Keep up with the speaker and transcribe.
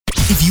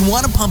If you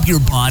want to pump your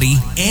body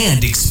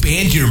and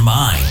expand your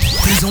mind,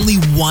 there's only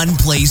one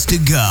place to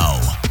go.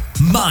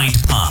 Mind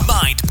Pump.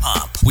 Mind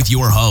Pump with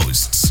your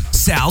hosts,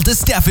 Sal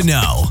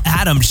DiStefano,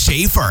 Adam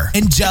Schaefer,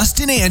 and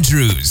Justin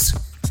Andrews.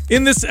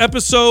 In this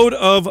episode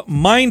of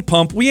Mind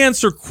Pump, we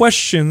answer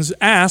questions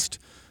asked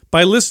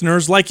by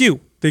listeners like you.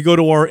 They go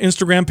to our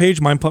Instagram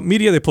page, Mind Pump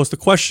Media. They post a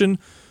question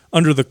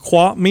under the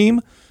Qua meme.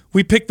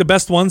 We pick the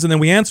best ones and then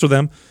we answer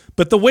them.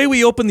 But the way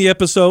we open the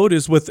episode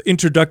is with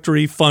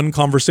introductory fun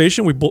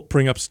conversation. We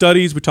bring up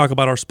studies, we talk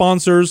about our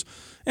sponsors,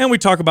 and we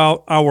talk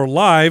about our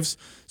lives.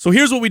 So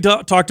here's what we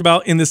talked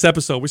about in this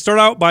episode. We start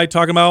out by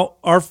talking about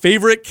our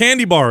favorite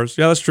candy bars.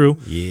 Yeah, that's true.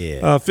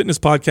 Yeah. Fitness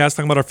podcast,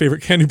 talking about our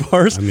favorite candy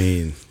bars. I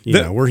mean,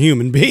 we're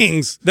human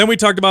beings. Then we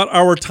talked about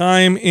our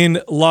time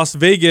in Las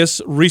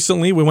Vegas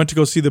recently. We went to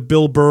go see the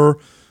Bill Burr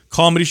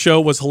comedy show.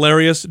 Was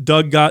hilarious.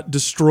 Doug got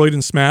destroyed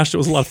and smashed. It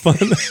was a lot of fun.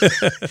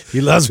 He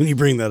loves when you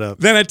bring that up.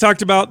 Then I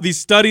talked about the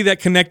study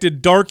that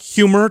connected dark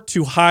humor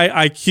to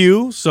high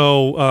IQ.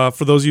 So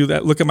for those of you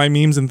that look at my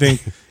memes and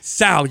think,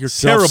 Sal, you're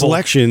terrible.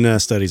 Self-selection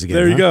studies again.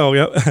 There you go.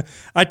 Yep.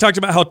 I talked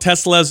about how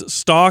Tesla's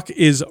stock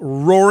is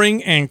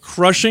roaring and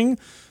crushing.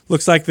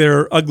 Looks like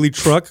their ugly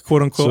truck,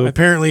 quote unquote. So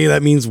apparently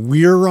that means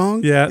we're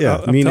wrong?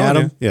 Yeah. I mean,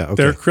 Adam? You, yeah, okay.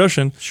 They're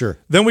crushing. Sure.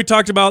 Then we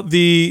talked about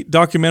the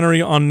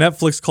documentary on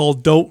Netflix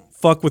called Don't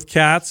Fuck with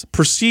Cats.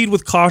 Proceed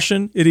with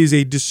caution. It is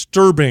a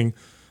disturbing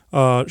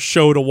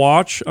show to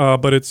watch,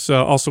 but it's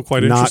also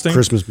quite interesting. Not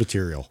Christmas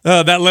material.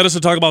 That led us to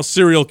talk about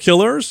serial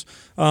killers.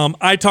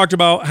 I talked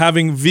about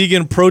having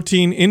vegan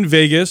protein in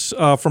Vegas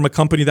from a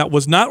company that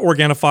was not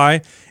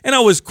Organifi, and I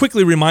was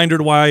quickly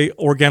reminded why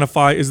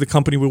Organifi is the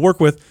company we work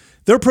with.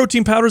 Their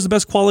protein powder is the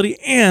best quality,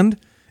 and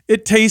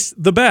it tastes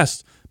the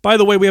best. By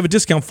the way, we have a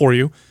discount for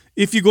you.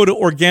 If you go to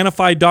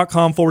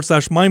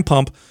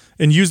Organifi.com/mindpump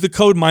and use the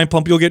code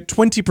MindPump, you'll get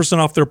 20%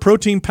 off their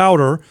protein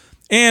powder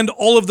and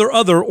all of their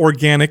other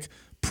organic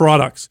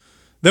products.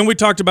 Then we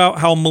talked about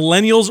how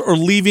millennials are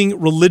leaving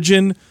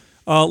religion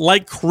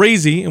like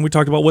crazy, and we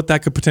talked about what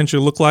that could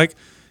potentially look like.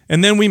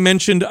 And then we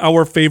mentioned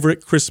our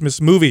favorite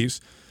Christmas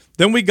movies.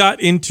 Then we got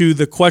into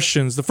the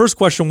questions. The first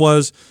question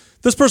was,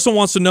 this person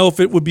wants to know if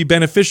it would be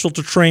beneficial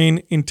to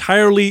train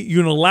entirely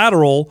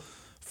unilateral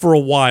for a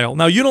while.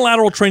 Now,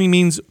 unilateral training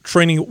means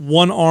training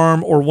one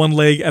arm or one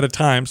leg at a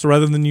time. So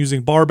rather than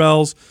using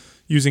barbells,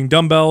 using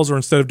dumbbells, or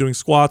instead of doing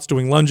squats,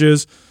 doing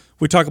lunges,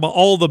 we talk about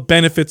all the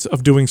benefits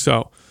of doing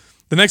so.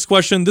 The next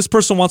question, this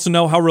person wants to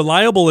know how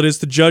reliable it is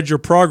to judge your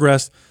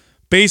progress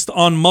based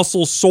on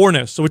muscle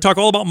soreness. So we talk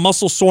all about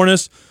muscle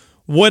soreness,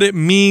 what it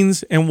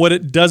means and what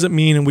it doesn't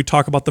mean, and we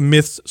talk about the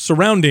myths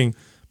surrounding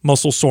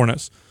muscle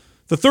soreness.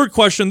 The third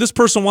question, this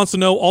person wants to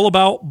know all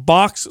about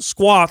box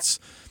squats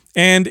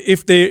and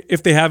if they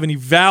have any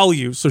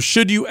value. So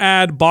should you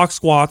add box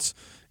squats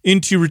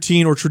into your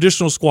routine or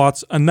traditional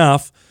squats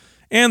enough?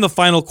 And the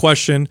final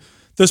question,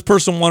 this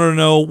person wanted to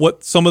know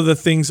what some of the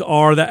things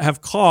are that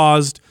have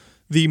caused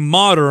the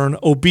modern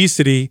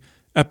obesity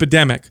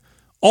epidemic.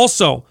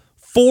 Also,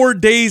 4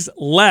 days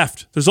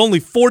left. There's only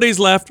 4 days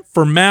left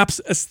for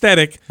MAPS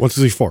Aesthetic. 1,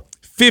 2, 3, 4.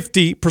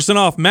 50%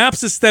 off.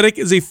 MAPS Aesthetic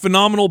is a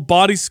phenomenal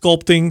body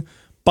sculpting,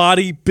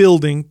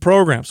 bodybuilding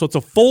program. So it's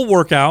a full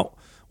workout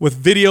with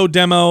video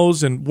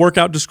demos and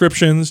workout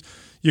descriptions.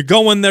 You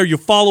go in there, you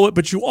follow it,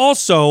 but you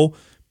also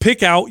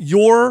pick out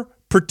your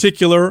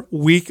particular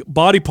weak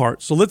body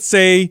part. So let's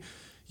say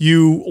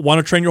you want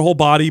to train your whole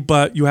body,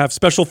 but you have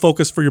special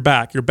focus for your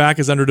back. Your back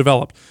is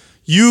underdeveloped.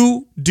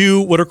 You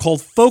do what are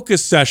called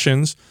focus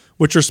sessions,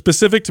 which are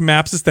specific to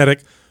MAPS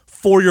Aesthetic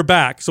for your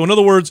back. So in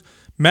other words,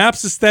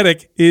 MAPS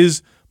Aesthetic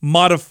is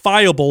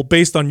modifiable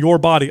based on your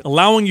body,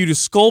 allowing you to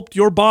sculpt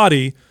your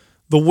body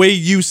the way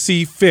you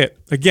see fit.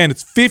 Again,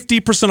 it's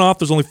 50% off.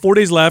 There's only 4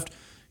 days left.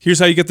 Here's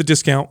how you get the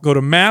discount. Go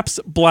to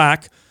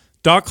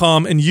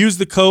mapsblack.com and use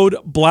the code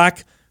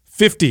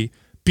BLACK50,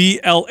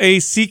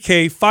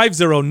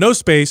 BLACK50, no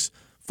space,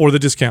 for the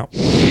discount.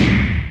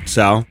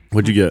 Sal,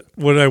 what'd you get?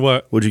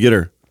 What'd you get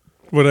her?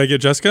 What did I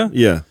get, Jessica?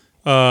 Yeah.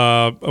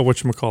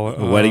 Whatchamacallit?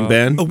 A wedding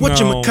band?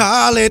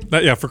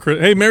 Whatchamacallit? Yeah,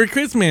 hey, Merry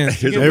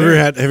Christmas. Have you ever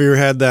had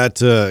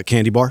that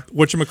candy bar?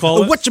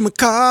 Whatchamacallit?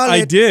 Whatchamacallit?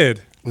 I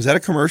did. Was that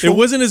a commercial? It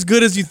wasn't as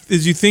good as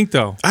you think,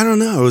 though. I don't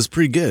know. It was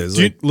pretty good. It was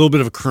like a little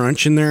bit of a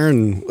crunch in there,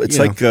 and it's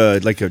like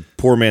a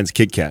poor man's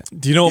Kit Kat.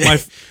 Do you know what my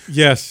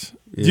yes?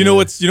 Do you know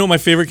what my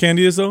favorite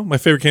candy is though? My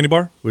favorite candy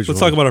bar. Let's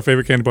talk about our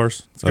favorite candy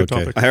bars. It's a good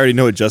topic. I already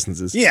know what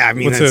Justin's is. Yeah, I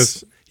mean, what's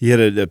this? He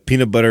had a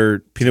peanut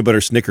butter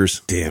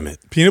Snickers. Damn it,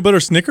 peanut butter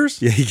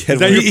Snickers. Yeah, is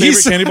that your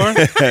favorite candy bar?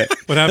 What happened?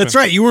 That's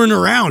right. You weren't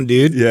around,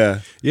 dude.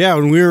 Yeah.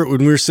 When we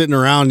were sitting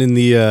around in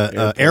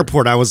the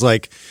airport, I was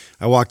like,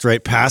 I walked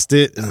right past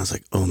it, and I was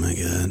like, oh my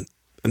god.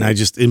 And I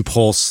just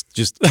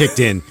kicked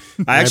in.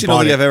 I actually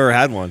don't think I've ever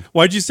had one.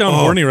 Why'd you sound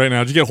horny right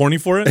now? Did you get horny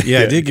for it? Yeah,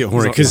 I did get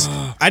horny because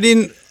I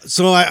didn't.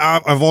 So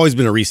I've always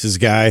been a Reese's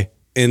guy,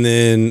 and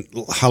then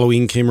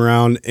Halloween came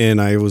around, and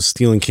I was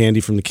stealing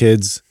candy from the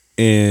kids,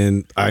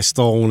 and I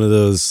stole one of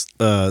those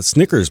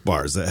Snickers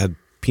bars that had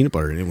peanut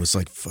butter, and it was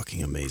like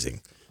fucking amazing.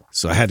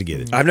 So I had to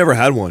get it. I've never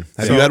had one.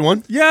 Have you had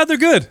one? Yeah, they're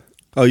good.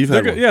 Oh, you've had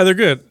They're one. good. Yeah, they're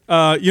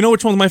good. You know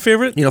which one's my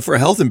favorite? You know, for a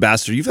health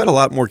ambassador, you've had a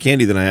lot more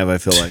candy than I have, I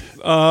feel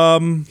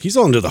like. He's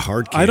all into the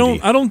hard candy.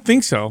 I don't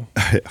think so.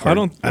 I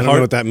don't know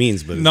what that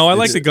means, but no, I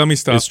like the gummy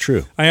stuff. It's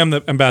true. I am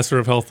the ambassador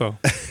of health, though.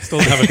 Still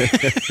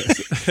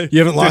haven't. You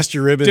haven't lost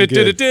your ribbon.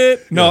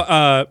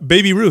 No,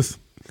 Baby Ruth.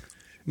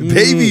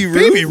 Baby Ruth.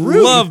 Baby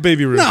Ruth. Love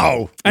Baby Ruth.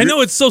 No, I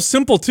know it's so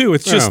simple too.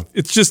 It's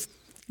just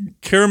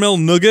caramel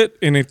nougat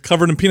and it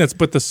covered in peanuts,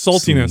 but the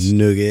saltiness.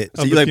 Nougat.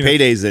 So you like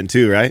paydays then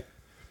too, right?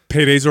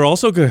 Paydays are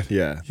also good.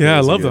 Yeah. Yeah,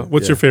 I Paydays love are them. good.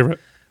 What's your favorite?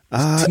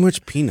 Too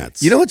much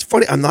peanuts. You know what's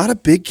funny? I'm not a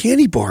big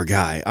candy bar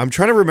guy. I'm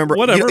trying to remember.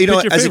 Whatever, You know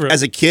pick your favorite.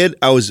 as a kid,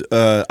 I was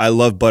I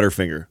love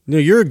Butterfinger. No,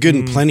 you're a good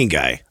and plenty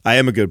guy. I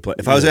am a good player.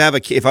 If I was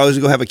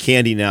to go have a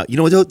candy now, you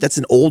know what? Though? That's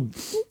an old.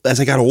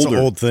 As I got older, It's an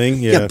old thing.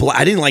 Yeah.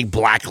 I didn't like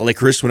black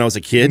licorice when I was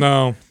a kid.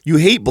 No. You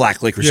hate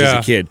black licorice as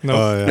a kid. No.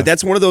 Oh, yeah. But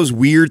that's one of those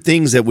weird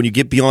things that when you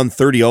get beyond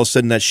 30, all of a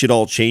sudden that shit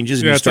all changes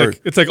and Yeah, you start.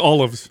 it's like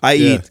olives. I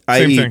eat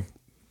Same thing.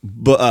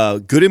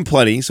 good and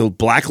plenty. So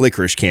black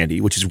licorice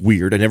candy, which is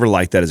weird. I never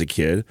liked that as a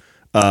kid.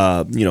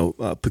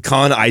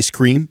 Pecan ice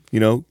cream.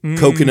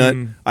 Coconut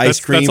ice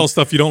cream. That's all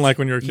stuff you don't like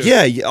when you're a kid.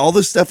 Yeah, all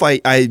the stuff I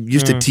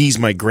used to tease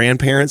my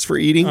grandparents for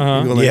eating.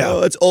 Going like, Yeah.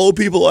 oh, it's old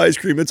people ice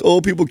cream. It's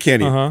old people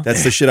candy.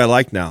 That's the shit I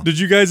like now. Did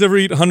you guys ever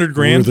eat 100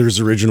 grand? Werther's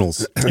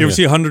Originals. You ever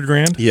see 100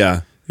 grand?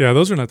 Yeah. Yeah,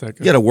 those are not that good.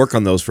 You got to work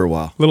on those for a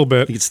while. A little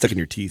bit. You get stuck in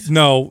your teeth.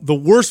 No, the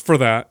worst for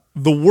that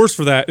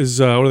is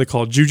what are they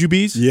called?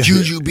 Jujubes? Yeah.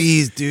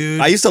 Jujubes, dude.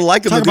 I used to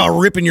like them. Talk about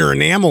ripping your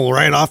enamel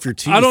right off your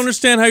teeth. I don't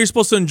understand how you're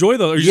supposed to enjoy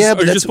those. Are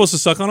you just supposed to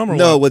suck on them or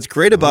No, what? what's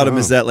great about them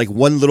is that like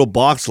one little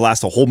box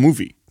lasts a whole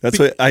movie. That's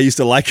what I used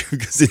to like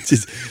because it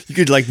just you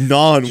could like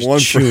gnaw on one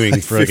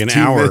chewing for like an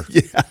 15 hour.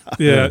 minutes.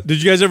 Yeah.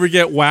 Did you guys ever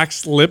get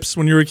waxed lips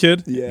when you were a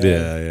kid?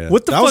 Yeah.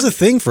 What the that fuck? was a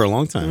thing for a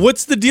long time.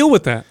 What's the deal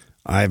with that?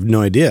 I have no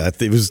idea.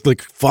 It was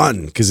like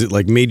fun because it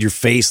like made your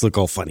face look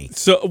all funny.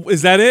 So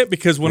is that it?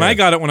 Because when I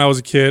got it when I was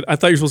a kid, I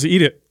thought you were supposed to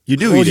eat it. You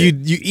do Well, eat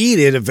it. you eat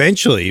it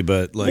eventually,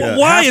 but like Well,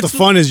 why? half the It's-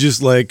 fun is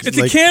just like it's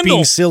a candle.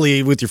 being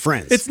silly with your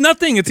friends. It's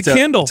nothing. It's a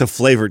candle. It's a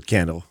flavored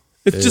candle.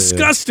 It's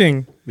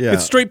disgusting. Yeah.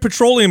 It's straight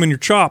petroleum in your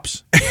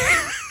chops.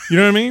 You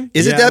know what I mean?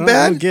 Is it I that don't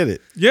bad? get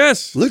it.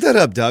 Yes. Look that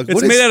up, Doug.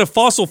 It's made out of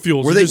fossil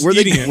fuels. Were You're they just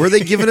eating it. were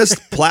they giving us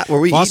were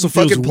we Fossil eating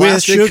fucking fuels with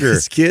plastic sugar.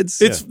 as kids?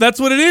 That's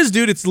what it is,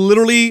 dude. It's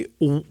literally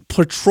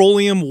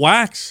petroleum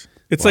wax.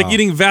 It's like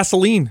eating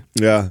Vaseline.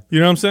 yeah. You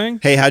know what I'm saying?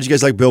 Hey, how'd you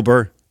guys like Bill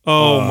Burr?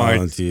 Oh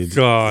my dude.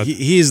 god.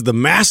 He is the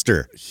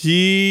master.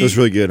 He It was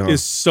really good, huh?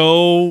 is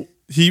so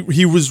he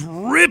was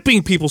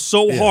ripping people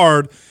so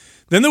hard.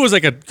 Then there was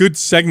like a good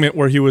segment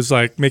where he was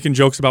like making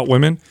jokes about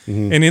women,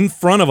 and in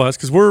front of us,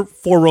 because we're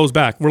 4 rows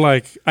back, we're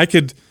like, I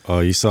could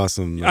You saw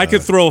some. I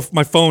could throw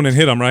my phone and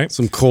hit him, right?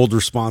 some cold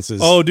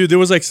responses. Oh, dude, there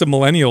was like some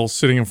millennials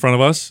sitting in front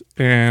of us,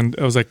 and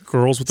it was like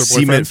girls with their boyfriends.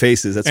 Cement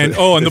faces. That's And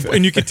what,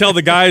 and you could tell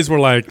the guys were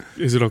like,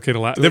 "Is it okay to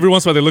laugh?" Every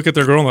once in a while, they look at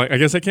their girl and like, "I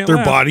guess I can't." their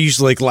laugh.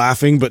 bodies like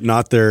laughing, but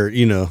not their.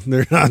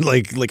 They're not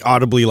like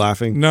audibly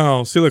laughing.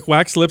 No, see, look,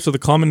 wax lips are the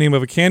common name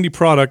of a candy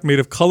product made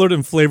of colored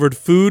and flavored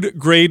food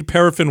grade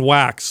paraffin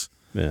wax.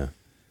 Yeah.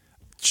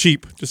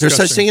 Cheap. there's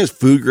Disgusting. such thing as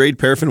food grade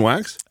paraffin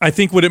wax? I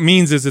think what it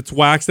means is it's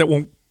wax that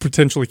won't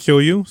potentially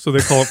kill you, so they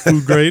call it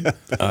food grade.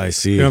 I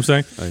see. You know what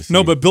I'm saying? I see.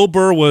 No, but Bill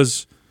Burr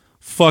was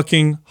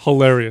fucking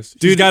hilarious.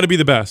 He's got to be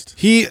the best.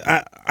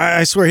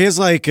 I swear, he has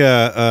like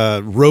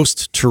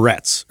roast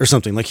Tourette's or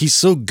something. Like he's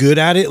so good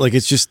at it. Like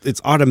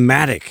it's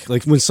automatic.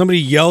 Like when somebody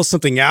yells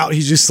something out,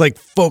 he just like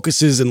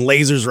focuses and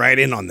lasers right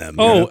in on them.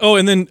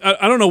 And then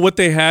I don't know what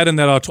they had in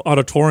that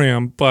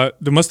auditorium, but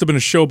there must have been a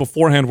show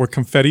beforehand where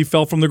confetti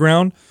fell from the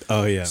ground.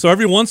 Oh yeah. So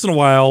every once in a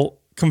while,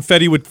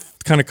 confetti would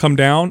kind of come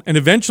down, and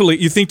eventually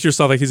you think to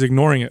yourself like he's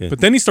ignoring it, but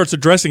then he starts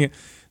addressing it.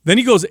 Then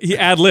he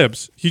ad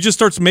libs. He just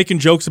starts making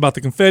jokes about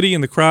the confetti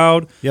in the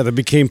crowd. Yeah, that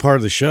became part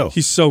of the show.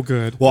 He's so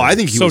good. Well, I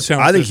think he was.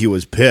 talented. I think he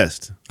was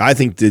pissed. I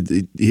think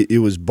that it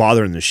was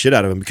bothering the shit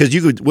out of him because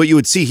what you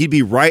would see, he'd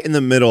be right in the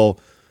middle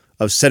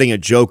of setting a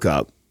joke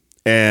up,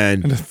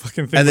 and the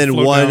fucking thing then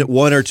would float down.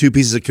 one or two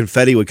pieces of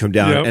confetti would come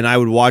down, Yep. and I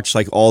would watch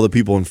like all the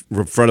people in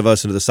front of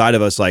us and to the side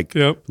of us like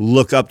Yep.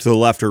 look up to the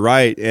left or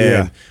right,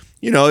 and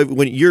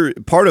when you're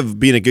part of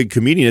being a good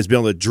comedian is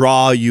being able to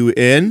draw you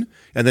in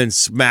and then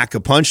smack a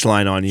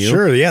punchline on you.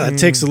 Sure, yeah, that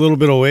takes a little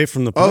bit away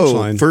from the Oh,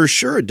 punchline. for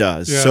sure it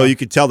does. Yeah. So you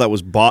could tell that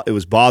was it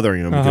was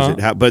bothering him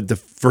because but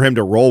for him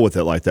to roll with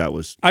it like that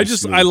was.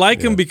 I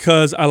like him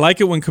because I like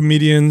it when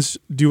comedians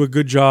do a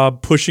good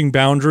job pushing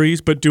boundaries,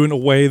 but do it in a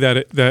way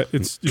that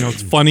it's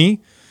it's funny,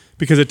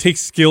 because it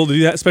takes skill to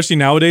do that, especially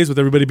nowadays with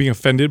everybody being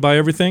offended by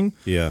everything.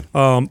 Yeah.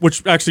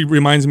 Which actually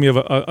reminds me of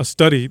a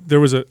study. There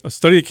was a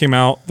study that came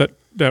out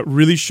that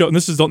really showed, and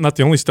this is not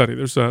the only study.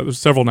 There's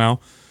several now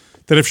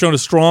that have shown a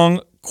strong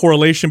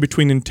correlation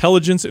between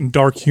intelligence and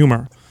dark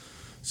humor.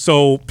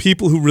 So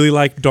people who really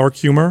like dark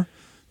humor,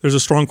 there's a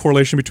strong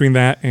correlation between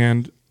that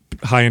and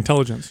high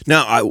intelligence.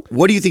 Now,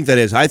 what do you think that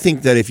is? I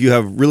think that if you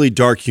have really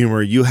dark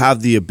humor, you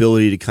have the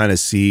ability to kind of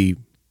see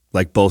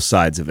like both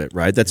sides of it,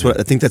 right? That's what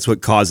I think. That's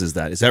what causes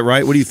that. Is that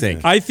right? What do you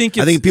think? I think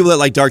people that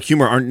like dark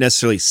humor aren't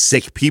necessarily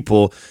sick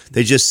people.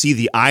 They just see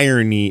the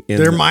irony in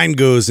Their mind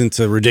goes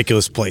into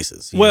ridiculous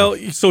places. Well,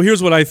 so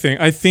here's what I think.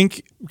 I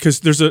think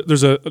because there's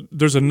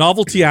a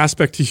novelty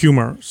aspect to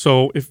humor.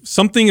 So if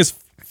something is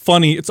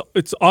funny,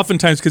 it's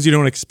oftentimes because you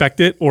don't expect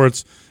it, or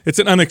it's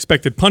an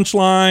unexpected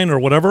punchline or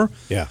whatever.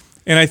 Yeah.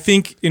 And I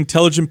think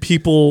intelligent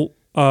people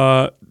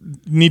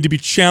need to be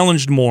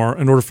challenged more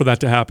in order for that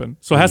to happen.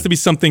 So it has to be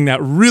something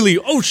that really,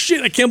 oh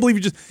shit, I can't believe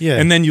you just,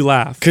 and then you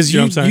laugh. Because you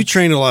know what I'm saying? you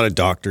train a lot of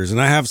doctors, and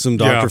I have some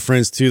doctor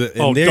friends too,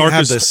 and they doctors-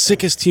 have the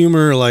sickest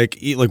humor, like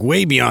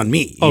way beyond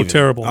me. Oh, even.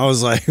 terrible. I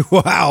was like,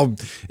 wow,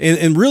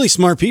 and really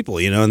smart people,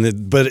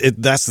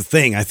 but that's the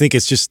thing. I think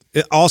it's just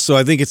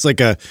I think it's like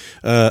a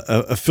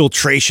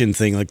filtration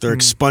thing. Like they're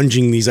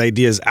expunging these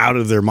ideas out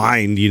of their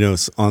mind,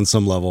 on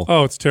some level.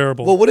 Oh, it's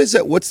terrible. Well, what is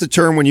that? What's the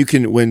term when you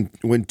can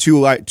when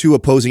two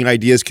opposing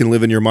ideas can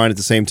live in your mind at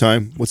the same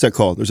time? What's that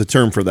called? There's a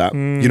term for that.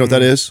 You know what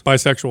that is?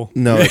 Bisexual.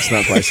 No, it's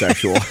not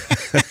bisexual.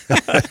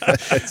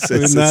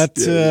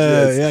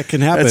 It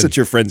can happen. That's what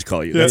your friends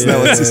call you. That's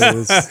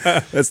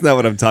not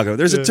what I'm talking about.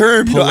 There's a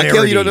term. I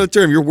can't. You don't know the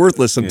term. You're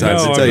worthless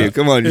sometimes. I tell you.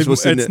 Come on. You're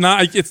supposed to.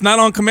 It's not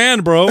on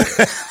command, bro.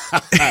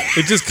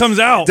 It just comes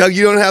out. Doug,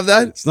 you don't have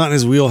that? It's not in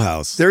his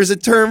wheelhouse. There's a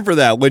term for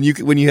that when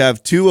you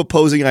have two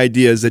opposing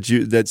ideas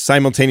that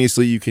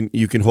simultaneously you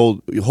can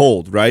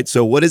hold, right?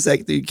 So what is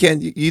that? You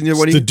can't.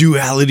 The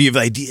duality of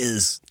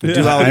ideas.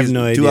 Duality, I have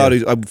no idea.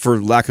 Duality,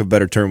 for lack of a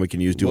better term, we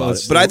can use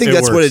duality. But I think it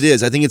that's what works. it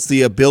is. I think it's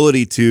the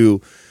ability to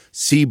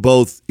see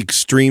both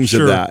extremes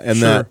of that,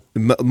 and that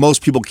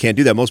most people can't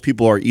do that. Most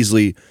people are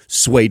easily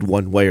swayed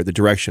one way or the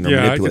direction or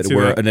manipulated.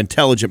 Where an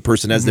intelligent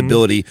person has the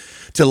ability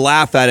to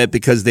laugh at it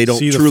because they don't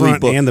See the truly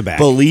front and the back.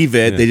 believe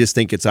it. They just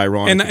think it's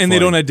ironic, and they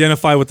don't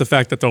identify with the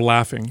fact that they're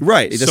laughing.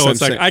 Right. So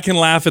it's like I can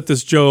laugh at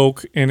this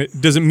joke, and it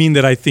doesn't mean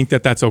that I think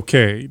that that's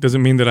okay. It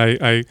doesn't mean that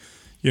I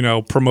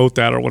promote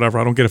that or whatever.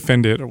 I don't get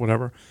offended or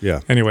whatever. Yeah.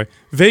 Anyway,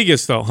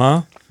 Vegas though,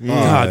 huh?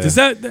 God, does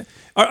that?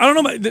 I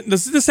don't know.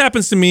 This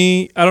happens to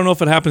me. I don't know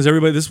if it happens to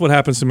everybody. This is what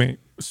happens to me.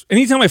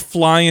 Anytime I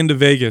fly into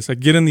Vegas, as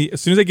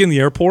soon as I get in the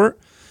airport,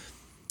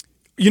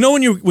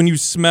 when you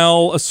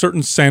smell a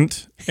certain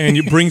scent and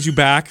it brings you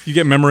back, you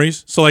get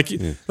memories. So like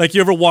you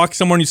ever walk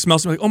somewhere and you smell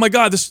something like, oh my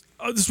God, this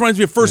reminds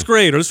me of first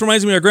grade, or this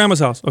reminds me of our grandma's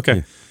house. Okay.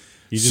 Yeah.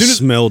 You just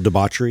smell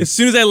debauchery. As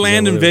soon as I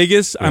land in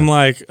Vegas, I'm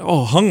like,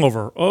 oh,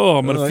 hungover. Oh,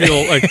 I'm going to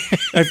feel like,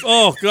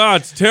 oh,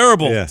 God, it's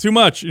terrible. Yeah. Too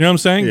much. You know what I'm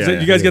saying?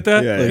 You guys get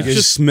that? Yeah. You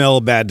just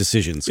smell bad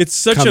decisions. It's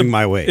such coming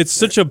my way. It's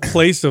such a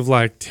place of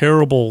like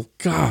terrible,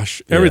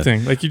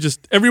 everything. Like you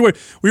just, everywhere.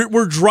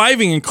 We're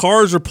driving and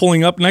cars are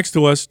pulling up next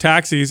to us,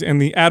 taxis, and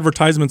the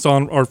advertisements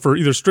are for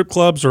either strip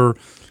clubs or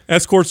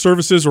escort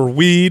services or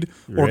weed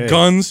or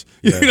guns.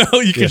 You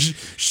can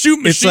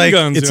shoot machine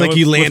guns. It's like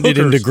you landed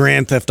into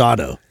Grand Theft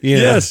Auto.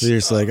 Yes. You're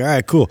just like, all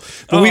right, cool.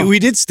 But we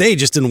did stay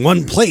just in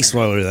one place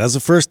while we were there. That was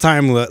the first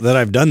time that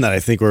I've done that, I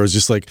think, where it was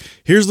just like,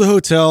 here's the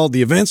hotel,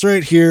 the event's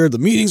right here, the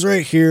meeting's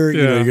right here,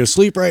 you're going to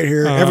sleep right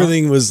here.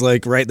 Everything was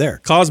like right there.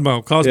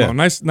 Cosmo. Yeah.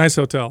 Nice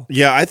hotel.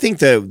 Yeah, I think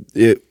that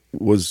it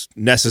was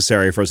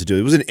necessary for us to do.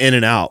 It was an in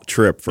and out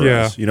trip for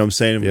us. You know what I'm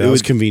saying? Yeah, it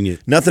was convenient.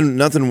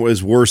 Nothing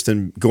was worse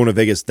than going to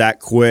Vegas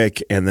that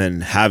quick and then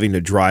having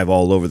to drive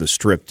all over the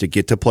strip to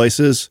get to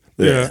places.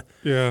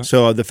 Yeah.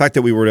 So the fact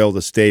that we were able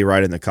to stay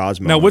right in the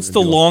Cosmo. Now, what's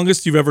the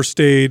longest you've ever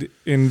stayed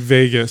in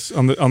Vegas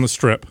on the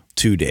strip?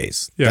 2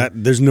 days. Yeah.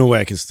 There's no way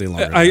I can stay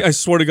longer. I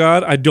swear to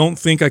God, I don't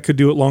think I could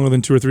do it longer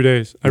than 2 or 3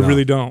 days. I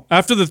really don't.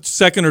 After the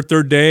second or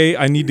third day,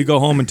 I need to go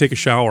home and take a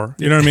shower.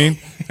 You know what I mean?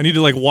 I need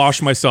to like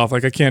wash myself.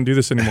 Like I can't do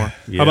this anymore.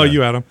 How about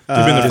you, Adam?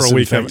 You've been there for a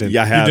week, haven't you?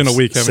 Yeah, I have. You've done a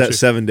week, haven't you?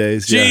 7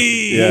 days.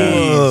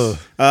 Jeez.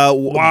 Yeah.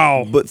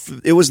 Wow. But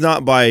it was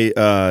not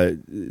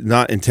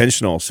not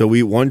intentional. So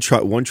one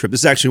trip.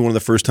 This is actually one of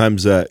the first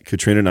times that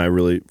Katrina and I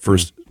really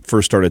first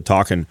started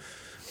talking,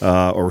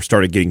 or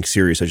started getting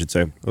serious, I should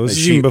say. This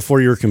is even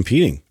before you were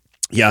competing.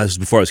 Yeah, this is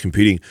before I was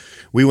competing.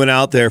 We went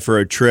out there for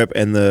a trip,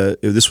 and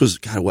this was,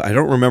 God, I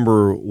don't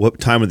remember what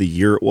time of the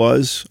year it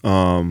was,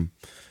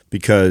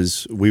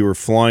 because we were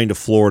flying to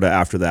Florida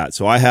after that.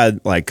 So I had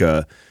like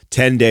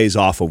 10 days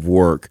off of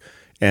work,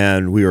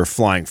 and we were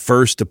flying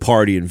first to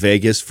party in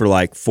Vegas for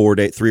like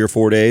 3 or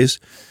 4 days.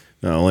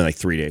 No, only like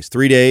 3 days.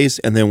 3 days,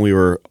 and then we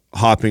were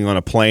hopping on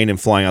a plane and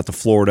flying out to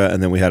Florida,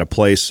 and then we had a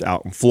place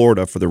out in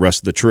Florida for the rest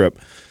of the trip.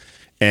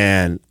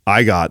 And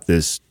I got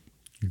this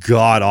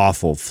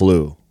god-awful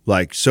flu.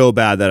 Like so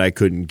bad that I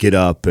couldn't get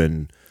up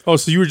and. Oh,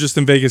 so you were just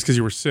in Vegas because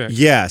you were sick?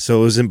 Yeah,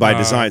 so it wasn't by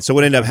design. So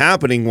what ended up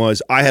happening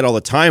was I had all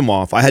the time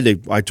off. I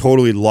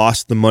totally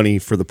lost the money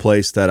for the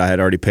place that I had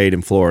already paid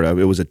in Florida.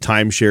 It was a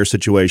timeshare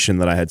situation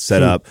that I had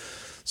set up,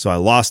 so I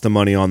lost the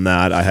money on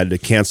that. I had to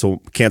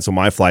cancel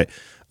my flight.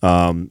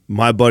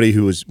 My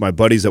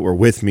buddies that were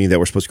with me that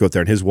were supposed to go up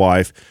there and his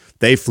wife,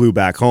 they flew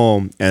back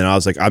home, and I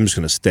was like, I'm just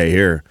going to stay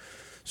here.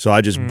 So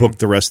I just booked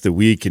the rest of the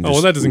week. And well,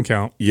 that doesn't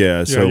count.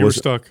 Yeah, so you were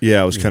stuck.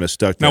 Yeah, I was kind of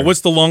stuck there. Now,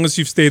 what's the longest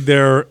you've stayed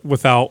there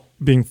without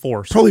being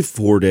forced? Probably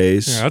 4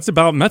 days. Yeah,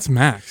 that's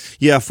max.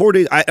 Yeah, 4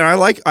 days. I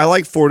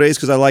like 4 days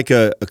because I like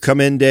a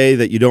come in day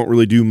that you don't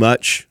really do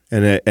much,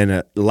 and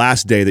a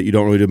last day that you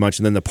don't really do much,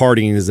 and then the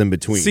partying is in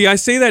between. See, I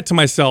say that to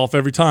myself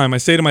every time. I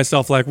say to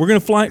myself, like, we're gonna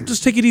fly.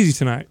 Just take it easy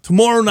tonight.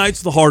 Tomorrow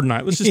night's the hard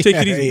night. Let's just take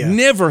it easy. Yeah.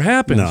 Never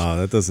happens. No,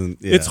 that doesn't.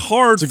 Yeah. It's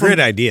hard. It's a great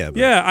idea. But.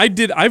 Yeah,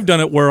 I've done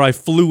it where I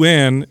flew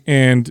in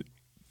and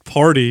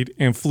partied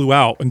and flew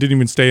out and didn't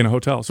even stay in a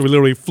hotel. So we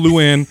literally flew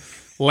in,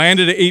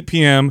 landed at 8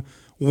 p.m.,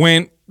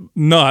 went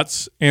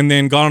nuts, and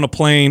then got on a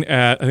plane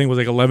at I think it was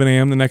like 11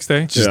 a.m. the next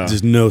day.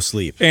 Just no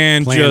sleep.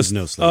 And Plans, just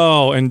no sleep.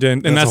 and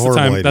that's the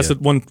time. idea. That's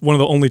one of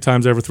the only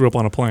times I ever threw up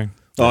on a plane.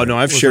 Oh no,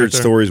 I've Was shared right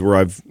there. stories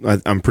where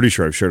I'm pretty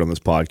sure I've shared on this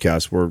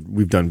podcast where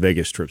we've done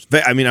Vegas trips.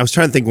 I mean, I was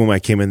trying to think when I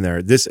came in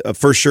there. This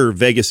for sure,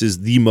 Vegas is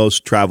the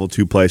most traveled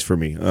to place for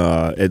me.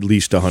 At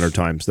least 100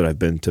 times that I've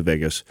been to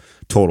Vegas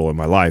total in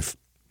my life.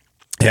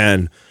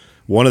 And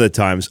one of the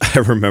times I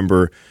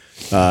remember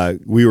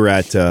we were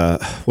at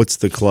what's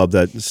the club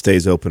that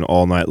stays open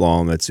all night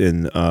long? That's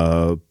in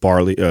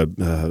Barley.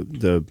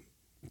 The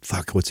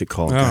fuck, what's it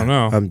called? I don't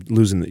know. I'm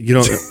losing.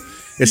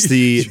 It's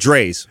the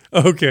Dre's.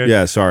 Okay.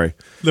 Yeah, sorry.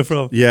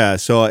 Yeah,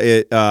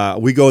 so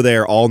we go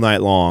there all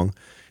night long,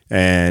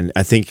 and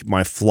I think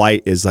my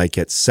flight is like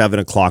at 7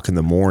 o'clock in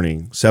the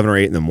morning, 7 or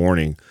 8 in the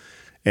morning.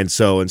 And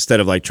so instead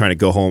of like trying to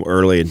go home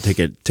early and take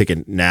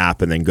a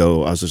nap and then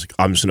go, I'm just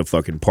gonna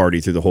fucking party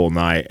through the whole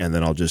night, and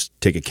then I'll just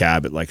take a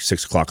cab at like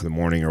 6 o'clock in the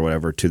morning or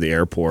whatever to the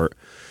airport.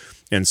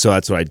 And so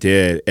that's what I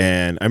did.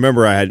 And I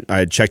remember I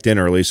had checked in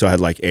early, so I had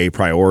like a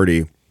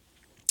priority.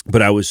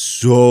 But I was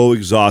so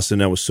exhausted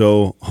and I was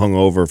so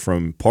hungover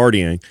from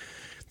partying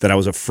that I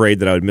was afraid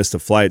that I would miss the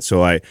flight.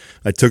 So I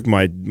took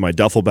my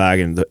duffel bag,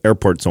 and the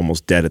airport's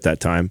almost dead at that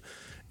time,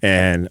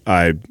 and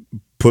I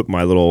put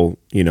my little,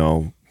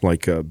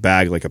 like a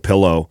bag, like a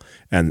pillow,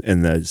 and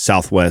in the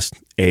Southwest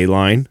A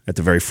line at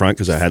the very front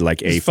because I had like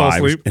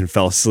A5 and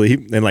fell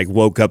asleep and like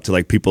woke up to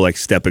like people like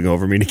stepping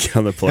over me to get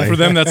on the plane. And for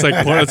them, that's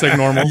like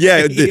normal.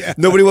 Yeah,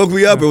 nobody woke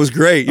me up. It was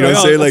great. You know what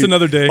I'm saying? That's Like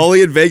another day.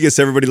 Only in Vegas,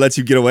 everybody lets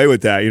you get away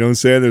with that. You know what I'm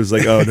saying? It was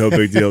like, oh, no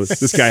big deal.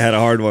 This guy had a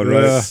hard one,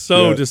 right?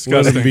 So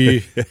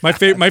disgusting. My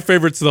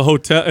favorite's the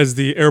hotel, as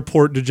the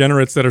airport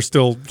degenerates that are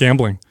still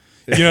gambling.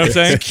 You know what I'm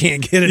saying?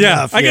 Can't get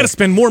enough. I got to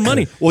spend more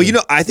money. Well,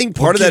 I think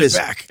part of that is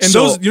back. And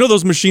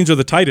those machines are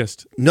the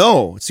tightest.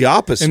 No, it's the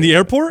opposite. In the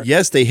airport?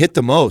 Yes, they hit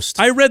the most.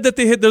 I read that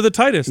they're the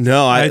tightest.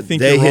 No, I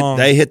think they you're hit. wrong.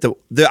 They hit the.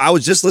 I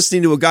was just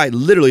listening to a guy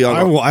literally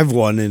on. I've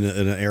won in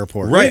an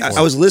airport. Right,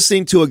 I was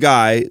listening to a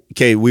guy.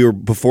 Okay,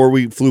 before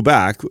we flew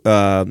back.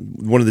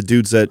 One of the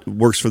dudes that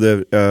works for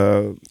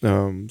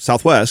the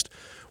Southwest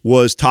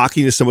was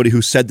talking to somebody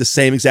who said the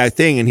same exact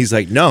thing, and he's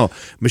like, "No,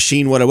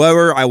 machine,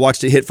 whatever. I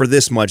watched it hit for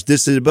this much.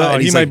 This is."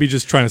 But he might be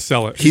just trying to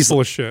sell it. He's full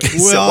of shit.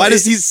 Well, why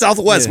does he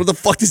Southwest? What the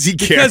fuck does he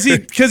care?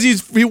 Because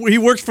he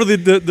works for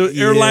the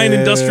airline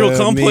industrial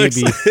complex.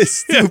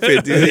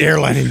 Stupid, dude. The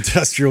airline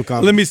industrial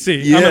complex. Let me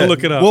see. I'm gonna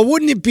look it up. Well,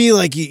 wouldn't it be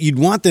like you'd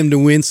want them to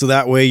win so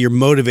that way you're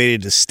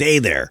motivated to stay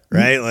there,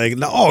 right? Like,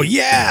 oh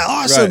yeah,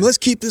 awesome, Right. let's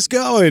keep this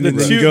going, and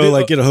then two- you go the-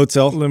 like get a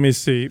hotel. Let me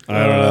see.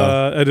 I don't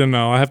know. I don't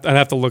know. I'd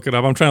have to look it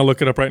up. I'm trying to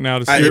look it up right now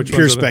to see which Pure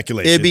ones are the-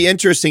 speculation. It'd be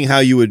interesting how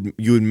you would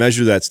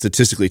measure that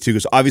statistically too,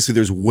 because obviously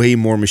there's way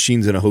more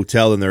machines in a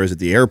hotel than there is at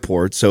the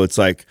airport. So it's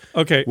like,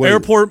 Okay, what-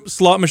 airport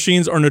slot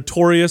machines are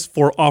notorious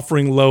for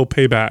offering low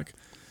payback.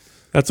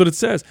 That's what it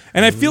says.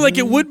 And I feel like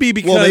it would be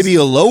because... well, maybe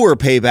a lower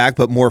payback,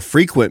 but more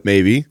frequent,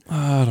 maybe.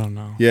 I don't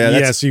know.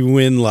 Yeah, so you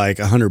win like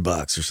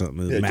 $100 or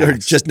something. or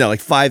Max. just no, like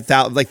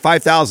 5,000. Like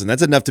 5,000.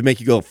 That's enough to make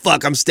you go,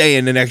 "Fuck, I'm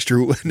staying an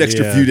extra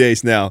Yeah. few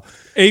days now."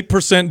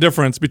 8%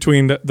 difference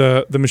between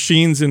the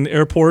machines in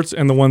airports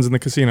and the ones in the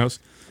casinos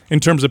in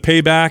terms of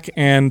payback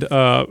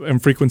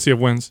and frequency of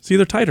wins. See,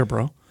 they're tighter,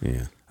 bro.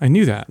 Yeah. I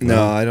knew that.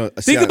 No, I don't.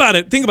 Think about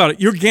it.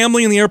 You're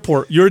gambling in the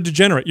airport. You're a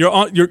degenerate.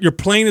 Your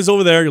plane is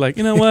over there. You're like,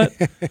 you know what?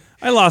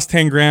 I lost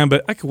 10 grand,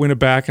 but I could win it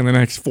back in the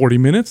next 40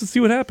 minutes and see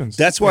what happens.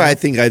 That's why I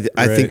think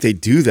think they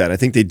do that. I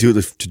think they do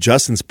it to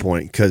Justin's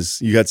point,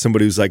 because you got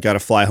somebody who's like got to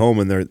fly home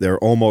and they're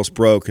almost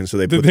broke, and so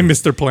they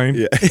missed their plane.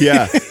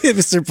 Yeah. If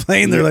it's their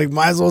plane, they're like,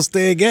 might as well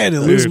stay again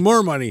and lose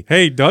more money.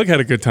 Hey, Doug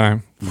had a good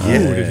time.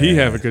 Yeah. Ooh, did he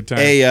have a good time?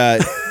 Hey,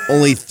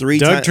 only 3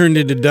 Doug times. turned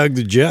into Doug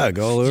the Jug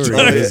all over.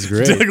 Doug, It was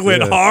great. Doug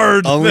went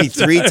hard. Only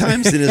 3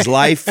 times in his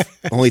life.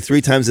 Only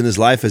 3 times in his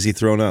life has he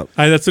thrown up.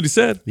 That's what he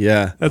said.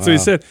 Yeah. That's what he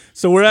said.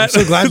 So we're at.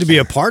 I'm so glad to be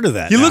a part of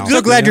that. You look now. good.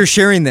 So glad you're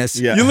sharing this.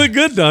 Yeah. You look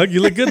good, Doug.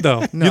 You look good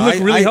though. No, you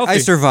look really healthy. I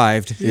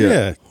survived.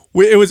 Yeah.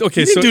 It was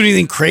okay. You So didn't do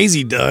anything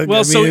crazy, Doug. well,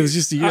 I mean, so it was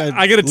just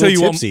I got to tell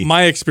you what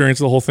my experience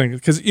of the whole thing,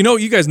 because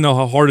you guys know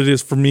how hard it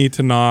is for me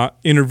to not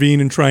intervene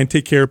and try and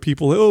take care of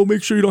people. Oh,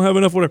 make sure you don't have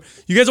enough, whatever.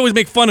 You guys always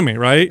make fun of me,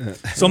 right?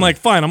 So I'm like,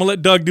 fine, I'm gonna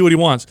let Doug do what he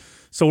wants.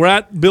 So we're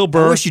at Bill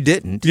Burr. I wish you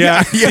didn't.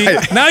 Yeah. See,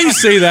 now you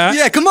say that.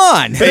 Yeah, come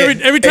on.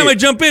 But every time I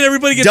jump in,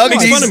 everybody makes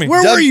fun of me.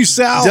 Where were you,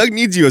 Sal? Doug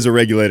needs you as a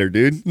regulator,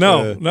 dude.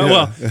 No.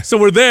 Well, so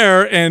we're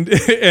there, and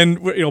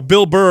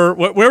Bill Burr.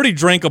 We already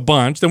drank a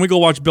bunch. Then we go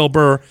watch Bill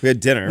Burr. We had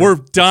dinner. We're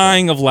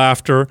dying of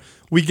laughter.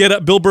 We get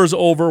up. Bill Burr's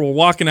over. We're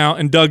walking out,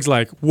 and Doug's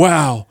like,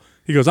 "Wow,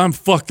 He goes, I'm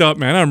fucked up,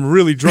 man. I'm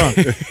really drunk.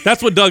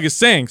 That's what Doug is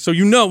saying. So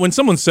when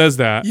someone says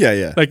that,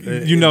 like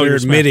they're you're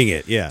admitting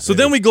it. Yeah. So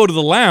then we go to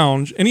the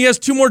lounge, and he has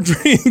 2 more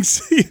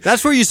drinks.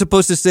 That's where you're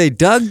supposed to say,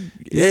 Doug,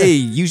 hey,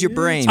 use your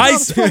brain. I on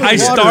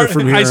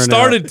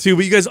started to,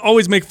 but you guys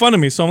always make fun of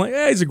me. So I'm like,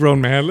 he's a grown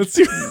man. Let's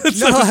see.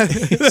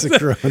 He's a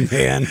grown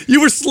man.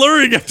 You were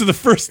slurring after the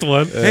first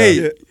one.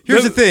 Hey,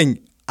 here's the thing.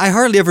 I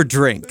hardly ever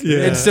drink,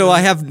 and so I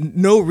have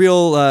no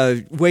real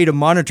way to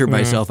monitor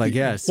myself, I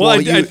guess. Well,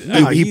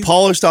 he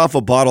polished off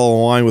a bottle of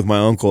wine with my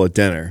uncle at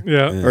dinner.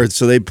 Yeah.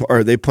 So they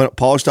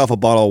polished off a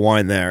bottle of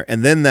wine there,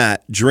 and then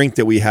that drink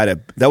that we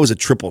had that was a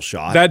triple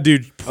shot. That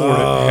dude poured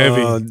it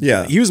heavy.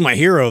 Yeah, he was my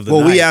hero of the night.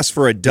 Well, we asked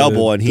for a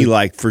double, and he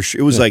for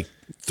sure it was like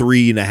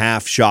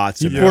 3.5 shots.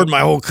 He poured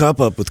my whole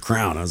cup up with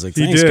Crown. I was like,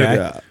 thanks, guy.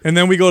 Yeah. And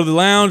then we go to the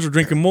lounge, we're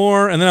drinking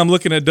more, and then I'm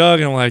looking at Doug,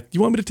 and I'm like, you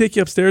want me to take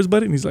you upstairs,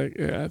 buddy? And he's like,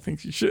 yeah, I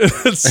think you should.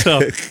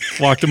 So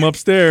walked him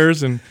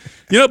upstairs, and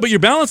but your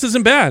balance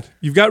isn't bad.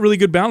 You've got really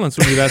good balance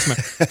when you've asked me.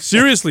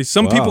 Seriously,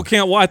 some people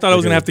can't. I thought I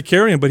was going to have to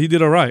carry him, but he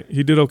did all right.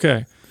 He did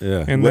okay.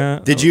 Yeah.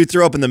 And did you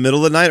throw up in the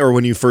middle of the night or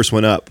when you first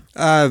went up?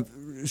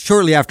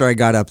 Shortly after I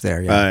got up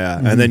there, yeah.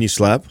 And then you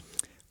slept?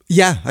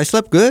 Yeah, I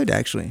slept good,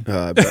 actually.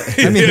 I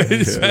mean,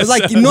 it was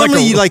like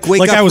normally you wake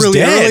like I up was really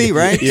dead. early,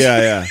 right?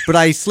 Yeah. But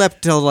I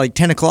slept till like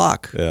 10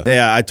 o'clock.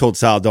 Yeah, I told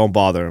Sal, don't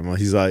bother him.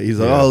 He's like,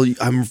 oh,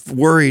 I'm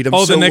worried. I'm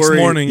so the next worried.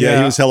 morning. Yeah,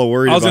 he was hella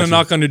worried. I was going to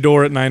knock on your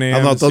door at 9 a.m.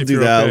 I'm not. Don't do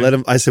that. Okay. Let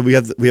him. I said we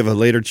have a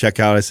later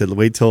checkout. I said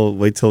wait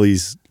till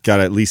he's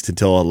got at least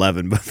until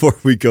 11 before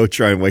we go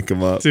try and wake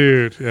him up.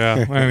 Dude,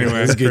 yeah.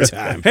 Anyway, It's a good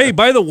time. Hey,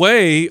 by the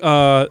way,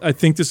 I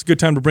think this is a good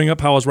time to bring up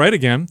how I was right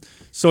again.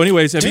 So,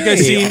 anyways, have you guys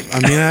seen?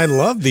 I mean, I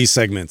love these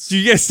segments.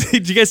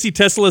 Did you guys see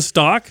Tesla's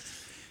stock?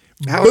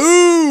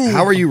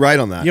 How are you right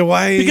on that? Yeah,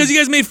 why? Because you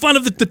guys made fun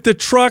of the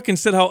truck and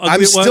said how ugly I'm it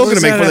was. still going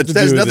to make fun of it. That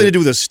has nothing to do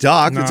with the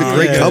stock. It's a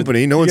great yeah.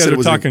 company. No one You said guys it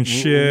was are talking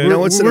shit. No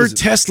one said it We're was.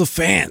 Tesla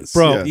fans,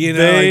 Bro, You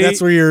know, like,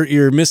 that's where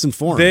you're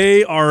misinformed.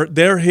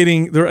 They're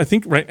hitting. I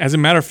think right. As a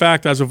matter of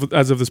fact, as of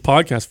this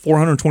podcast,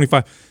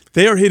 425.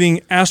 They are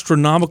hitting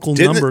astronomical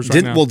numbers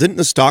right now. Well, didn't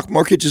the stock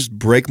market just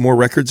break more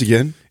records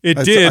again? It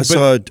did. I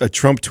saw a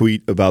Trump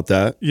tweet about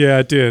that. Yeah,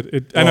 it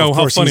did. I know of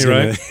how course funny, he's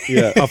right?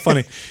 gonna- How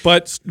funny.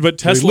 But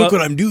Tesla. Look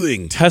what I'm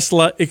doing.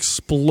 Tesla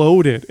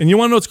exploded, and you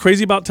want to know what's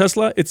crazy about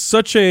Tesla?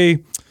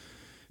 Tesla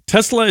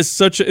is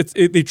such a.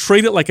 They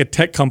trade it like a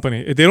tech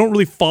company. They don't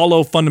really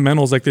follow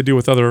fundamentals like they do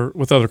with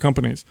other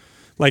companies.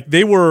 Like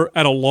they were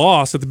at a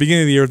loss at the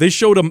beginning of the year.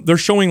 They're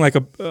showing like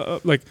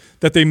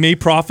that they may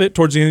profit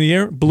towards the end of the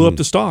year. Blew up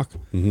the stock.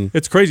 Mm-hmm.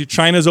 It's crazy.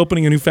 China's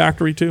opening a new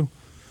factory too.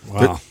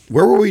 Wow.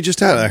 Where were we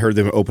just at? I heard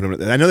them open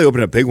them. I know they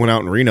opened a big one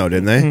out in Reno,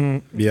 didn't they?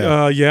 Mm-hmm.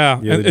 Yeah. Yeah.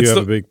 They And do it's have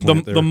a big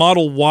plant the there.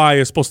 Model Y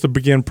is supposed to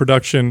begin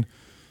production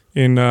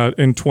in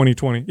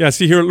 2020. Yeah.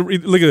 See here.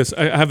 Look at this.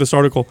 I have this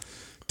article.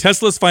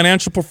 Tesla's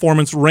financial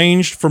performance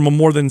ranged from a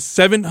more than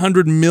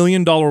 $700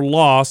 million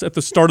loss at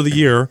the start of the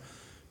year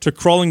to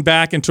crawling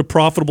back into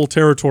profitable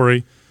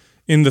territory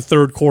in the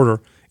third quarter,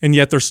 and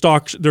yet their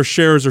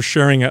shares are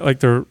sharing at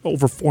like they're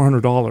over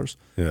 $400.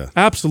 Yeah.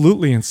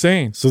 Absolutely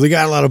insane. So they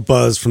got a lot of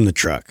buzz from the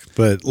truck,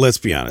 but let's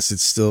be honest,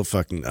 it's still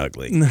fucking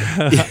ugly.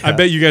 I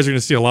bet you guys are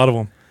going to see a lot of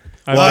them.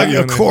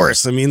 Well, of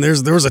course. I mean,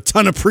 there was a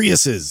ton of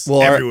Priuses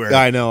everywhere.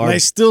 I know. And I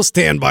still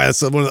stand by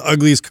it's one of the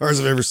ugliest cars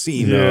I've ever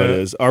seen. No, it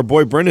is. Our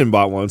boy Brendan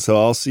bought one, so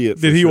I'll see it.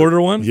 Did he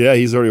order one? Yeah,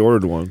 he's already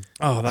ordered one.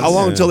 Oh, how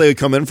long until they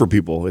come in for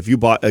people? If you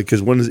bought,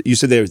 because you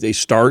said they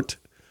start.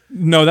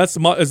 No,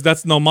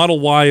 Model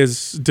Y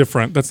is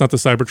different. That's not the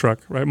Cybertruck,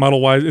 right? Model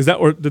Y is that,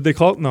 or did they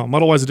call it? No,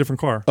 Model Y is a different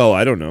car. Oh,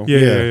 I don't know. Yeah,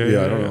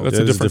 I don't know. That's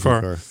a different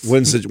car.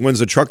 When's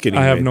the truck getting?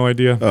 I have made? no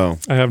idea. Oh,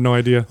 I have no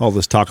idea. All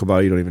this talk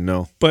about it, you don't even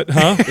know. But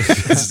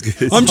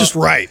I'm just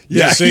right.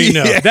 Yeah, so you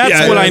know.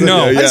 That's what I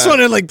know. I just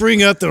want to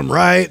bring up them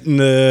right and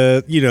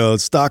the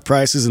stock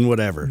prices and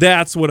whatever.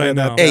 That's what I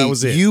know. Hey, that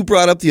was it. You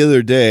brought up the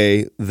other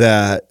day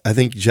that I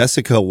think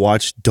Jessica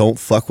watched "Don't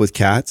Fuck with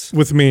Cats."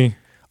 With me,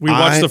 we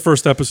watched the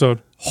first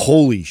episode.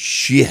 Holy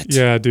shit!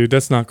 Yeah, dude,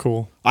 that's not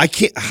cool. I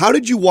can't. How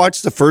did you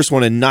watch the first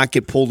one and not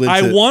get pulled into?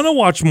 I want to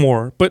watch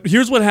more, but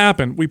here's what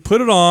happened. We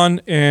put it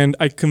on, and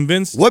I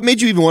convinced. What made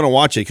you even want to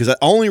watch it? Because the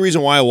only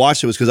reason why I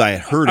watched it was because I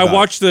had heard. I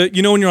watched when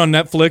you're on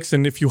Netflix,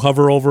 and if you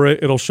hover over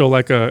it, it'll show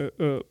like a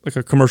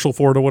commercial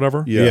for it or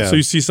whatever. Yeah. So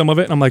you see some of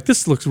it, and I'm like,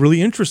 this looks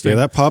really interesting. Yeah,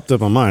 that popped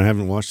up on mine. I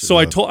haven't watched it. So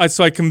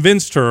I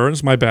convinced her.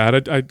 It's my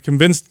bad. I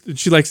convinced.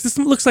 She likes this.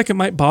 Looks like it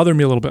might bother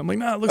me a little bit. I'm like,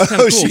 nah, it looks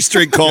kind of cool. She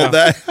straight called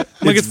that.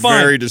 I'm like, it's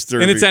fine. Very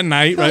disturbing, and it's at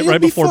night, right? you'll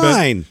Right be before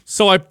fine. bed.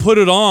 So I put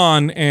it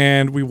on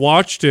and we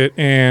watched it,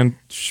 and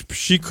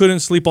she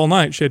couldn't sleep all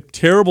night. She had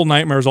terrible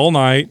nightmares all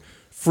night,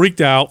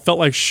 freaked out, felt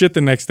like shit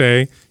the next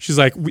day. She's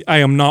like, I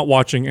am not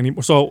watching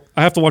anymore. So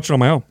I have to watch it on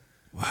my own.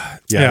 What?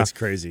 Yeah, that's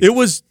crazy. It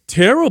was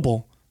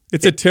terrible.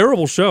 It's a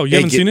terrible show. You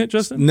haven't seen it,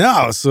 Justin?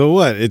 No. So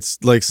what? It's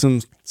like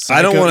some. Psycho,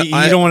 I don't want to.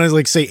 You don't want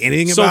to say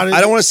anything about it.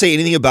 I don't want to say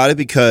anything about it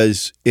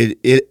because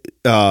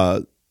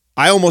I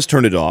almost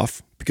turned it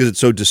off because it's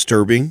so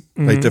disturbing.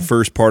 Like the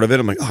first part of it,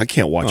 I'm like, I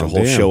can't watch a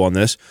whole show on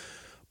this.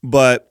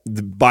 But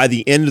by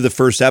the end of the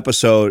first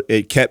episode,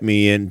 it kept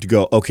me in to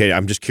go, okay,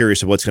 I'm just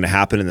curious of what's going to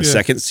happen in the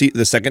second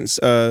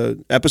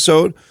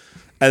episode.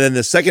 And then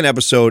the second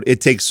episode, it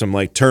takes some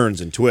like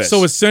turns and twists.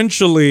 So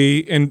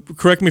essentially, and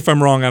correct me if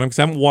I'm wrong, Adam, because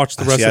I haven't watched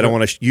the rest of it. I don't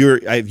want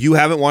to. You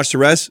haven't watched the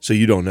rest, so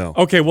you don't know.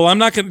 Okay, well, I'm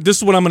not going to. This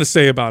is what I'm going to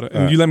say about it,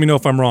 and you let me know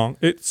if I'm wrong.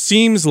 It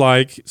seems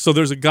like, so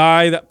there's a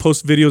guy that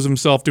posts videos of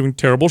himself doing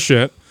terrible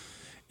shit,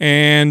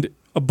 and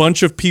a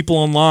bunch of people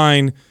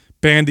online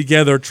band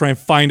together, try and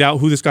find out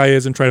who this guy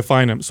is and try to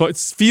find him. So it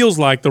feels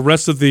like the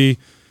rest of the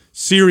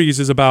series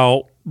is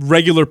about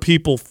regular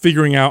people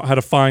figuring out how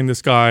to find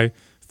this guy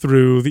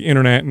through the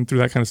internet and through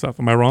that kind of stuff.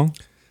 Am I wrong?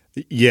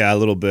 Yeah, a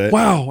little bit.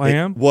 Wow, I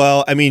am?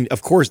 Well, I mean,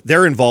 of course,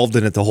 they're involved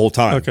in it the whole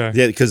time. Okay.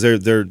 Yeah, because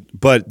they're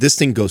but this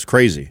thing goes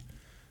crazy.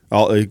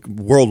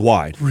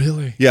 Worldwide.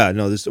 Really? Yeah,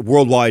 no, this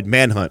worldwide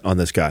manhunt on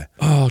this guy.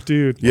 Oh,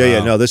 dude.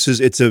 Yeah, no, this is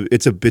it's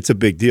a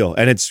big deal.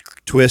 And it's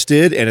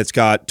twisted and it's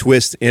got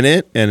twists in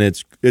it and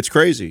it's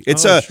crazy.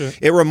 It's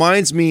it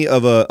reminds me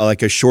of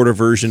a shorter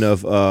version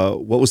of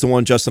what was the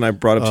one Justin I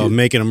brought up to you?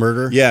 Making a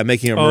Murder. Yeah,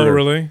 Making a Murder. Oh,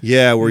 really?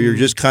 Yeah, where you're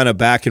just kind of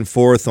back and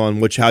forth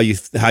on how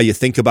you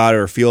think about it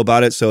or feel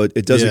about it. So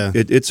it doesn't.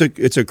 Yeah.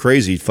 It's a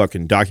crazy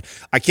fucking doc.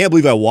 I can't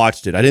believe I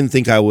watched it. I didn't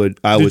think I would.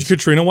 Did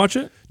Katrina watch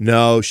it?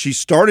 No, she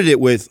started it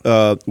with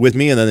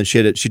me, and then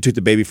she took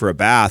the baby for a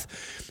bath,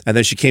 and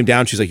then she came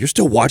down. She's like, "You're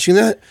still watching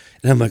that?"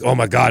 And I'm like, "Oh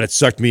my god, it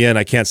sucked me in.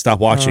 I can't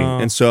stop watching."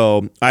 And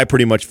so I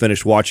pretty much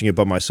finished watching it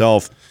by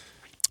myself.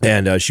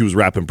 And she was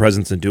wrapping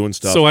presents and doing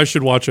stuff. So I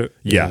should watch it.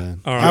 Yeah.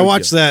 All right. I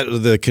watched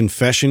The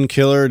Confession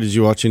Killer. Did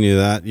you watch any of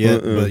that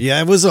yet? But yeah,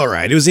 it was all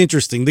right. It was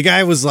interesting. The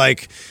guy was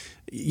like,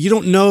 you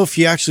don't know if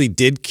he actually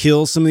did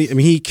kill some of the, I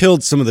mean, he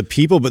killed some of the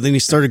people, but then he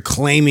started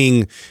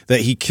claiming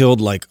that he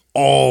killed like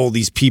all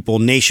these people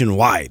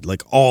nationwide,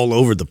 like all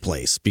over the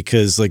place,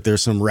 because like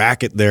there's some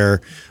racket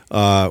there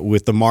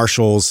with the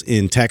marshals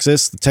in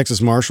Texas, the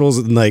Texas Marshals,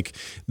 and like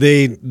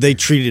they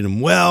treated him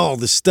well, all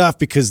this stuff,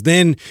 because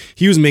then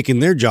he was making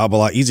their job a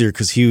lot easier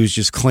because he was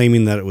just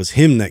claiming that it was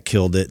him that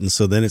killed it. And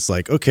so then it's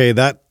like, okay,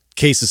 that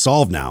case is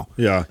solved now.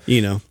 Yeah.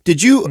 You know,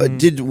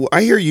 did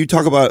I hear you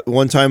talk about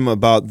one time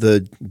about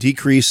the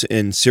decrease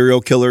in serial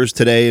killers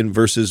today and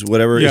versus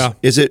whatever? Yeah.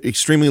 Is it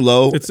extremely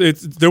low? It's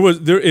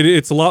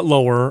a lot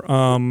lower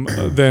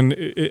than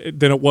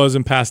it was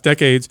in past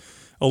decades.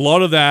 A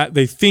lot of that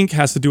they think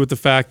has to do with the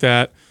fact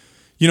that,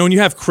 you know, when you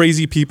have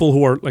crazy people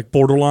who are like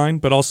borderline,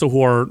 but also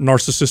who are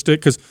narcissistic,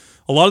 because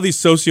a lot of these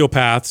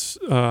sociopaths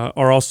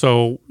are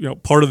also, you know,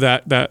 part of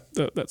that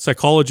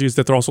psychology is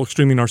that they're also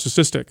extremely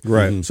narcissistic.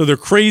 Right. So they're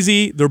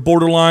crazy, they're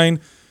borderline,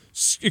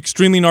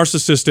 extremely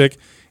narcissistic,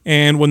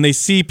 and when they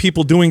see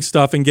people doing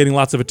stuff and getting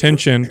lots of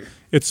attention,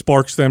 it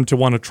sparks them to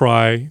want to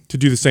try to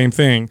do the same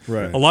thing.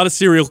 Right. A lot of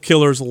serial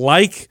killers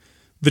like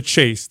the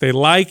chase. They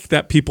like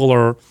that people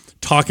are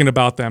talking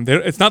about them.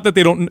 It's not that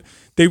they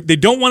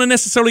don't want to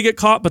necessarily get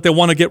caught, but they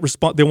want to get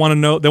they want to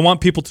know. They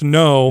want people to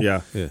know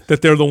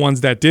that they're the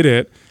ones that did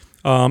it.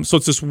 So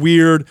it's this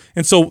weird,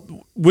 and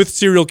so with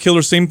serial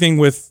killers, same thing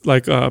with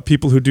like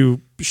people who do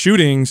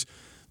shootings.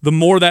 The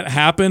more that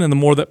happen, and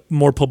the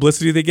more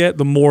publicity they get,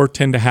 the more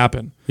tend to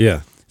happen.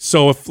 yeah.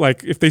 So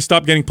if they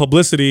stop getting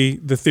publicity,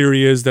 the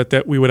theory is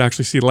that we would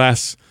actually see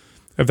less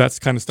of that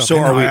kind of stuff. So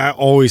I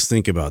always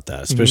think about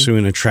that, especially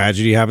when a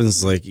tragedy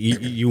happens. Like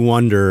you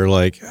wonder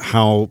like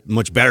how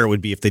much better it would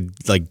be if they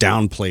like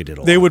downplayed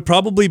it. They would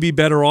probably be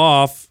better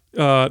off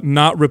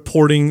not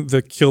reporting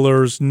the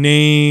killer's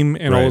name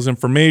and all his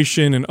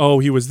information and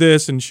he was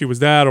this and she was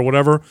that or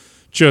whatever.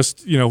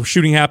 Just, you know,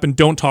 shooting happened.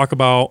 Don't talk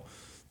about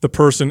the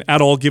person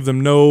at all. Give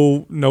them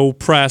no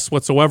press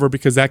whatsoever,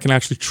 because that can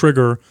actually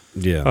trigger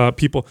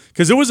people.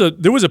 Because there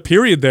was a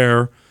period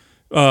there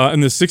in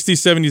the 60s,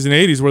 70s, and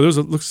 80s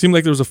where seemed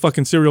like there was a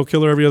fucking serial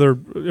killer every other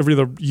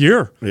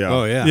year. Yeah.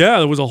 Oh yeah. Yeah,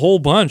 there was a whole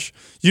bunch.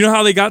 You know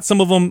how they got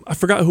some of them? I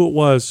forgot who it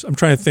was. I'm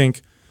trying to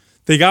think.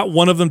 They got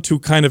one of them to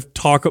kind of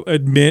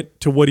admit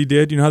to what he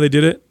did. You know how they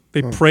did it?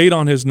 They preyed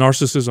on his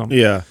narcissism.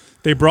 Yeah.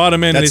 They brought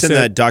him in. That's and in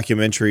they said, that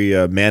documentary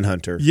Yeah.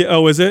 Manhunter.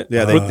 Oh, is it?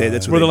 Yeah.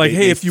 That's where they're like,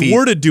 hey, if you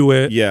were to do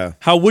it,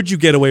 how would you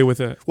get away with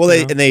it? Well,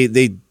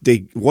 they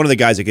one of the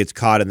guys that gets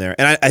caught in there,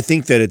 and I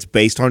think that it's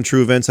based on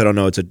true events. I don't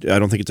know. I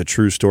don't think it's a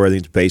true story. I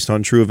think it's based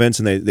on true events,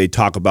 and they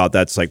talk about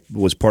that's like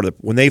was part of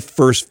when they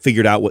first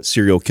figured out what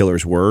serial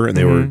killers were, and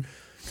they were.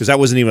 Because that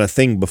wasn't even a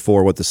thing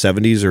before, the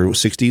 70s or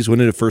 60s? When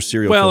did the first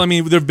serial killer? I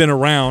mean, they've been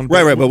around.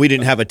 Right, but we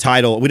didn't have a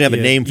title. We didn't have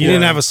a name for it. You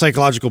didn't have a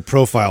psychological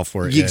profile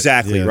for it.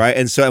 Exactly, right?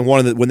 And so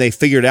when they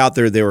figured out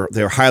they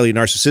were highly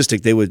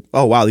narcissistic, they would,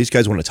 oh, wow, these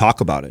guys want to talk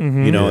about it.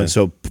 You know, and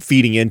so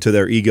feeding into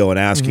their ego and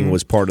asking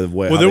was part of the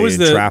way how they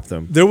entrap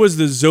them. There was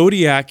the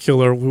Zodiac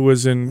killer who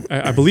was in,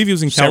 I believe he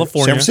was in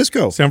California.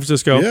 San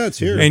Francisco. Yeah, it's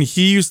here. And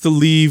he used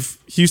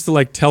to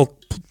like tell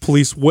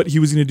police what he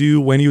was going to do,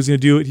 when he was going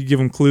to do it. He'd give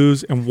them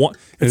clues, and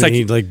it's like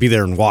he'd like be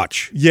there and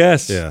watch.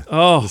 Yes. Yeah.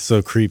 Oh, it's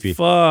so creepy.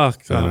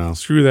 Fuck.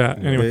 Screw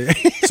that. Anyway,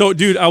 so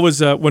dude, I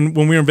was when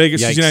we were in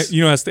Vegas.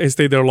 I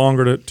stayed there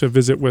longer to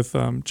visit with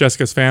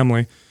Jessica's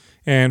family,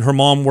 and her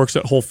mom works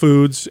at Whole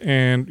Foods,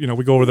 and you know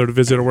we go over there to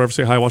visit or wherever,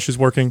 say hi while she's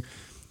working.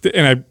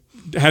 and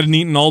I hadn't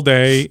eaten all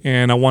day,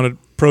 and I wanted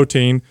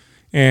protein.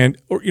 And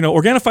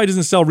Organifi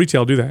doesn't sell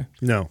retail, do they?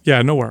 No.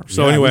 Yeah, nowhere.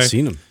 So Yeah, I haven't anyway,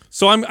 seen 'em.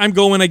 So I'm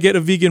going. I get a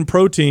vegan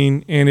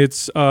protein, and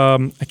it's I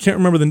can't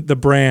remember the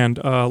brand.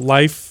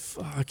 Life.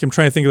 I'm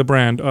trying to think of the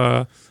brand.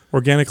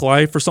 Organic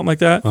Life or something like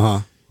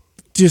that.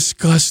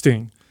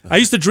 Disgusting. I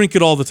used to drink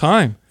it all the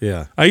time.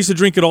 Yeah. I used to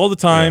drink it all the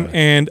time,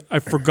 and I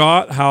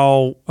forgot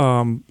how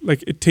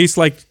like it tastes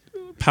like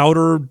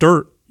powder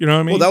dirt. You know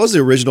what I mean? Well, that was the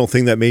original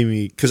thing that made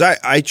me, because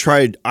I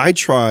tried I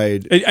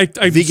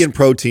vegan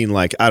protein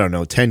like, I don't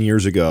know, 10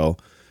 years ago,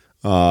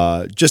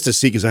 just to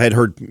see, because I had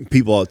heard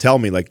people tell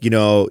me like,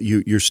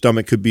 your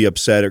stomach could be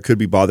upset or could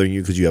be bothering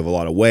you because you have a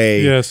lot of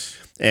weight. Yes.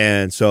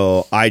 And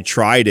so I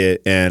tried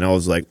it and I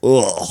was like,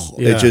 ugh,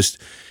 Yeah.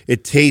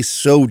 it tastes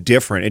so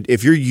different.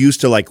 If you're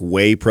used to like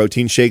whey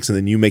protein shakes and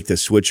then you make the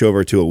switch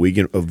over to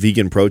a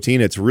vegan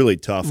protein, it's really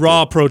tough.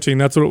 Raw protein,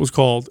 that's what it was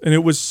called, and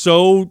it was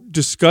so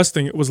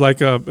disgusting. It was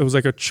like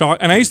a chalk.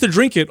 And I used to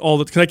drink it all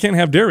because I can't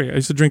have dairy. I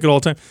used to drink it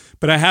all the time,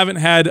 but I haven't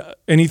had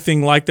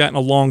anything like that in a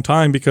long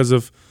time because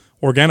of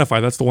Organifi.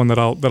 That's the one that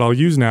I'll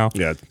use now.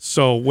 Yeah.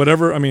 So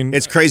whatever. I mean,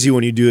 It's crazy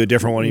when you do a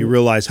different one and you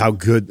realize how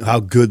good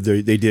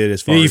they did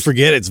as far You as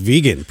forget it's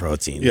vegan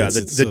protein. yeah, It's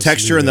the so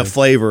texture and the smooth.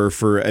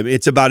 flavor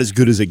it's about as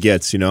good as it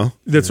gets,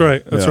 That's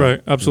right. That's Yeah.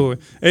 right.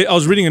 Absolutely. I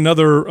was reading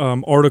another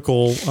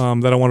article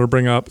that I wanted to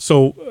bring up.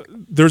 So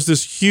there's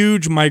this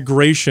huge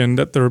migration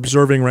that they're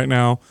observing right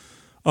now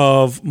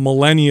of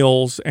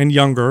millennials and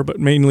younger, but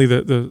mainly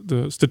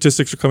the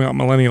statistics are coming out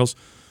millennials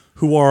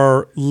who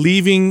are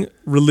leaving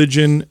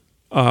religion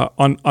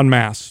en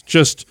masse.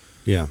 Just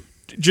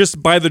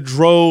by the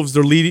droves,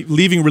 they're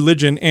leaving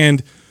religion.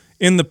 And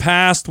in the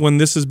past, when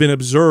this has been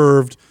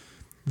observed,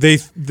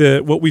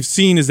 what we've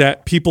seen is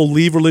that people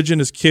leave religion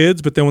as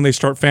kids, but then when they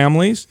start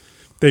families,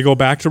 they go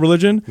back to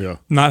religion. Yeah.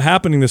 Not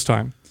happening this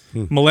time.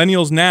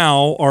 Millennials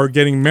now are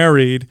getting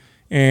married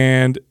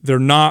and they're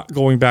not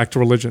going back to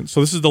religion.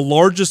 So this is the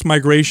largest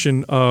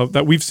migration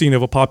that we've seen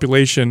of a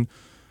population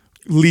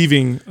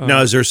leaving.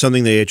 Now, is there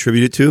something they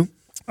attribute it to?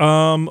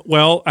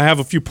 Well, I have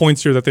a few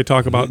points here that they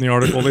talk about in the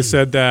article. They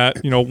said that,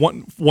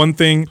 one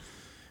thing,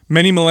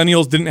 many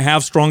millennials didn't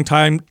have strong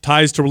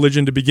ties to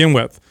religion to begin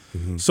with.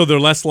 So they're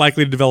less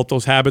likely to develop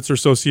those habits or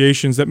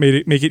associations that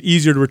make it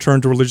easier to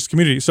return to religious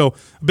community. So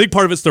a big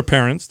part of it's their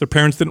parents. Their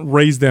parents didn't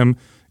raise them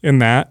in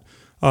that,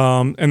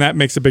 and that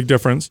makes a big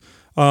difference.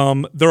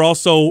 They're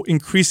also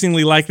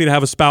increasingly likely to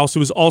have a spouse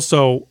who is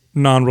also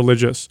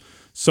non-religious.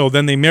 So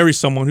then they marry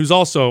someone who's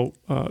also,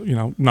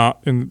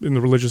 not in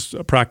the religious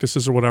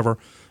practices or whatever.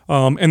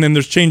 And then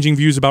there's changing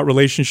views about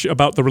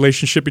the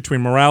relationship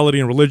between morality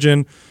and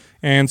religion.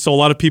 And so a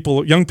lot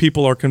of young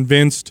people are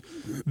convinced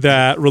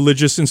that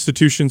religious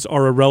institutions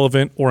are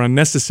irrelevant or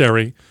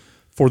unnecessary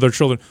for their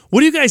children.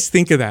 What do you guys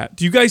think of that?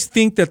 Do you guys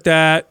think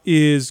that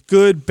is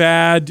good,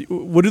 bad?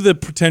 What are the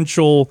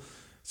potential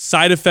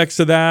side effects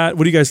of that?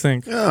 What do you guys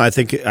think? I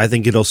think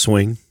it'll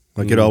swing.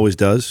 Like it always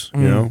does,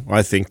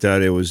 I think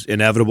that it was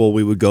inevitable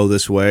we would go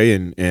this way,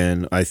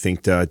 and I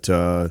think that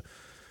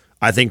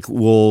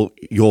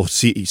you'll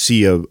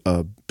see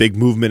a big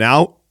movement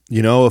out,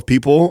 of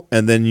people,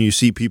 and then you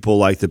see people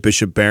like the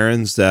Bishop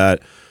Barons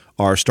that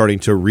are starting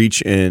to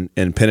reach and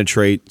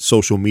penetrate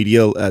social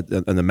media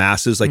and the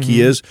masses like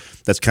he is.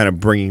 That's kind of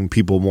bringing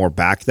people more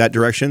back that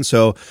direction.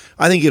 So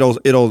I think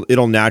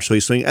it'll naturally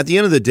swing. At the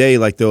end of the day,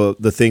 like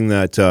the thing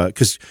that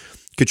because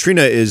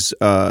Katrina is,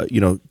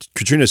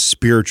 Katrina's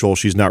spiritual.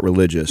 She's not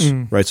religious,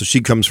 right? So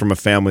she comes from a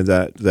family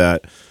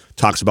that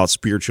talks about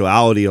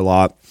spirituality a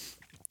lot.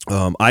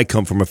 I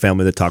come from a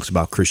family that talks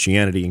about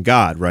Christianity and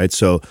God, right?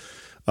 So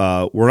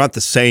we're not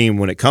the same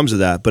when it comes to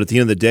that. But at the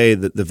end of the day,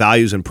 the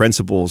values and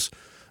principles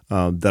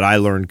that I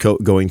learned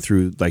going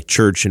through like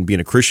church and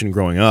being a Christian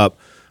growing up,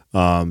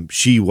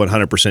 she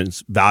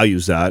 100%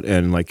 values that.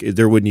 And like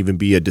there wouldn't even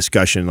be a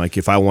discussion. Like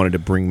if I wanted to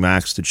bring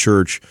Max to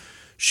church,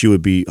 she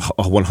would be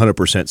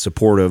 100%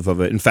 supportive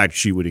of it. In fact,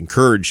 she would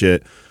encourage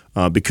it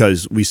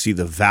because we see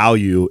the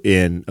value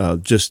in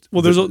there's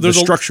the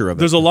structure of it.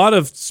 There's a lot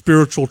of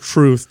spiritual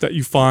truth that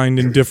you find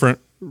in different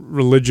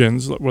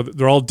religions.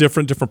 They're all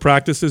different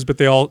practices, but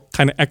they all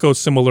kind of echo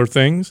similar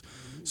things.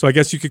 So I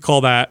guess you could call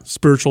that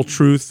spiritual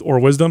truth or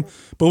wisdom.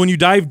 But when you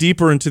dive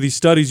deeper into these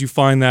studies, you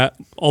find that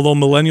although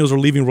millennials are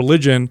leaving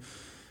religion,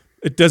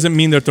 it doesn't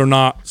mean that they're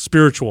not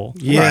spiritual.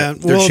 Yeah,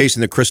 right. They're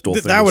chasing the crystal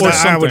thing. I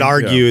would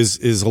argue Yeah.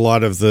 is a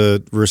lot of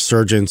the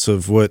resurgence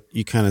of what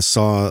you kind of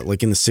saw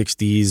like in the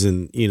 60s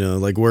and,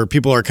 like where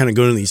people are kind of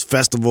going to these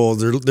festivals.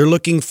 They're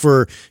looking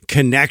for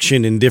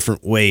connection in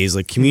different ways,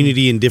 like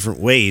community in different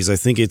ways. I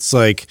think it's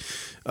like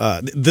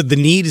the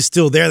need is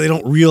still there. They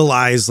don't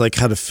realize like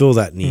how to fill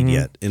that need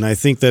yet. And I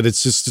think that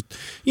it's just,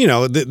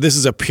 this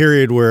is a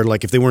period where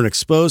like if they weren't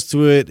exposed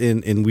to it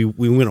and we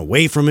went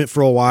away from it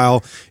for a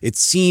while, it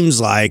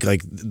seems like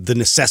the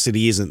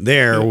necessity isn't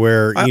there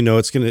where,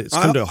 it's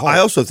come to a halt. I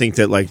also think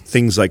that like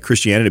things like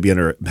Christianity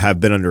have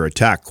been under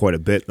attack quite a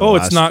bit.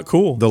 It's not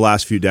cool. The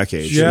last few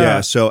decades.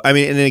 Yeah. So, I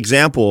mean, an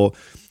example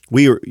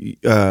we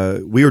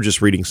were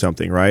just reading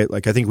something, right?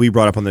 Like I think we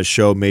brought up on this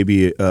show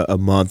maybe a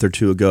month or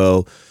two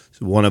ago.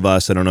 One of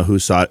us, I don't know who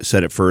said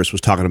it first,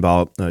 was talking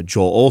about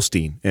Joel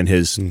Osteen and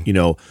his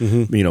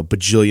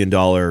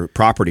bajillion-dollar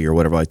property or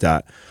whatever like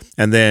that.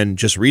 And then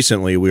just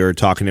recently we were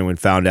talking to him and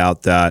found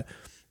out that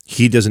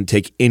he doesn't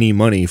take any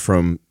money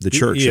from the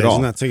church at all.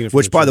 He's not taking it from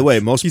Which, the by the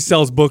church. way, He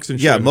sells books and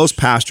shit. yeah, most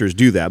pastors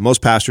do that.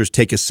 Most pastors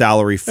take a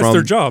salary from That's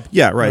their job.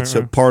 Yeah, right.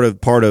 So part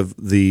of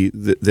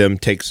them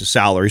takes a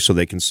salary so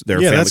they can their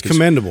family that's can,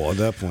 commendable at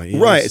that point. Yeah,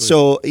 right. it's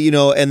So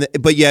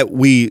but yet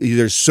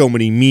there's so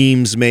many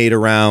memes made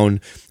around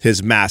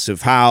his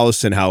massive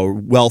house and how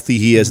wealthy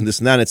he is and this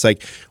and that. And it's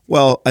like,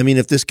 well, I mean,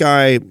 if this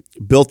guy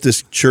built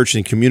this church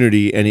and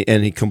community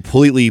and he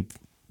completely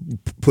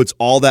puts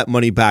all that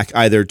money back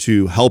either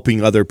to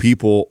helping other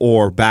people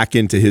or back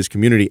into his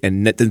community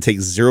and then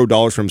takes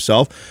 $0 for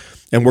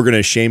himself, and we're going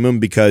to shame him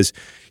because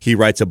he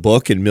writes a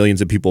book and millions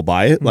of people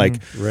buy it.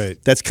 Like,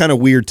 right. That's kind of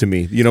weird to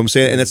me. You know what I'm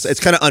saying? And it's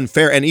kind of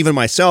unfair. And even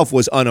myself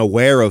was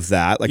unaware of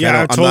that. Like,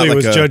 I totally I'm not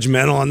was like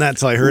judgmental on that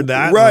until I heard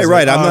that. Right.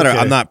 Like,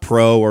 I'm not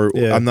pro or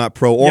I'm not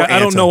pro or I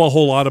don't know a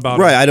whole lot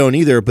about it. Right. I don't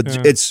either.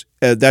 But it's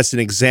that's an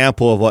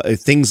example of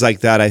things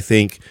like that. I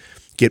think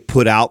get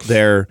put out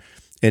there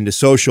into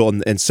social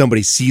and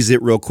somebody sees it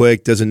real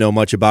quick, doesn't know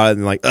much about it,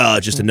 and like,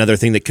 just another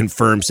thing that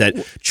confirms that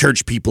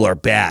church people are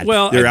bad.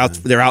 Well,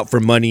 they're out for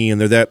money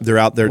and they're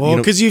out there. Well,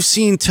 because you've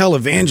seen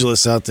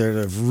televangelists out there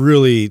that have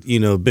really,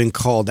 been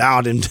called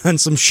out and done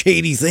some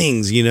shady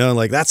things,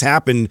 like that's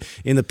happened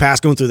in the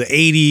past, going through the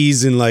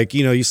 80s, and like,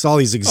 you saw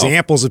these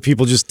examples of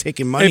people just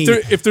taking money.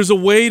 If there's a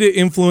way to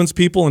influence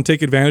people and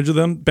take advantage of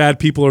them, bad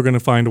people are going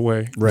to find a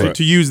way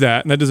to use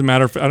that, and that doesn't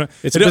matter.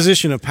 It's a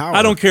position of power.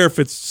 I don't care if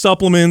it's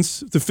supplements,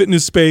 the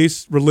fitness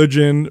space,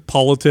 religion,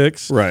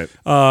 politics. Right.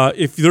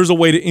 If there's a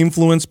way to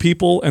influence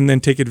people and then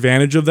take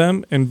advantage of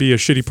them and be a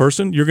shitty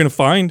person, you're going to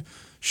find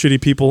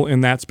shitty people in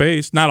that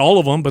space. Not all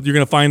of them, but you're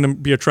going to find them,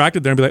 be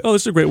attracted there and be like, oh,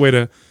 this is a great way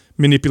to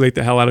manipulate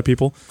the hell out of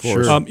people. Of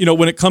course.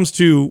 When it comes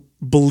to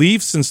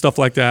beliefs and stuff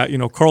like that,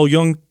 Carl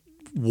Jung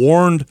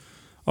warned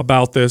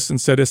about this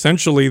and said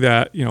essentially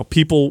that,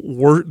 people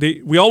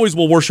we always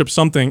will worship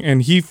something,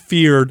 and he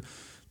feared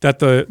that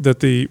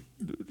the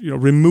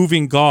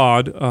removing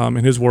God,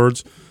 in his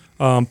words,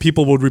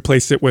 people would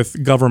replace it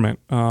with government.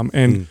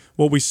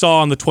 What we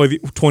saw in the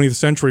 20th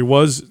century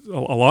was a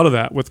lot of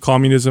that with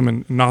communism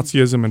and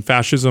Nazism and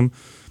fascism,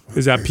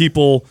 is that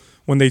people,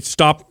 when they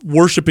stop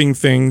worshiping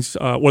things,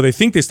 or they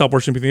think they stop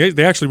worshiping things,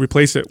 they actually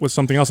replace it with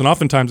something else. And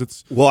oftentimes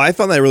it's... Well, I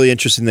found that really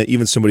interesting that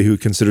even somebody who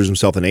considers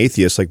himself an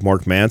atheist, like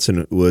Mark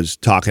Manson, was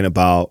talking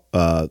about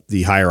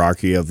the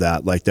hierarchy of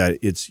that, like that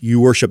it's you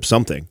worship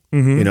something.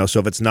 So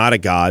if it's not a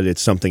god,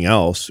 it's something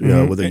else.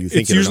 Whether you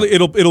think it's usually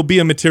it'll be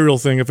a material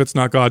thing if it's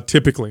not God,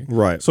 typically.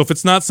 Right. So if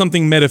it's not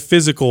something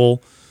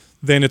metaphysical,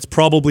 then it's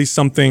probably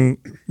something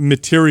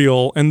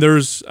material. And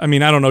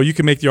I don't know. You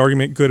can make the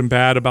argument good and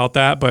bad about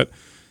that, but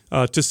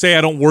to say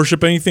I don't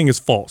worship anything is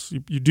false.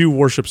 You do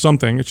worship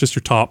something. It's just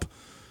your top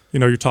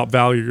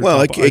value.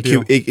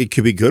 It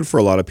could be good for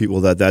a lot of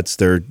people that's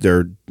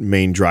their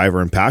main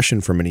driver and passion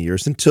for many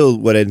years, until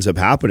what ends up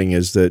happening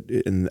is that,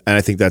 and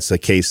I think that's the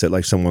case that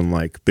like someone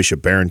like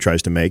Bishop Barron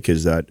tries to make,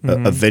 is that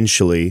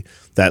eventually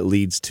that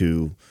leads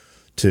to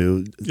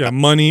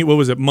money. What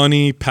was it?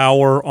 Money,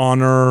 power,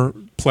 honor,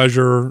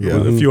 pleasure,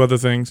 a few other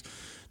things.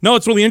 No,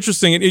 it's really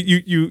interesting. And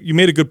you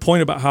made a good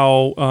point about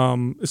how,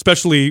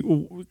 especially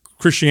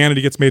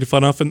Christianity gets made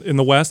fun of in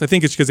the West. I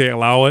think it's because they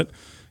allow it.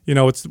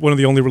 It's one of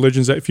the only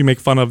religions that if you make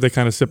fun of, they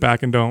kind of sit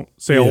back and don't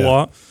say a whole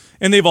lot.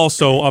 And they've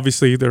also,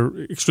 obviously, they're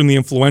extremely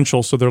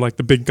influential, so they're like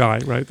the big guy,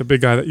 right? The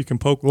big guy that you can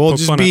poke fun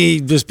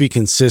at. Just be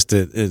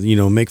consistent,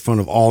 make fun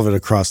of all of it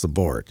across the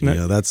board.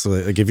 That's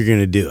like if you're going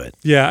to do it.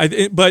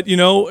 Yeah, but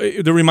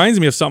it reminds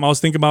me of something I was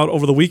thinking about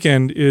over the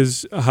weekend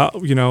is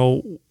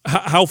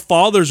how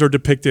fathers are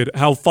depicted,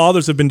 how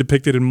fathers have been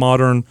depicted in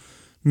modern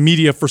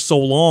media for so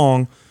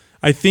long.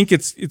 I think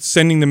it's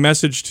sending the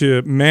message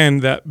to men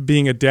that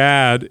being a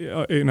dad,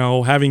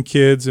 having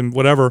kids and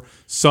whatever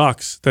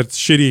sucks. That's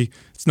shitty.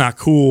 It's not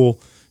cool.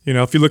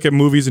 If you look at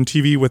movies and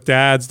TV with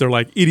dads, they're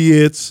like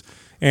idiots,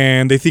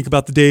 and they think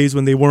about the days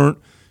when they weren't,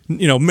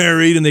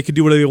 married and they could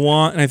do whatever they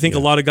want. And I think a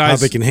lot of guys, how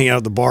they can hang out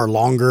at the bar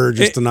longer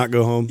just to not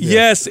go home.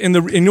 Yes, and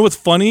you know what's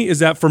funny is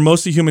that for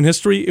most of human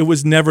history, it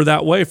was never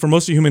that way. For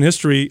most of human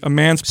history, a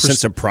man's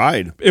sense of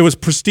pride. It was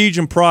prestige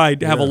and pride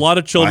to have a lot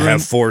of children. I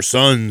have 4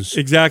 sons.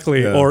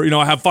 Exactly. Yeah. Or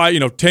I have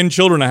 10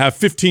 children. I have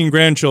 15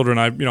 grandchildren.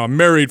 I'm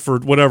married for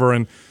whatever.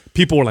 And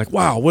people were like,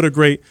 "Wow, what a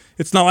great."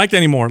 It's not like that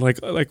anymore.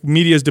 Like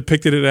media's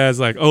depicted it as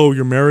like, "Oh,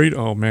 you're married?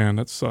 Oh man,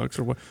 that sucks."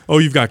 Or what? "Oh,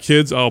 you've got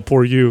kids? Oh,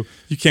 poor you.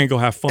 You can't go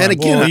have fun." And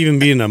again, even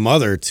being a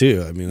mother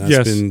too.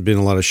 That's been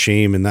a lot of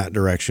shame in that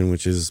direction,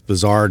 which is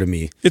bizarre to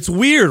me. It's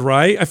weird,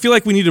 right? I feel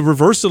like we need to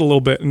reverse it a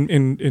little bit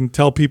and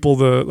tell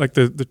people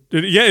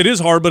it is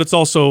hard, but it's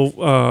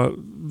also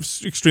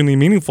extremely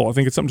meaningful. I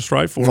think it's something to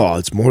strive for. Oh,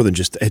 it's more than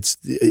just, it's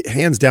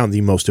hands down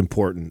the most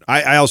important.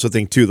 I also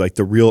think too, like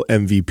the real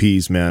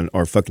MVPs, man,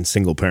 are fucking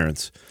single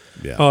parents.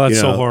 Yeah. Oh, that's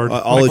You so know, hard.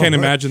 all I it- can't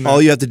imagine that.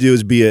 All you have to do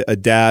is be a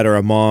dad or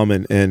a mom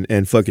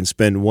and fucking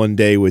spend one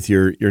day with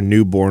your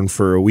newborn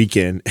for a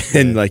weekend,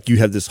 and like you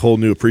have this whole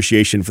new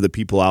appreciation for the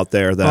people out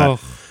there that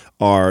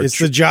are. It's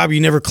the job you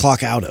never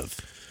clock out of.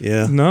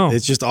 Yeah. No.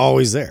 It's just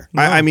always there.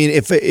 I mean,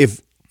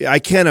 if I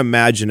can't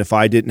imagine if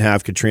I didn't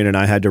have Katrina and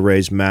I had to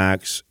raise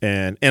Max,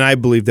 and I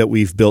believe that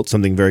we've built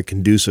something very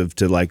conducive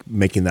to like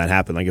making that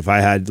happen. Like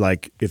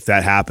if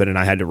that happened and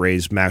I had to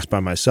raise Max by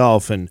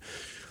myself and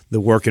the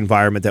work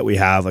environment that we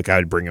have, like I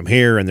would bring him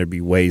here and there'd be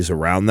ways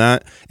around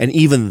that. And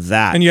even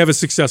that. And you have a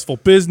successful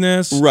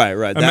business. Right.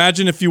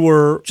 Imagine if you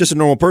were Just a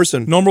normal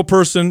person. normal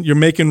person, you're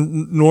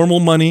making normal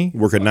money,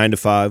 Working 9 to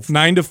 5.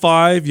 9 to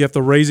 5, you have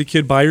to raise a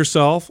kid by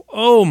yourself.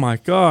 Oh my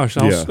gosh.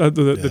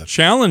 The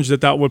challenge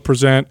that would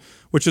present,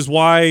 which is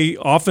why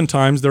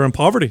oftentimes they're in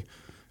poverty.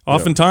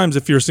 Oftentimes,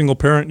 if you're a single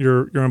parent,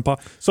 you're in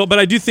poverty. So, but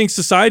I do think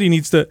society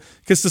needs to,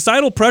 because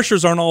societal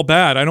pressures aren't all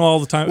bad. I know all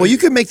the time. Well, you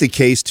could make the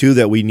case too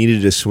that we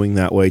needed to swing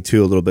that way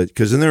too a little bit,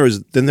 because then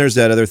there's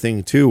that other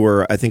thing too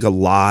where I think a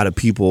lot of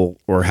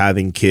people were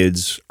having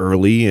kids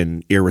early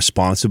and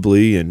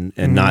irresponsibly and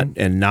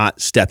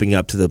not stepping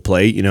up to the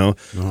plate.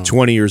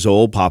 20 years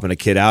old, popping a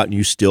kid out, and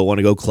you still want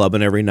to go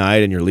clubbing every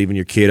night, and you're leaving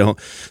your kid home.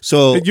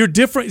 So you're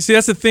different. See,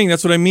 that's the thing.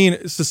 That's what I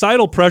mean.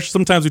 Societal pressure.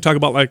 Sometimes we talk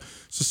about like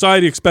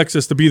society expects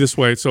us to be this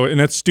way. So, and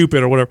that's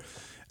stupid or whatever.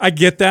 I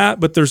get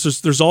that, but there's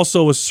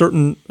also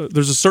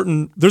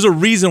there's a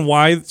reason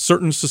why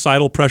certain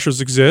societal pressures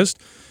exist,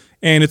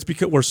 and it's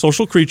because we're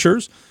social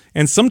creatures,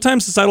 and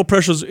sometimes societal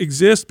pressures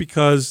exist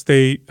because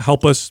they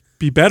help us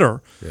be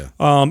better. Yeah.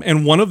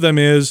 And one of them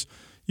is,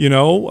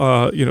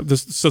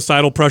 this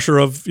societal pressure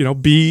of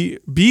be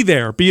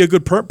there, be a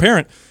good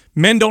parent.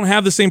 Men don't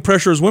have the same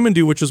pressure as women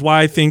do, which is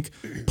why I think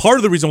part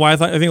of the reason why I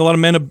think a lot of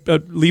men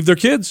leave their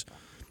kids.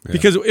 Yeah.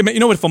 Because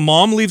if a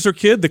mom leaves her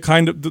kid,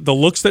 the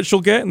looks that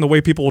she'll get and the way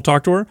people will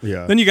talk to her,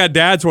 then you got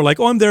dads who are like,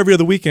 "Oh, I'm there every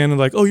other weekend," and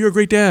like, "Oh, you're a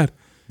great dad,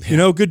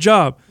 good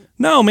job."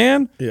 No,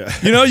 man, you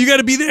got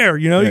to be there.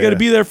 You got to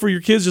be there for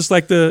your kids, just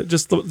like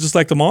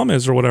the mom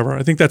is or whatever.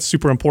 I think that's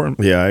super important.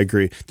 Yeah, I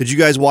agree. Did you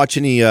guys watch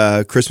any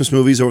Christmas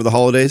movies over the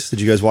holidays?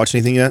 Did you guys watch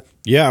anything yet?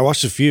 Yeah, I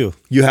watched a few.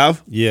 You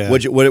have? Yeah.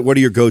 What are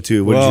your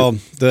go-to?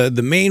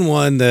 The main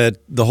one that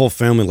the whole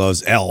family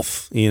loves,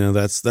 Elf.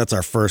 That's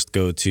our first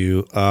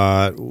go-to.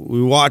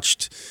 We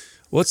watched.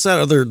 What's that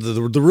other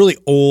the really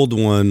old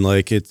one?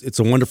 Like it's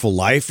a Wonderful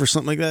Life or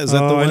something like that. Is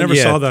that the one? I never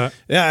saw that.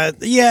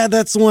 Yeah,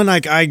 that's the one.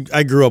 Like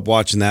I grew up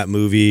watching that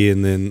movie,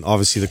 and then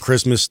obviously the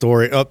Christmas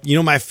Story.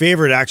 My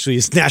favorite actually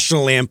is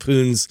National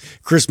Lampoon's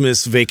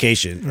Christmas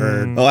Vacation.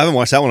 I haven't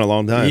watched that one in a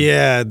long time.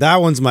 Yeah, that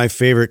one's my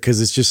favorite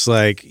because it's just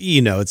like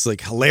it's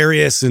like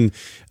hilarious, and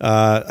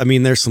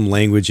there's some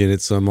language in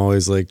it, so I'm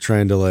always like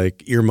trying to like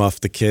earmuff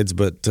the kids,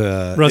 but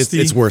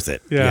Rusty, it's worth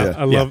it. Yeah,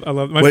 I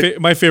love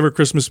my favorite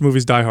Christmas movie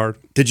is Die Hard.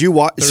 Did you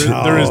watch?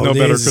 There is no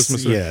better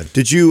Christmas movie. Yeah.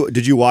 Did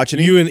you watch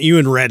any? You and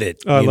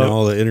Reddit,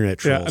 all the internet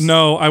trolls. Yeah,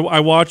 no, I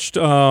watched.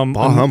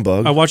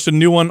 Humbug. I watched a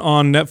new one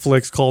on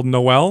Netflix called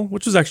Noelle,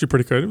 which was actually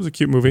pretty good. It was a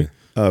cute movie.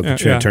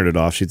 Katrina turned it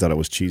off. She thought it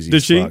was cheesy.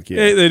 Did she? Fuck,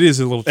 yeah. It is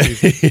a little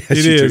cheesy.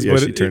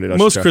 She turned it off.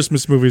 Most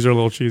Christmas movies are a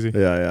little cheesy.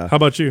 Yeah. How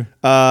about you?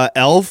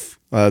 Elf.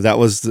 That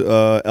was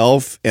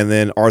Elf, and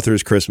then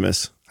Arthur's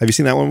Christmas. Have you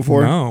seen that one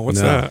before? No.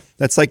 What's that?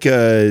 That's like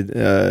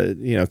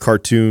a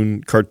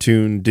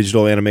cartoon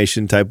digital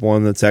animation type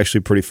one. That's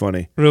actually pretty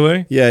funny.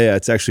 Really? Yeah.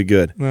 It's actually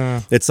good.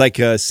 It's like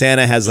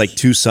Santa has like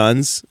two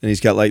sons, and he's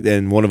got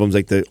and one of them's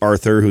like the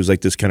Arthur, who's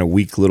like this kind of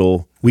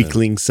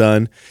weakling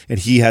son, and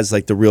he has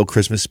like the real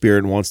Christmas spirit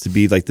and wants to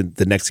be like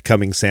the next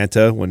coming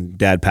Santa when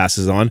Dad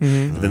passes on.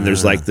 And then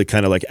there's like the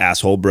kind of like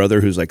asshole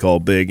brother who's like all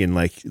big and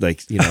like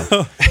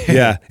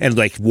yeah, and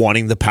like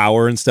wanting the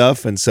power and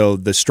stuff. And so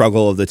the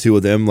struggle of the two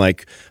of them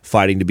like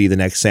fighting to be the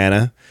next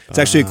Santa. It's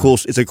actually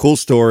it's a cool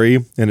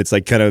story, and it's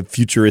like kind of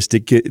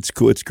futuristic. It's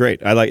cool. It's great.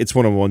 It's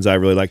one of the ones I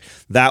really like.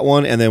 That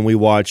one, and then we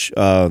watch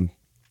the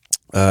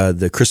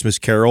Christmas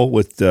Carol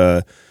with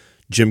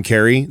Jim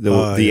Carrey,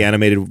 the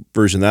animated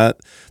version of that.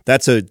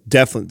 That's a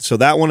definite. So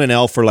that one and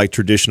Elf are like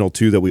traditional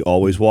too that we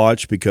always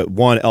watch, because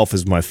Elf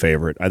is my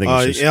favorite. I think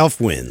it's just,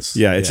 Elf wins.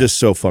 Yeah, it's just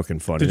so fucking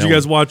funny. Did you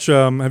guys watch?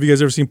 Have you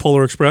guys ever seen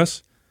Polar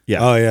Express?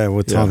 Yeah. Oh yeah,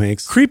 with Tom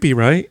Hanks. Creepy,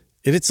 right?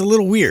 It's a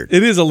little weird.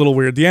 It is a little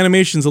weird. The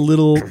animation's a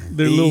little.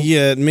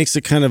 Yeah, it makes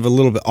it kind of a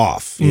little bit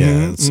off.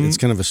 Yeah, it's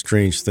kind of a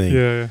strange thing.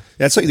 Yeah.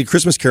 That's like the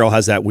Christmas Carol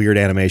has that weird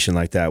animation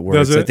like that, where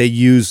Does it's it? like they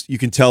use, you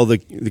can tell the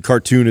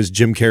cartoon is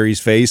Jim Carrey's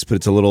face, but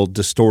it's a little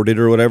distorted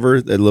or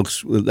whatever.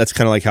 That's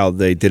kind of like how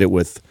they did it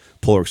with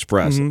Polar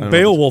Express.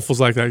 Beowulf was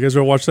like that. You guys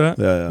ever watch that?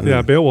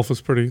 Yeah. Beowulf was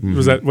pretty.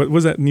 Was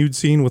that nude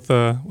scene with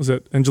was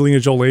that Angelina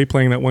Jolie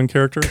playing that one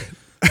character?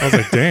 I was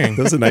like, dang.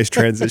 That was a nice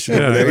transition.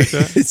 Yeah, I like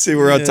that. See,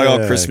 we're out talking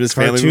about Christmas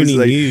family movies.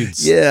 Cartoony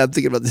nudes. Yeah, I'm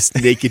thinking about this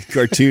naked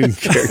cartoon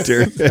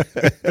character.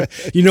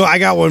 I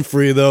got one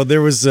for you though. There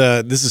was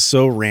this is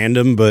so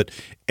random, but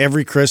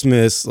every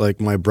Christmas, like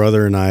my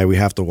brother and I, we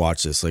have to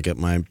watch this, like at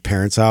my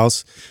parents'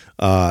 house.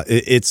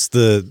 It's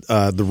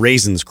the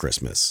raisins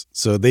Christmas.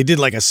 So they did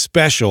like a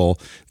special,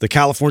 the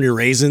California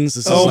raisins.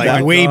 This is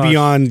like way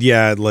beyond,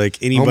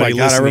 like anybody. Oh my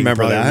God, I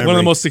remember that. One of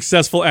the most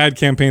successful ad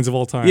campaigns of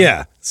all time.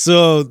 Yeah.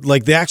 So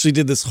like they actually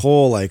did this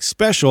whole like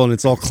special, and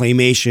it's all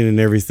claymation and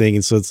everything,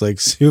 and so it's like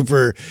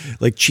super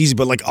like cheesy,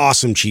 but like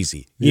awesome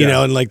cheesy, you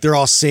know. And like they're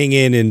all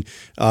singing, and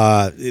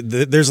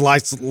there's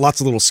lots of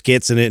little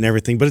skits in it and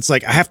everything. But it's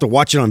like I have to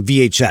watch it on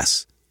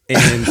VHS.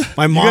 And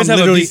my mom, you guys have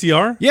literally, a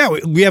VCR? Yeah,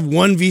 we have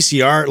one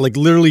VCR, like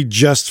literally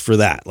just for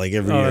that. Like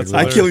every year.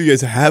 I can't believe you guys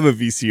have a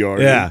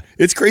VCR. Yeah.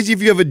 It's crazy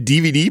if you have a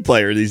DVD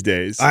player these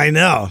days. I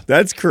know.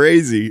 That's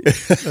crazy.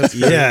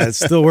 Yeah, it's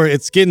still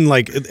it's getting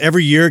like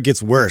every year it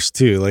gets worse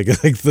too. Like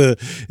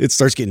it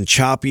starts getting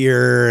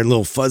choppier and a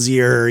little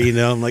fuzzier, you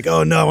know. I'm like,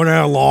 oh no, I wonder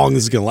how long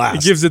this is gonna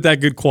last. It gives it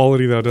that good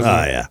quality though, doesn't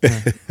it? Yeah.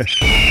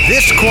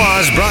 This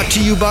Squaw is brought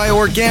to you by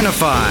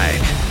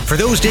Organifi. For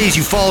those days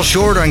you fall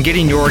short on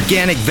getting your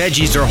organic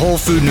veggies or whole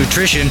food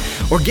nutrition,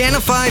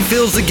 Organifi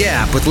fills the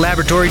gap with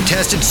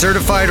laboratory-tested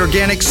certified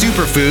organic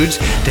superfoods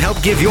to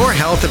help give your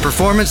health and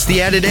performance the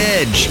added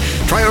edge.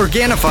 Try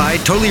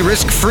Organifi totally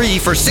risk-free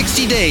for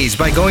 60 days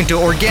by going to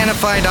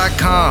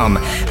Organifi.com.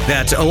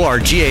 That's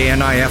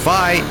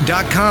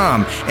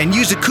ORGANIFI.com. And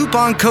use the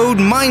coupon code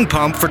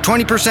MINDPUMP for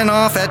 20%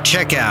 off at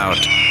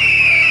checkout.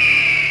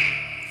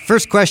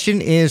 First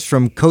question is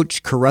from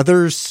Coach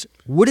Carruthers.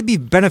 Would it be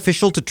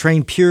beneficial to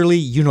train purely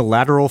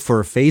unilateral for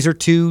a phase or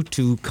two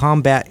to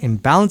combat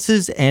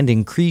imbalances and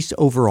increase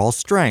overall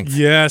strength?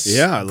 Yes.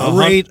 Yeah.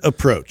 Great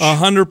approach.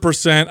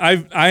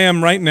 100%. I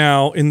am right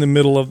now in the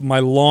middle of my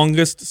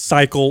longest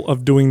cycle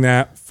of doing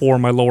that for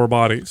my lower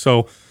body.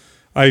 So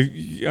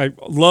I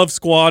love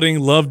squatting,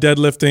 love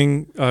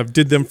deadlifting.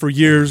 Did them for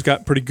years,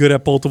 got pretty good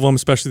at both of them,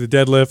 especially the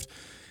deadlift.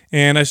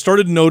 And I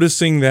started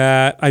noticing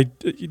that I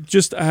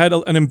had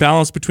an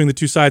imbalance between the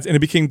two sides, and it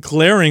became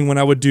glaring when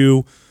I would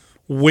do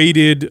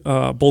weighted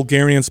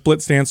Bulgarian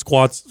split stance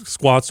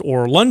squats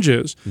or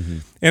lunges. Mm-hmm.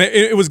 And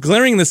it was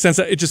glaring in the sense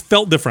that it just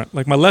felt different.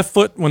 Like my left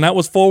foot, when that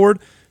was forward,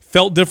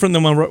 felt different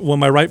than when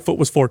my right foot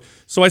was forward.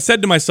 So I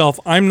said to myself,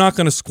 I'm not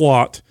going to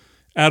squat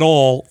at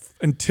all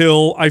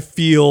until I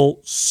feel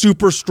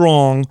super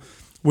strong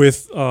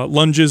with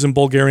lunges and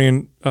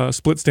Bulgarian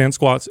split stance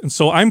squats. And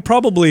so I'm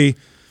probably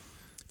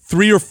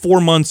 3 or 4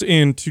 months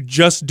into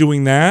just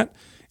doing that.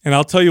 And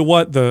I'll tell you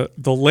what, the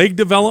leg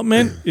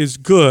development is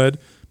good,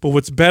 but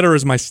what's better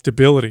is my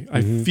stability.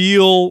 I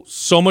feel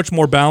so much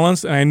more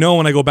balanced, and I know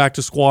when I go back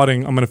to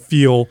squatting, I'm going to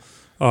feel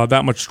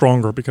that much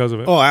stronger because of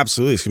it. Oh,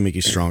 absolutely. It's going to make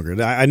you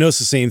stronger. I noticed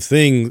the same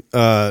thing,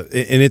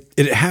 and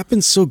it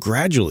happens so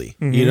gradually.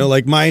 Mm-hmm. You know,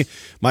 like my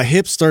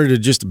hips started to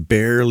just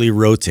barely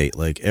rotate,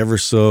 like ever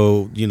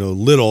so,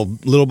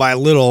 little by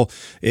little,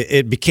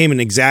 it became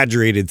an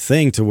exaggerated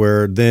thing to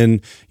where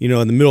then, in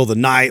the middle of the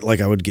night, like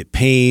I would get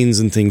pains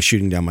and things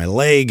shooting down my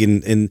leg.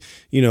 And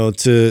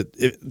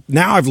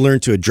now I've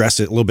learned to address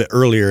it a little bit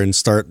earlier and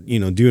start,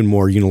 doing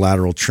more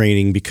unilateral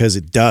training because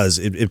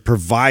it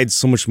provides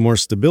so much more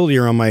stability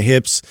around my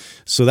hips.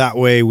 So that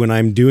way, when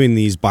I'm doing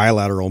these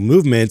bilateral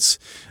movements,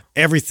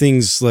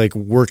 everything's like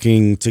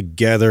working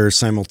together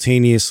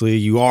simultaneously.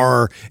 You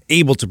are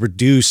able to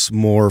produce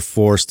more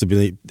force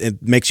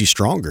it makes you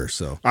stronger.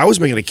 So I was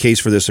making a case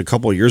for this a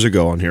couple of years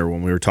ago on here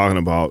when we were talking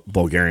about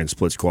Bulgarian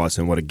split squats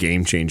and what a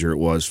game changer it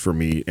was for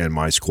me and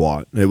my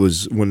squat. It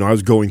was when I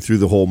was going through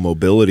the whole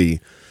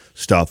mobility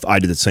stuff, I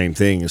did the same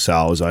thing as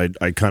Sal.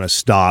 I kind of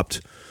stopped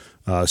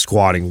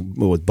squatting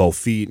with both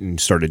feet and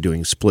started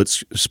doing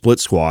split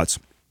squats.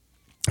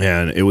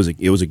 And it was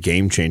a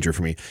game changer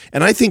for me.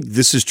 And I think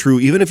this is true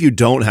even if you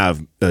don't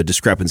have a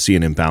discrepancy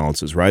in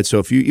imbalances, right?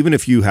 So even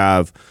if you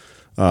have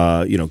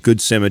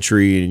good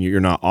symmetry and you're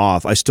not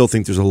off, I still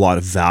think there's a lot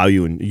of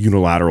value in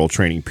unilateral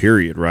training,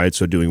 period, right?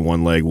 So doing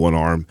one leg, one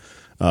arm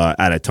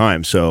at a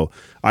time. So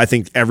I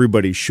think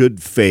everybody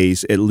should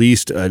phase at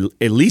least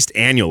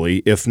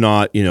annually, if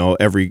not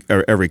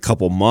every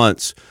couple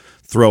months,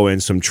 throw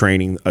in some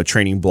training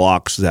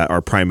blocks that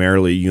are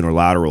primarily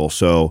unilateral.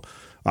 So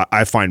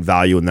I find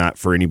value in that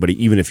for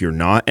anybody, even if you're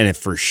not, and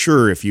if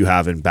you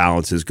have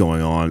imbalances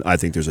going on, I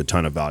think there's a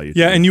ton of value.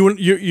 Yeah, and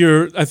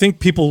I think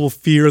people will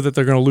fear that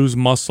they're going to lose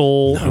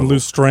muscle and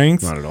lose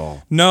strength. Not at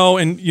all. No,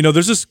 and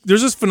there's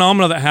this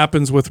phenomena that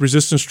happens with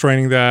resistance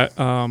training that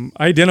I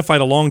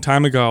identified a long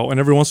time ago, and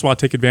every once in a while I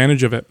take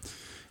advantage of it.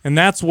 And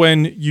that's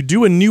when you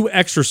do a new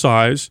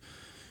exercise,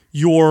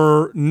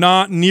 you're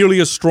not nearly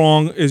as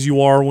strong as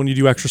you are when you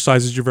do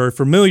exercises you're very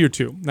familiar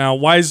to. Now,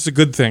 why is this a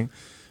good thing?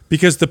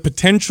 Because the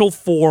potential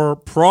for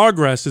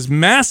progress is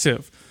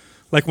massive.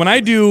 Like when I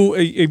do,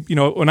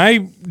 when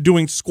I'm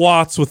doing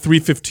squats with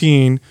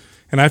 315,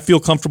 and I feel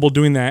comfortable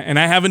doing that, and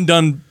I haven't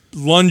done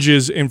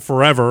lunges in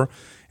forever,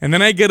 and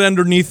then I get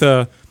underneath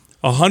a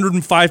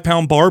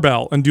 105-pound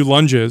barbell and do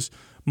lunges,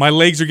 my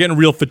legs are getting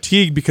real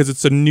fatigued because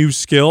it's a new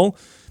skill.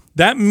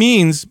 That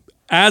means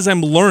as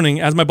I'm learning,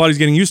 as my body's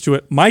getting used to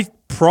it, my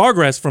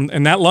progress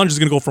and that lunge is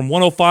going to go from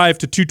 105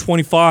 to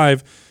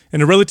 225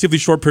 in a relatively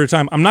short period of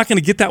time. I'm not going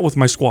to get that with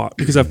my squat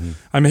because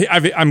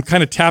I'm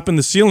kind of tapping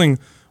the ceiling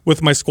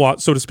with my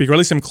squat, so to speak, or at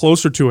least I'm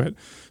closer to it.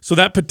 So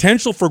that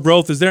potential for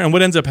growth is there. And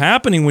what ends up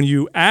happening when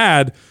you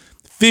add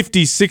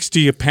 50,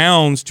 60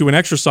 pounds to an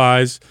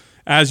exercise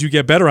as you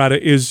get better at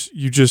it is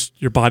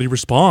your body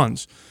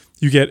responds.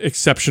 You get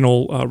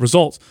exceptional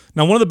results.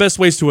 Now, one of the best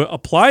ways to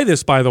apply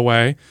this, by the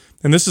way,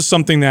 and this is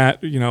something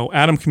that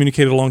Adam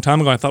communicated a long time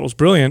ago, I thought was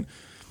brilliant,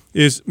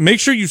 is make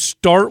sure you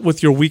start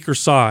with your weaker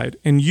side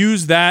and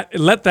use that,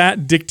 let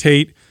that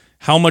dictate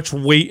how much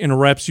weight and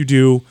reps you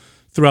do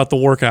throughout the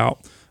workout.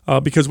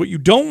 Because what you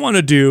don't want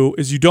to do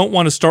is you don't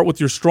want to start with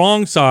your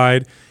strong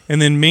side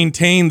and then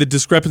maintain the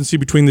discrepancy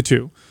between the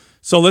two.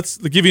 So let's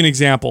give you an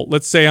example.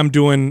 Let's say I'm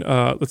doing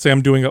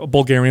a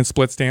Bulgarian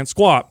split stance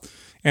squat,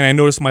 and I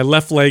notice my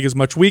left leg is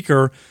much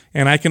weaker,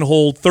 and I can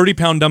hold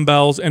 30-pound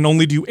dumbbells and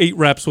only do 8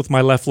 reps with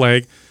my left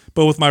leg,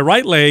 but with my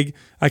right leg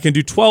I can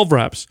do 12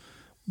 reps.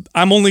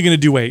 I'm only going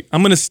to do 8.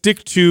 I'm going to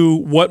stick to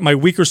what my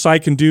weaker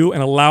side can do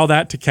and allow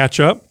that to catch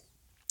up.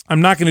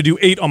 I'm not going to do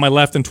 8 on my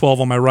left and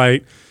 12 on my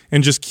right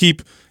and just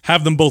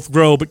have them both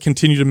grow, but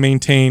continue to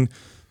maintain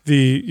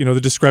the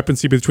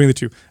discrepancy between the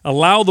two.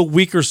 Allow the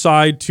weaker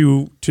side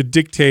to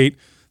dictate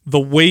the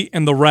weight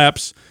and the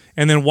reps,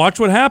 and then watch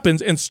what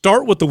happens and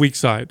start with the weak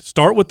side.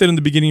 Start with it in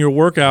the beginning of your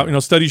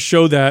workout. Studies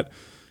show that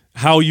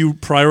how you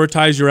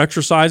prioritize your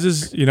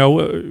exercises,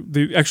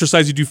 the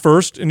exercise you do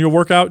first in your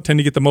workout tend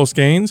to get the most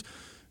gains.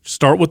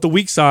 Start with the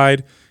weak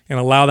side and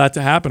allow that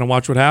to happen and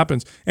watch what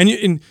happens.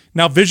 And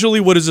now visually,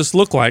 what does this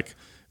look like?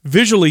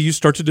 Visually, you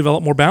start to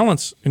develop more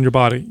balance in your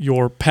body.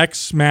 Your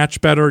pecs match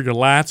better. Your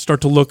lats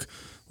start to look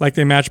like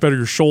they match better.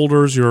 Your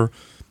shoulders, your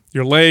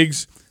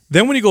legs.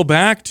 Then when you go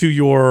back to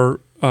your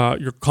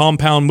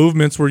compound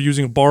movements, where you're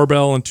using a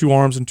barbell and 2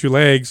 arms and 2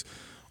 legs,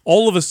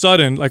 all of a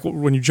sudden, like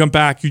when you jump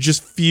back, you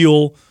just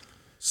feel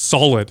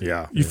solid.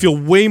 Yeah. You feel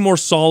way more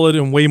solid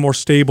and way more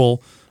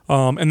stable.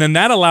 And then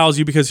that allows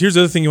you, because here's the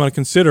other thing you want to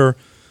consider.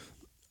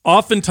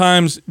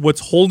 Oftentimes, what's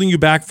holding you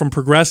back from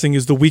progressing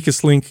is the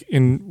weakest link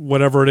in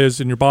whatever it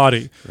is in your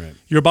body. Right.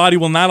 Your body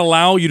will not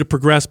allow you to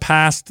progress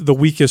past the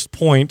weakest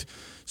point.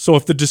 So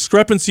if the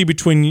discrepancy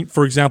between,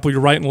 for example, your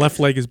right and left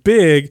leg is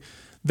big,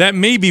 that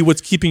may be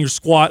what's keeping your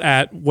squat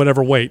at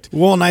whatever weight.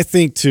 Well, and I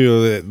think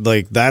too,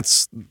 like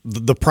that's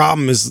the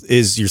problem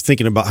is you're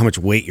thinking about how much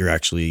weight you're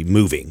actually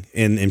moving,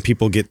 and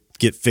people get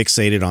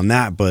fixated on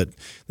that, but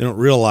they don't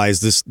realize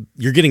this.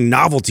 You're getting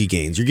novelty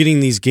gains. You're getting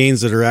these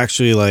gains that are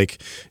actually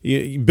like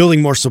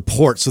building more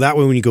support. So that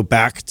way, when you go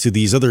back to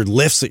these other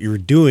lifts that you're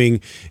doing,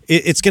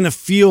 it's going to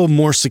feel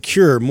more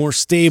secure, more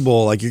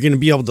stable. Like you're going to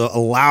be able to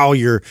allow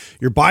your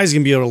body's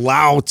going to be able to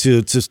allow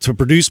to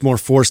produce more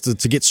force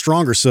to get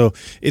stronger. So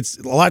it's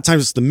a lot of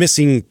times it's the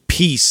missing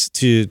piece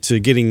to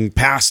getting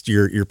past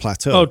your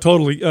plateau. Oh,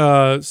 totally.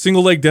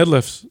 Single leg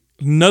deadlifts,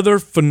 another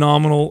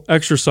phenomenal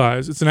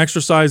exercise. It's an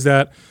exercise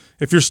that,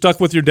 if you're stuck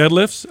with your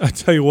deadlifts, I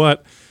tell you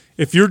what,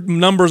 if your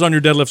numbers on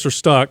your deadlifts are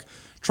stuck,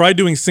 try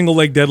doing single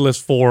leg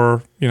deadlifts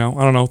for,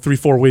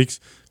 3-4 weeks.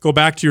 Go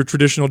back to your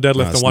traditional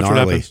deadlift and watch what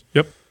happens.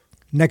 Yep.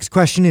 Next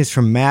question is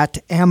from Matt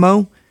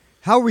Ammo.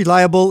 How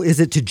reliable is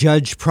it to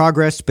judge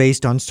progress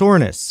based on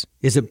soreness?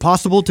 Is it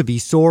possible to be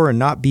sore and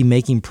not be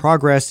making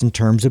progress in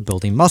terms of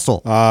building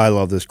muscle? I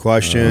love this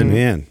question,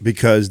 man,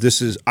 because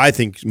this is, I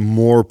think,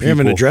 more people. We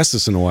haven't addressed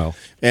this in a while,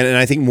 and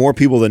I think more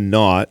people than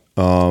not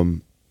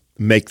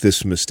make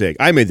this mistake.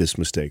 I made this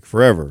mistake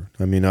forever.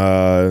 I mean,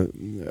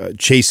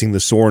 chasing the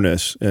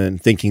soreness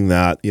and thinking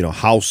that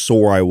how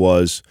sore I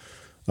was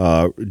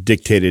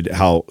dictated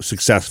how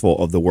successful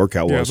of the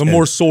workout was. Yeah, the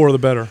more sore, the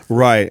better.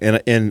 Right,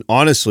 and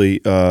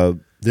honestly,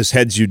 this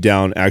heads you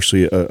down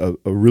actually a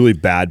really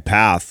bad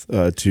path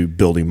to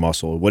building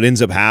muscle. What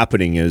ends up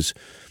happening is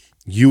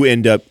you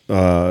end up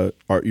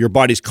your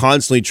body's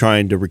constantly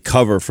trying to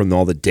recover from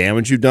all the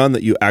damage you've done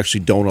that you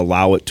actually don't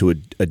allow it to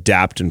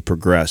adapt and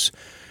progress.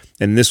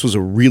 And this was a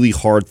really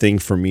hard thing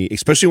for me,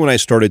 especially when I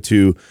started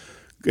to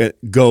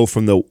go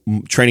from the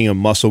training a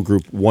muscle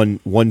group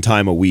one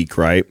time a week,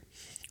 right?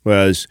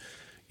 Whereas,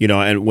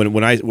 and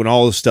when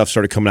all this stuff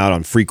started coming out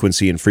on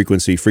frequency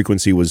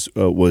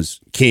was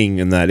king,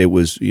 in that it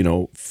was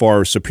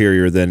far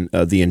superior than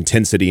the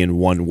intensity in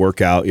one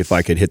workout. If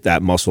I could hit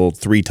that muscle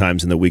 3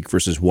 times in the week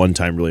versus 1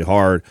 time really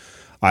hard,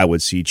 I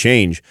would see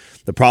change.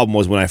 The problem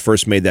was when I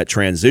first made that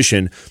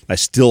transition, I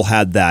still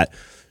had that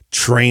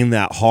train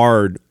that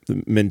hard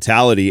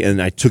mentality, and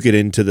I took it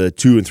into the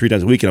 2 and 3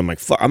 times a week, and I'm like,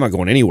 fuck, I'm not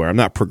going anywhere. I'm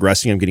not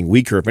progressing. I'm getting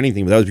weaker, if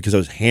anything. But that was because I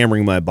was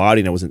hammering my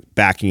body and I wasn't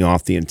backing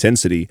off the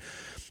intensity.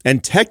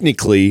 And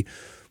technically,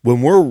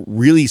 when we're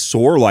really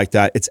sore like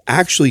that, it's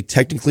actually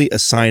technically a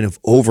sign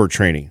of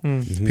overtraining.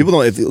 Mm-hmm. People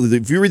don't.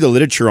 If you read the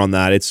literature on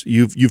that, it's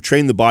you've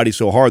trained the body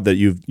so hard that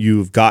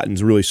you've gotten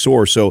really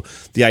sore. So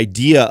the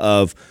idea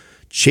of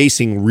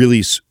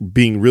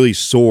being really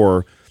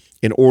sore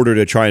in order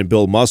to try and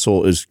build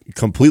muscle is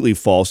completely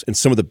false. And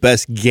some of the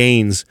best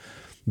gains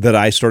that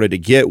I started to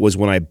get was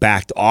when I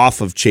backed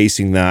off of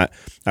chasing that.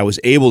 I was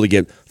able to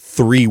get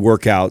 3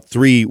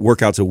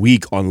 workouts a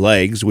week on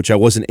legs, which I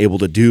wasn't able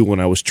to do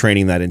when I was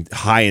training that in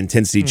high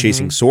intensity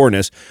chasing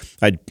soreness.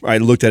 I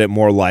looked at it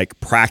more like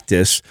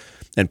practice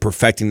and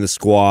perfecting the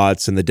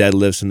squats and the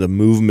deadlifts and the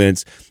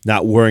movements,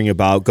 not worrying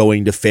about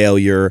going to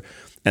failure.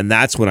 And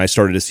that's when I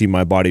started to see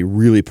my body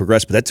really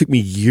progress. But that took me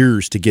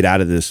years to get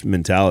out of this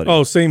mentality.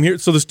 Oh, same here.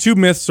 So there's two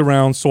myths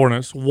around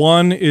soreness.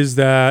 One is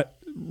that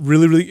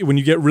really, when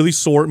you get really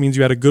sore, it means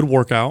you had a good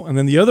workout. And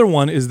then the other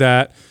one is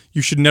that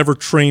you should never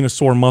train a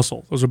sore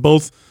muscle. Those are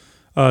both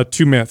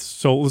two myths.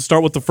 So let's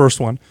start with the first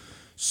one.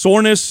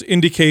 Soreness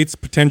indicates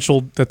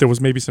potential that there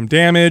was maybe some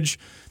damage.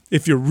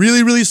 If you're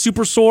really, really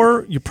super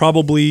sore, you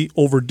probably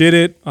overdid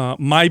it.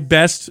 My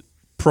best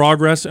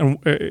progress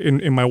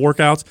in my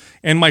workouts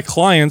and my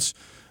clients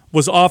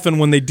was often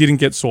when they didn't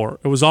get sore.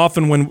 It was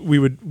often when we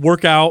would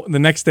work out and the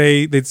next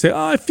day they'd say,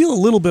 I feel a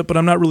little bit, but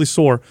I'm not really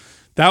sore.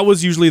 That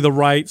was usually the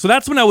right. So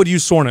that's when I would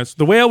use soreness.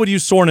 The way I would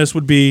use soreness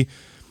would be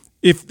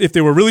if they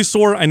were really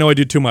sore, I know I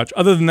did too much.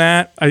 Other than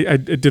that,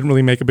 it didn't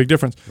really make a big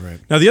difference. Right.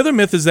 Now, the other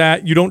myth is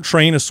that you don't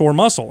train a sore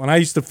muscle. And I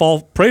used to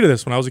fall prey to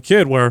this when I was a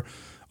kid where,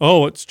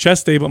 it's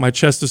chest day, but my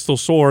chest is still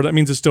sore. That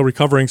means it's still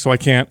recovering, so I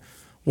can't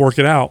work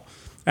it out.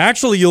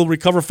 Actually, you'll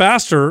recover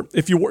faster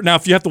if you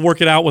have to work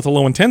it out with a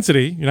low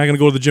intensity. You're not going to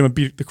go to the gym and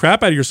beat the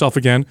crap out of yourself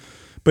again.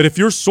 But if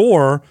you're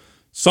sore,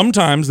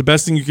 sometimes the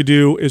best thing you could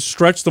do is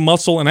stretch the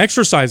muscle and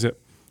exercise it.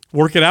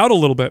 Work it out a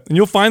little bit. And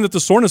you'll find that the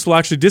soreness will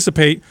actually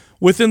dissipate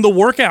within the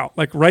workout.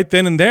 Like right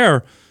then and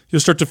there, you'll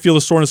start to feel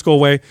the soreness go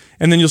away,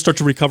 and then you'll start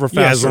to recover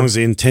faster. Yeah, as long as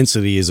the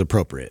intensity is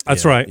appropriate.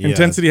 That's right. Yeah.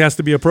 Intensity has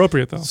to be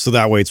appropriate, though. So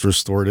that way it's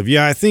restorative.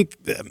 Yeah, I think,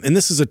 and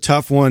this is a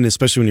tough one,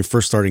 especially when you're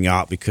first starting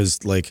out, because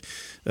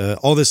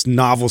all this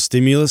novel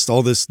stimulus,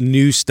 all this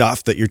new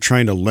stuff that you're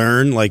trying to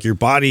learn, like your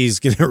body's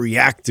going to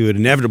react to it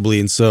inevitably.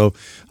 And so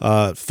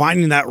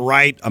finding that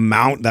right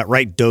amount, that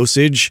right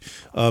dosage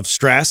of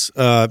stress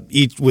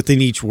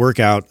within each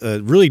workout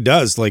really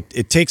does.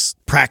 It takes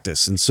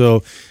practice. And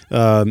so,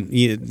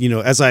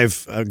 as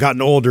I've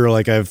gotten older,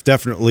 I've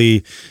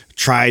definitely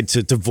tried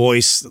to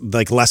voice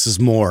less is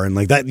more, and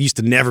that used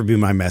to never be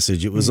my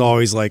message. It was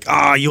always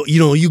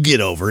you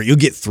get over it, you'll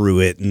get through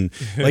it, and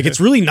it's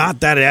really not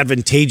that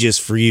advantageous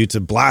for you to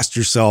blast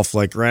yourself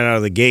right out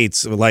of the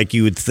gates like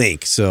you would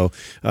think. So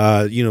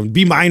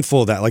be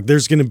mindful of that.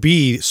 There's going to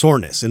be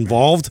soreness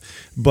involved,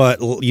 but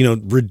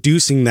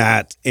reducing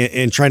that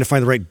and trying to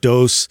find the right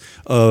dose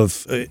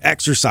of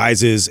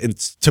exercises and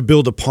to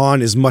build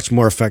upon is much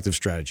more effective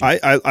strategy.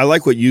 I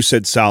like what you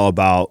said, Sal,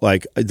 about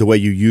the way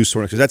you use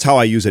soreness, because that's how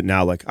I use it now.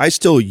 I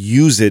still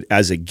use it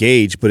as a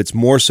gauge, but it's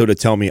more so to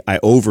tell me I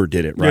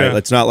overdid it, right? Yeah.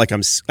 It's not like I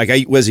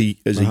was a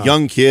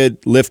young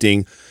kid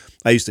lifting,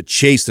 I used to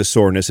chase the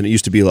soreness, and it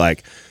used to be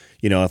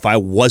if I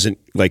wasn't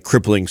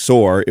crippling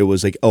sore, it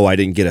was I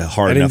didn't get a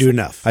hard enough. I didn't do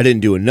enough. I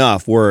didn't do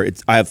enough. Where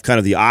I have kind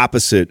of the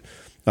opposite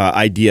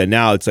idea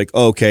now. It's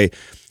okay,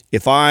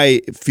 if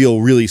I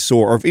feel really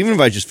sore, or even if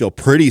I just feel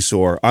pretty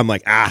sore, I'm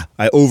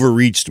I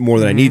overreached more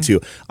than I need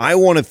to. I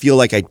want to feel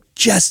like I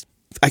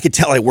could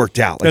tell I worked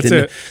out. That's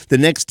it. The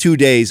next 2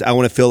 days, I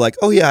want to feel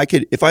I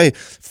could, if I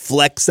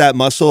flex that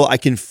muscle, I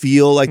can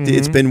feel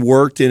it's been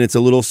worked and it's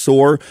a little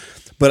sore.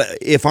 But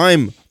if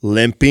I'm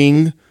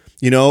limping,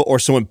 or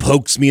someone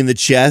pokes me in the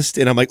chest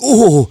and I'm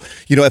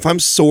if I'm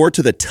sore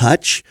to the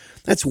touch,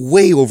 that's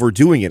way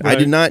overdoing it. Right.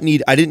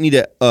 I didn't need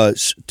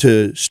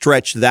to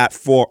stretch that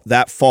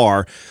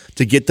far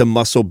to get the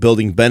muscle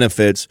building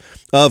benefits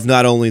of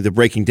not only the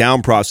breaking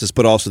down process,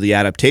 but also the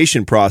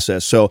adaptation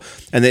process. So,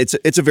 and that's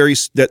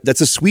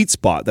a sweet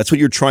spot. That's what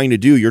you're trying to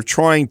do. You're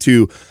trying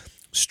to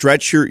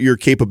stretch your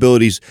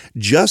capabilities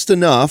just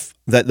enough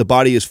that the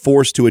body is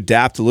forced to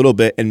adapt a little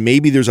bit, and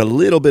maybe there's a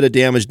little bit of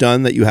damage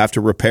done that you have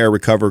to repair,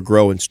 recover,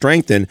 grow, and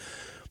strengthen.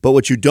 But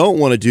what you don't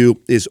want to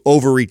do is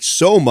overreach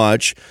so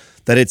much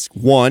that it's,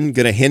 one,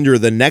 going to hinder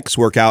the next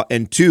workout,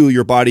 and two,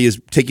 your body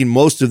is taking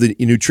most of the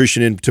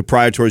nutrition into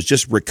prior towards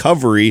just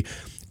recovery,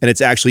 and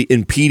it's actually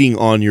impeding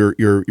on your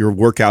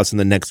workouts in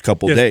the next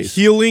couple days.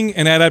 Healing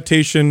and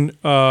adaptation,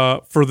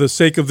 for the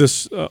sake of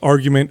this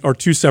argument, are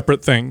two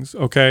separate things,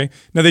 okay?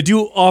 Now, they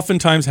do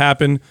oftentimes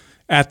happen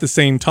at the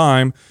same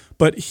time,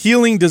 but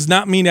healing does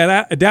not mean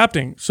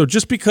adapting. So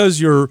just because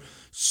you're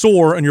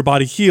sore and your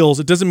body heals,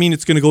 it doesn't mean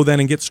it's going to go then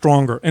and get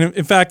stronger. And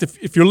in fact,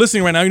 if you're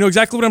listening right now, you know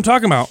exactly what I'm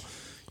talking about.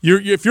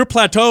 If you're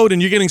plateaued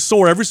and you're getting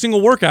sore every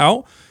single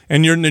workout,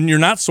 and you're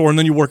not sore, and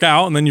then you work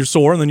out, and then you're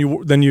sore, and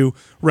then you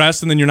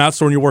rest, and then you're not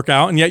sore, and you work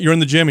out, and yet you're in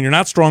the gym and you're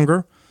not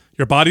stronger,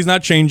 your body's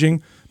not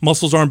changing,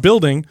 muscles aren't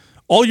building,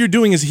 all you're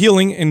doing is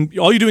healing, and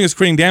all you're doing is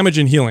creating damage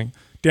and healing.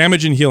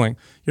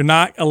 You're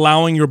not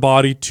allowing your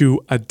body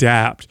to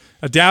adapt.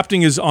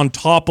 Adapting is on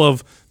top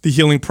of the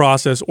healing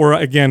process, or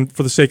again,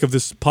 for the sake of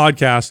this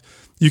podcast,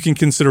 you can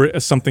consider it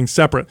as something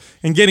separate.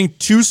 And getting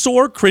too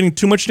sore, creating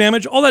too much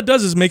damage, all that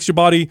does is makes your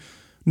body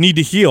need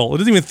to heal. It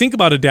doesn't even think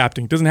about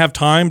adapting. It doesn't have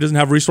time, doesn't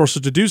have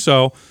resources to do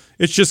so.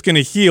 It's just going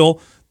to heal.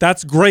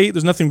 That's great.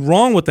 There's nothing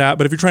wrong with that.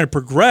 But if you're trying to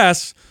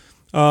progress,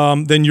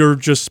 then you're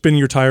just spinning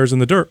your tires in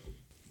the dirt.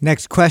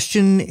 Next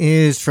question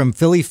is from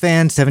Philly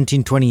Fan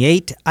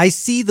 1728. I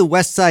see the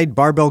West Side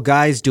barbell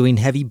guys doing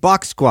heavy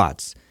box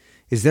squats.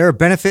 Is there a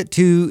benefit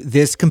to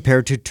this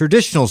compared to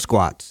traditional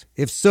squats?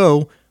 If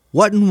so,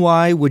 What and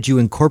why would you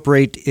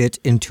incorporate it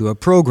into a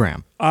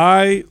program?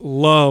 I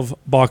love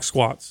box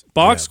squats.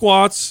 Box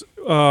squats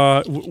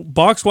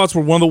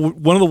were one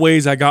of the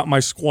ways I got my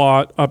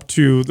squat up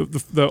to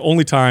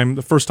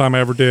the first time I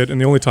ever did,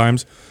 and the only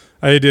times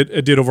I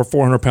did over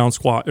 400-pound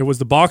squat. It was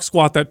the box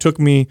squat that took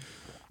me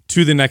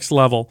to the next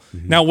level.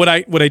 Mm-hmm. Now, what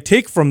I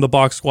take from the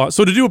box squat,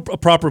 so to do a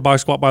proper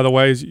box squat, by the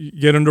way, is you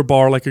get under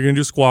bar like you're going to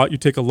do a squat. You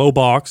take a low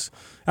box.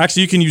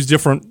 Actually, you can use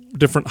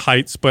different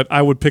heights, but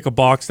I would pick a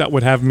box that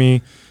would have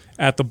me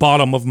at the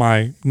bottom of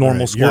my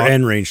normal squat. Your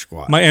end range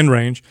squat. My end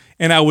range.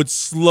 And I would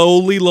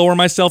slowly lower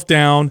myself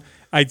down.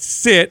 I'd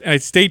sit and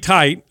I'd stay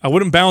tight. I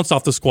wouldn't bounce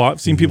off the squat.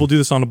 I've seen people do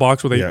this on the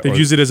box where they'd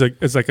use it as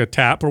like a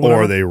tap or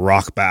whatever. Or they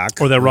rock back.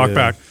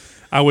 Back.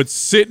 I would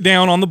sit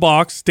down on the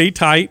box, stay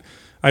tight.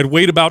 I'd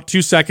wait about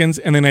 2 seconds,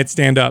 and then I'd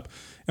stand up.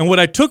 And what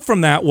I took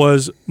from that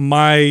was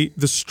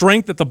the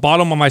strength at the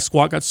bottom of my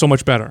squat got so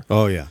much better.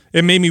 Oh, yeah.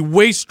 It made me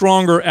way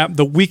stronger at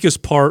the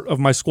weakest part of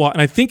my squat.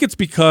 And I think it's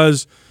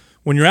because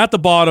when you're at the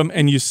bottom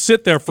and you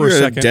sit there for a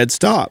second, you're at a dead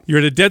stop. You're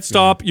at a dead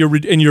stop. You're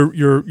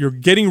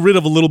getting rid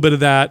of a little bit of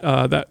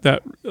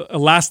that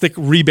elastic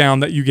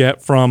rebound that you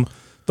get from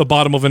the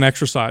bottom of an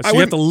exercise. So you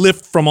have to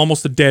lift from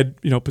almost a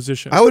dead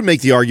position. I would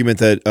make the argument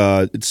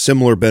that it's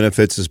similar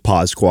benefits as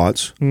pause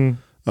squats.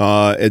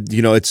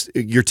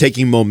 You're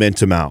taking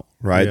momentum out,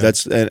 right? Yeah.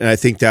 And I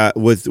think that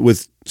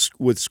with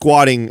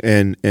squatting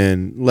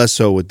and less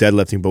so with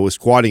deadlifting, but with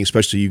squatting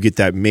especially, you get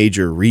that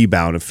major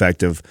rebound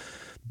effect of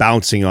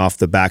bouncing off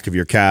the back of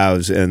your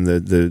calves and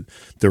the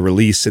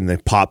release and then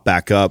pop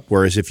back up.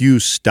 Whereas if you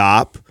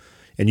stop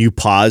and you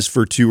pause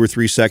for 2 or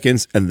 3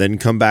 seconds and then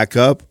come back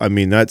up, I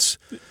mean, that's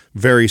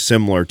very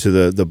similar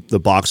to the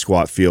box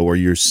squat feel where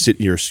you're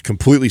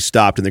completely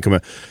stopped and then come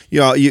out.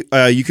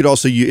 You could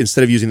also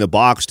instead of using the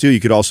box too, you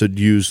could also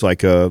use like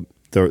the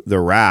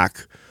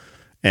rack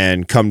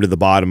and come to the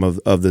bottom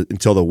of the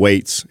until the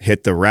weights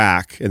hit the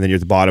rack, and then you're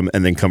at the bottom,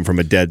 and then come from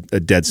a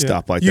dead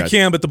stop like that. You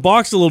can, but the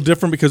box is a little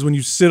different because when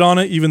you sit on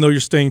it, even though you're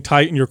staying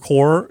tight in your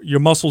core,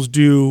 your muscles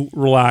do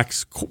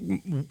relax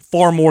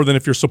far more than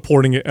if you're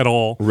supporting it at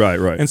all. Right.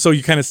 And so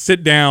you kind of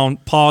sit down,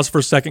 pause for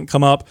a second,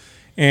 come up,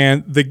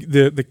 and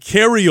the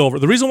carryover.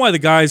 The reason why the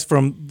guys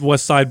from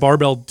West Side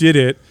Barbell did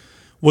it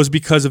was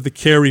because of the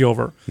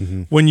carryover.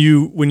 Mm-hmm. When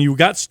you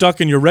got stuck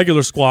in your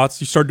regular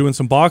squats, you start doing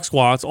some box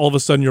squats, all of a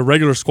sudden your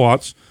regular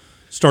squats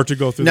start to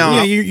go through.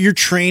 Now, you're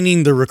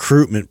training the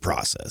recruitment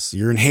process.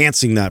 You're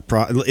enhancing that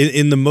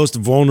in the most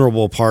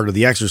vulnerable part of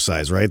the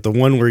exercise, right? The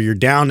one where you're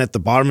down at the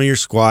bottom of your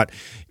squat.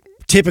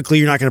 Typically,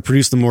 you're not going to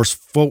produce the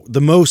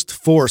most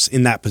force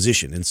in that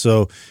position. And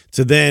so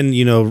to then,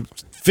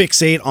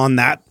 fixate on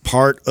that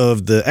part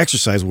of the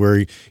exercise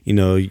where,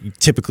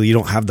 typically you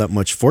don't have that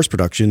much force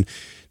production.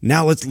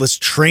 Now let's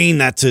train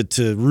that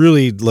to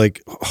really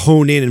like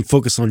hone in and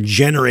focus on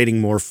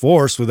generating more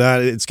force. With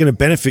that, it's going to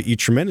benefit you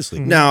tremendously.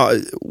 Now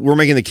we're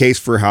making the case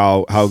for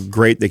how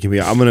great they can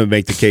be. I'm going to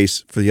make the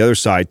case for the other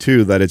side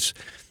too, that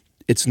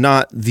it's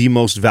not the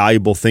most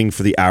valuable thing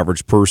for the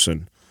average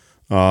person.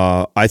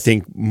 I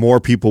think more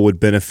people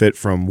would benefit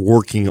from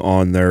working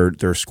on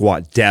their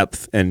squat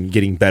depth and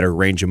getting better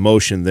range of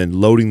motion than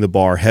loading the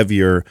bar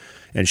heavier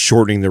and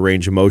shortening the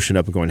range of motion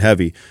up and going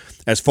heavy.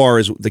 As far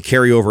as the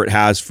carryover it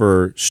has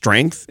for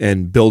strength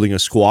and building a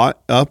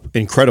squat up,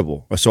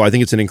 incredible. So I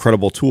think it's an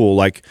incredible tool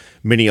like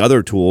many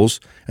other tools,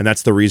 and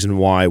that's the reason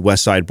why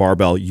Westside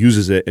Barbell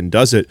uses it and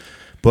does it.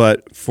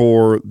 But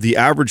for the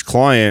average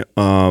client,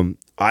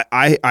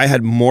 I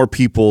had more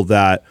people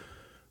that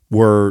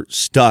were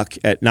stuck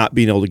at not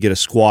being able to get a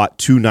squat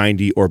to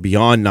 90 or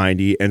beyond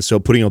 90, and so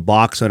putting a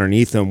box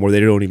underneath them where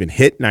they don't even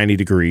hit 90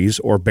 degrees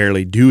or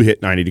barely do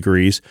hit 90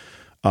 degrees.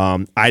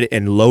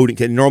 And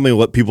loading. Normally,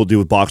 what people do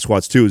with box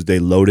squats too is they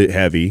load it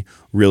heavy,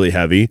 really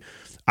heavy.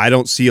 I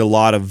don't see a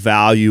lot of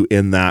value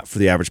in that for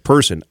the average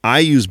person. I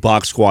use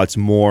box squats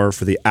more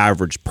for the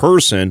average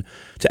person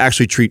to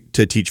actually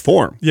teach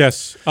form.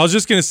 Yes, I was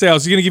just going to say I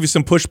was going to give you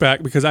some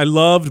pushback because I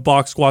loved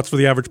box squats for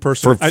the average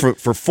person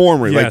for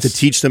form, yes. Like to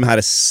teach them how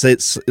to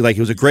sit. Like it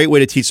was a great way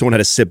to teach someone how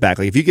to sit back.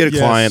 Like if you get a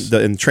client,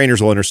 and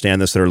trainers will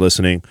understand this that are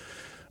listening.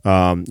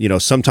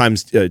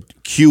 Sometimes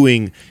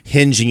cueing,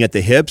 hinging at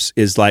the hips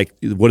is like,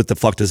 what the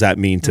fuck does that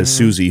mean to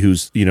Susie,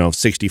 who's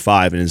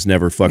 65 and is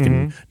never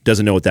fucking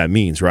doesn't know what that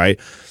means, right?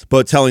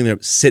 But telling them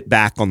sit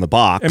back on the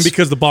box, and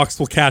because the box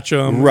will catch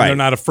them, right? They're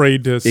not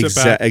afraid to sit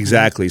back.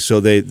 Exactly. So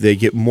they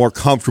get more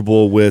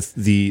comfortable with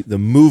the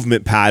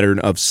movement pattern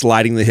of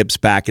sliding the hips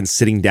back and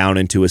sitting down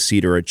into a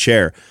seat or a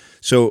chair.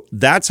 So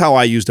that's how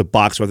I used a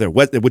box right there,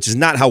 which is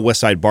not how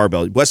Westside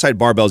Barbell. Westside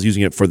Barbell is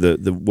using it for the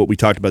what we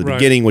talked about at the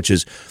beginning, which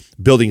is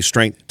building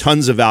strength.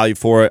 Tons of value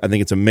for it. I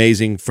think it's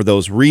amazing for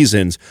those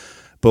reasons.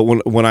 But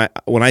when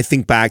I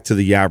think back to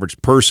the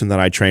average person that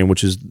I train,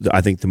 which is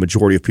I think the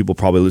majority of people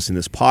probably listening to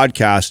this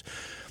podcast,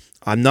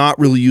 I'm not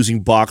really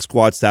using box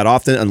squats that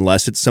often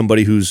unless it's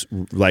somebody who's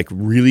like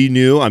really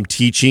new. I'm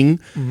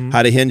teaching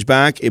how to hinge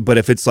back. But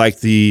if it's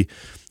like the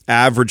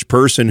average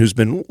person who's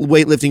been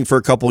weightlifting for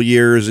a couple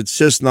years, it's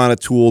just not a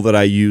tool that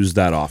I use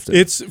that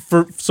often.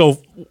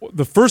 So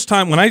the first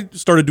time when I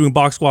started doing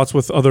box squats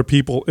with other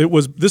people,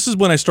 this is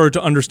when I started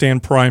to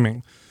understand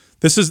priming.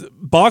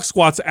 Box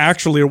squats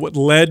actually are what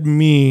led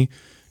me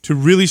to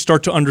really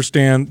start to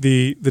understand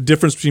the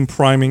difference between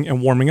priming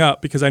and warming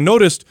up, because I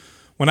noticed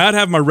when I'd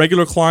have my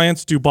regular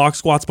clients do box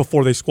squats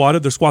before they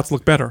squatted, their squats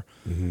looked better.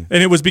 Mm-hmm.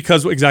 And it was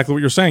because exactly what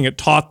you're saying. It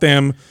got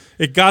them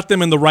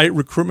in the right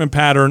recruitment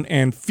pattern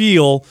and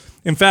feel.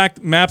 In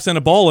fact, MAPS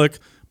Anabolic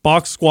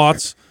box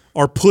squats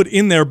are put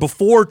in there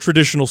before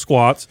traditional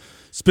squats,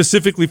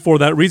 specifically for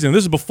that reason.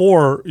 This is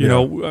before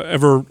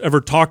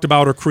ever talked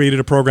about or created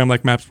a program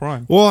like MAPS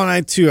Prime. Well, and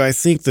I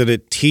think that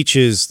it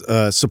teaches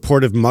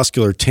supportive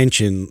muscular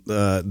tension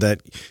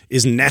that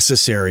is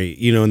necessary,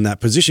 in that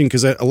position,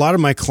 because a lot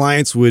of my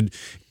clients would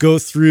go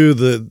through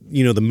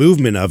the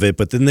movement of it,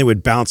 but then they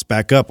would bounce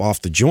back up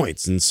off the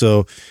joints, and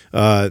so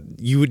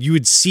you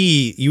would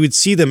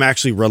see them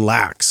actually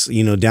relax,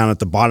 down at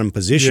the bottom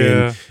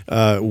position,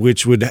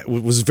 which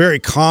was very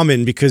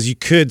common because you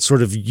could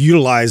sort of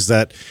utilize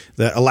the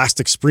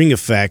elastic spring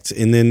effect,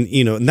 and then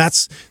and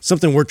that's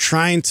something we're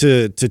trying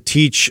to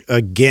teach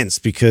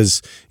against,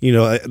 because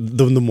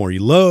the more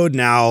you load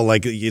now,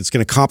 like, it's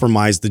going to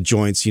compromise the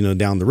joints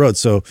down the road.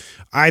 So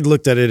I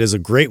looked at it as a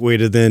great way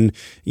to then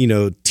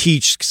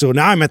teach. So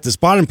now I'm at this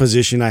bottom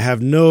position. I have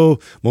no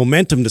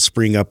momentum to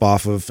spring up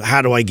off of.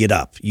 How do I get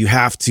up? You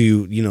have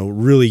to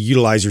really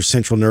utilize your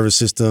central nervous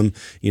system,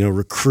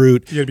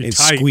 recruit and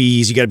tight.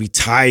 Squeeze. You got to be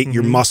tight. Mm-hmm.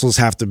 Your muscles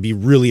have to be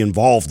really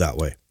involved that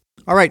way.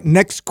 All right,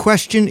 next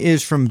question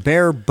is from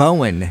Bear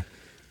Bowen.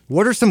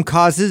 What are some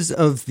causes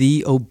of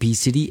the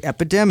obesity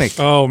epidemic?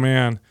 Oh,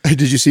 man.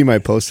 Did you see my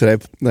post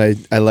that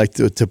I like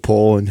to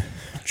poll and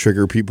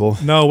trigger people?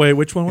 No, wait,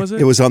 which one was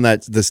it? It was on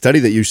the study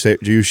that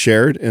you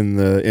shared in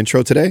the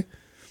intro today.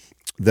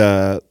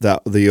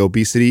 The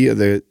obesity. I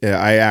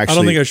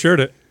don't think I shared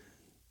it.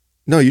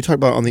 No, you talked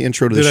about it on the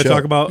intro to the show. Did I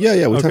talk about? Yeah.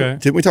 Okay.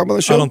 Didn't we talk about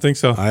the show? I don't think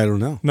so. I don't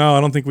know. No,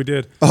 I don't think we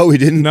did. Oh, we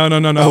didn't? No.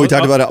 Oh, we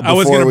talked about it before. I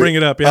was going to bring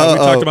it up. Yeah, we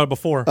talked about it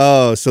before.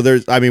 Oh, so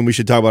we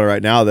should talk about it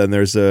right now then.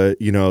 There's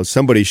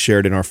somebody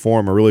shared in our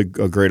forum a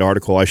great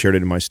article. I shared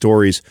it in my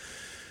stories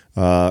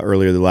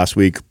earlier last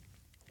week.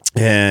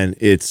 And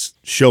it's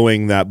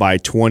showing that by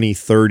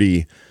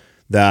 2030,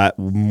 that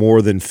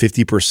more than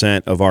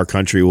 50% of our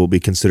country will be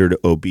considered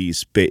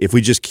obese if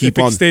we just keep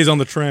on stays on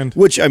the trend.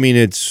 Which, I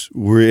mean,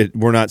 we're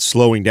not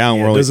slowing down.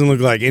 Yeah, it doesn't look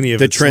like any of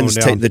the trends.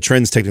 The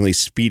trend's technically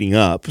speeding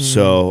up,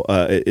 so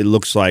it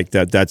looks like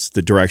that's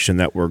the direction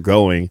that we're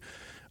going.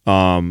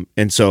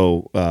 And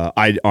so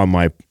on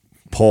my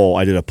poll,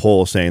 I did a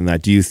poll saying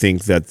that, do you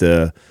think that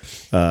the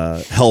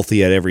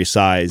healthy at every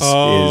size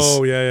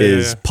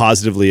is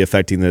positively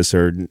affecting this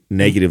or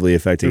negatively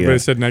affecting Everybody it?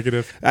 said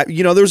negative.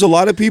 There's a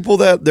lot of people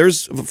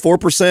there's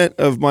 4%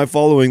 of my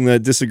following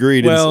that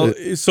disagreed. Well,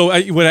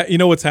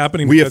 what's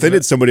happening? We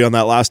offended somebody on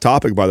that last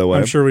topic, by the way.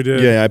 I'm sure we did.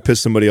 Yeah, I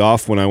pissed somebody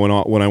off when I went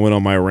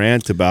on my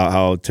rant about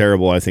how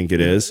terrible I think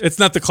it is. It's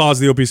not the cause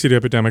of the obesity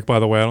epidemic, by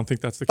the way. I don't think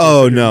that's the case.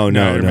 Oh, no.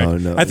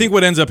 I think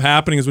what ends up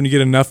happening is when you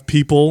get enough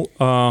people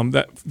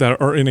that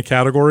are in a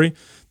category,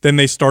 then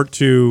they start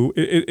to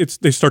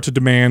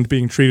demand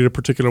being treated a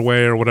particular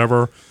way or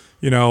whatever.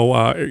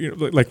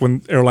 Like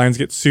when airlines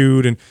get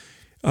sued and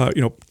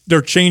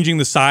they're changing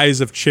the size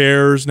of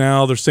chairs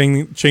now. They're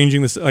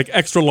changing this, like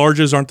extra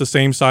larges aren't the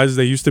same size as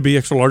they used to be.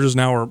 Extra larges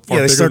now are far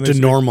bigger. They start to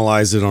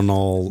normalize it on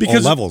all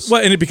levels.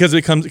 Well, and because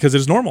it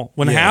is normal.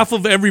 When half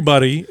of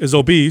everybody is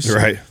obese,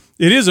 right?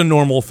 It is a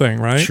normal thing,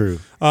 right? True.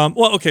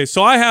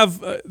 So I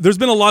have. There's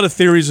been a lot of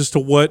theories as to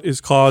what is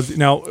caused.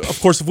 Now,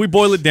 of course, if we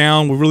boil it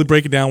down, we really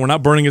break it down. We're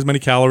not burning as many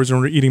calories, and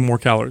we're eating more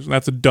calories.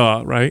 That's a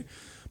duh, right?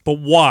 But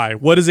why?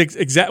 What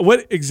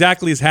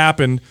exactly has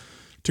happened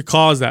to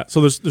cause that?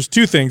 So there's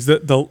two things.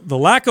 The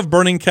lack of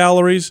burning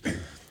calories.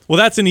 Well,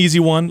 that's an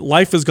easy one.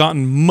 Life has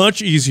gotten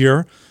much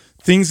easier.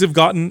 Things have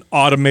gotten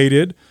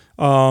automated.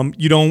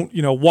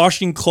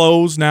 Washing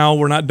clothes now,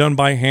 we're not done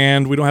by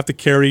hand. We don't have to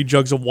carry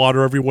jugs of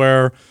water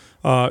everywhere.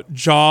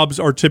 Jobs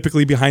are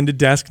typically behind a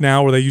desk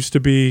now, where they used to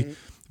be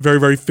very,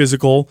 very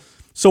physical.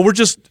 So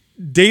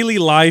daily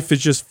life is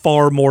just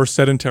far more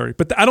sedentary.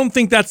 But I don't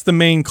think that's the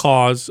main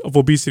cause of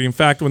obesity. In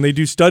fact, when they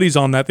do studies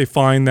on that, they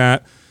find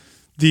that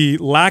the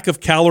lack of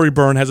calorie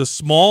burn has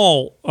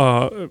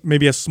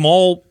maybe a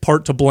small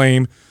part to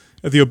blame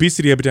of the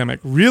obesity epidemic.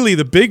 Really,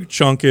 the big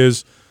chunk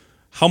is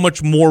how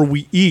much more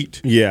we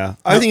eat. Yeah,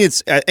 I think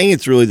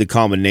it's really the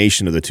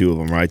combination of the two of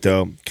them, right?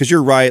 Though, because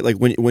you're right. Like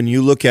when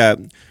you look at,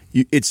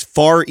 it's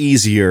far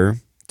easier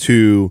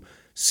to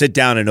sit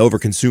down and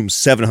overconsume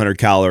 700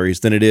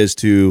 calories than it is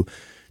to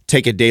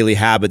take a daily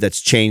habit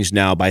that's changed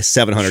now by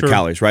 700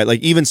 calories, right? Like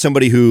even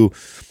somebody who,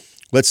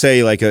 let's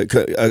say, like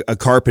a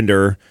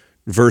carpenter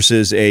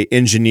versus a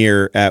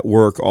engineer at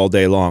work all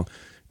day long.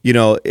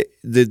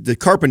 the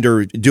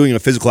carpenter doing a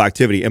physical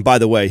activity, and by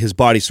the way, his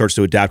body starts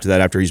to adapt to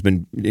that after he's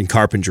been in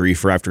carpentry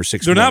for after 6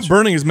 months. They're not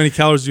burning as many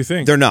calories as you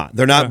think. They're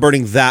not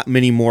burning that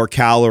many more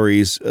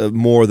calories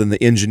more than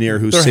the engineer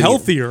who's They're sitting.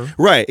 healthier.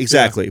 Right,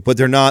 exactly. But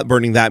they're not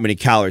burning that many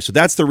calories. So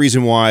that's the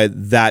reason why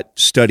that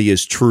study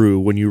is true.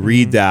 When you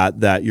read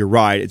that you're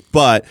right.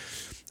 But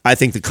I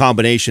think the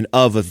combination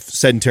of a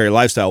sedentary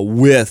lifestyle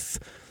with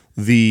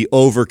the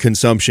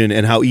overconsumption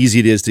and how easy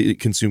it is to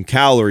consume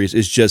calories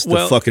is just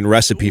the fucking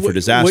recipe for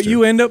disaster.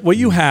 What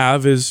you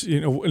have is,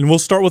 and we'll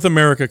start with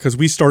America because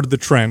we started the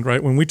trend,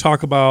 right? When we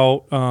talk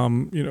about,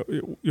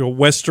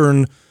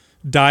 Western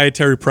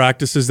dietary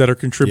practices that are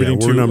contributing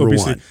to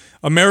obesity,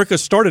 America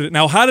started it.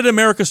 Now, how did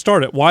America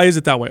start it? Why is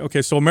it that way?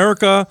 Okay, so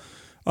America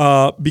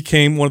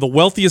became one of the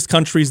wealthiest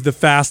countries the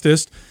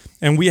fastest,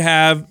 and we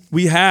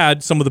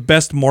had some of the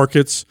best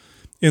markets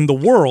in the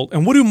world.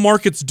 And what do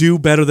markets do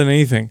better than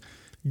anything?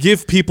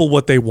 Give people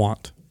what they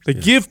want. They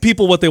give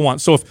people what they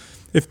want. So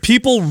if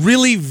people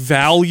really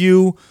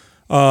value,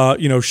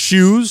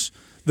 shoes,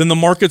 then the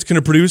market's going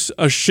to produce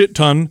a shit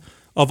ton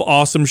of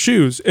awesome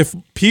shoes. If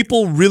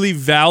people really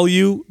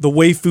value the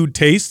way food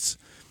tastes,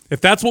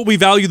 if that's what we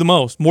value the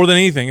most, more than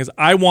anything, is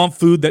I want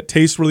food that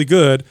tastes really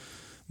good,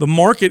 the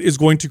market is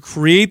going to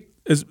create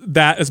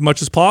that as much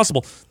as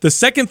possible. The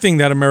second thing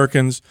that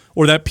Americans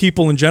or that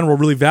people in general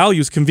really value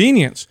is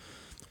convenience.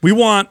 We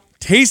want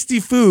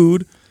tasty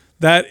food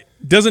that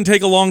doesn't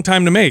take a long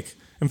time to make.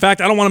 In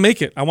fact, I don't want to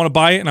make it. I want to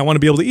buy it and I want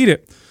to be able to eat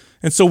it.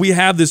 And so we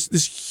have this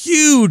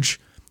huge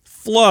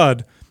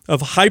flood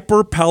of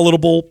hyper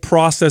palatable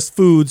processed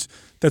foods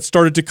that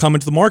started to come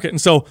into the market.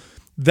 And so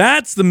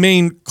that's the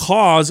main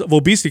cause of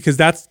obesity because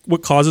that's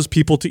what causes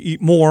people to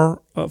eat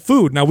more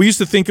food. Now, we used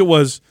to think it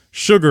was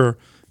sugar,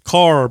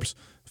 carbs,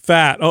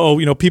 fat.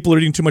 People are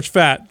eating too much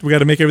fat. We got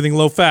to make everything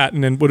low fat.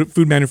 And then what do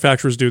food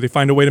manufacturers do? They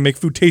find a way to make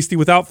food tasty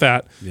without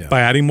fat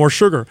by adding more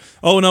sugar.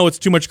 Oh, no, it's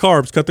too much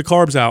carbs. Cut the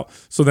carbs out.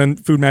 So then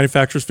food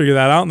manufacturers figure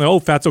that out and they're,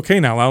 fat's okay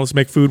now. Now let's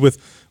make food with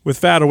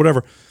fat or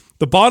whatever.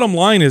 The bottom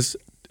line is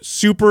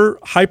super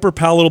hyper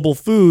palatable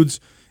foods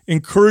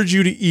encourage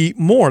you to eat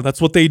more. That's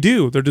what they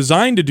do. They're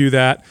designed to do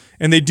that.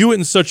 And they do it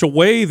in such a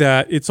way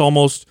that it's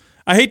almost,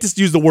 I hate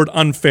to use the word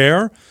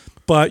unfair,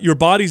 but your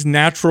body's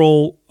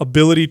natural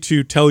ability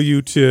to tell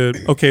you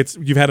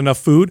you've had enough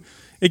food,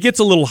 it gets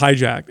a little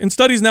hijacked. And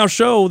studies now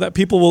show that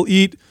people will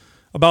eat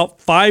about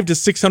 500 to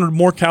 600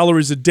 more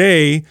calories a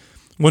day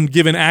when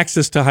given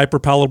access to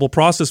hyperpalatable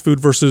processed food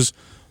versus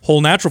whole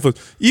natural food.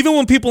 Even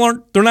when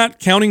people they're not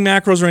counting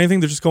macros or anything,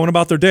 they're just going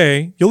about their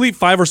day, you'll eat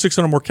 500 or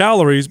 600 more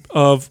calories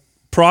of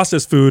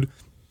processed food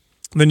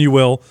than you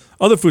will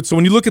other foods. So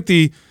when you look at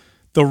the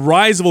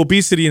rise of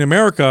obesity in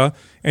America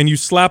and you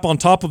slap on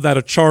top of that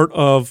a chart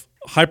of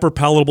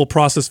hyper-palatable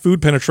processed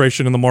food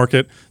penetration in the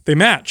market, they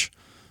match.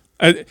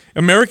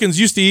 Americans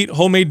used to eat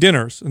homemade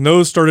dinners, and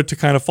those started to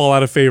kind of fall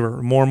out of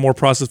favor, more and more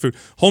processed food.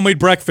 Homemade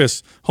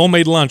breakfast,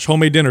 homemade lunch,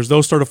 homemade dinners,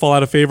 those started to fall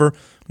out of favor,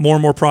 more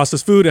and more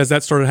processed food. As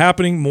that started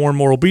happening, more and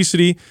more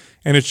obesity,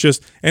 and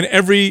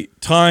every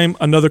time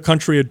another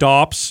country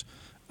adopts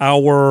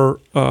our,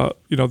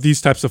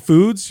 these types of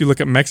foods, you look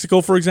at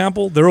Mexico, for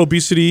example, their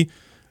obesity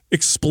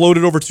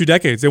exploded over 2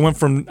 decades. They went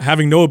from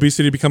having no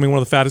obesity to becoming one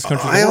of the fattest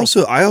countries in the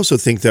world. I also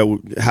think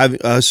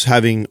that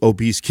having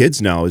obese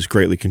kids now is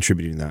greatly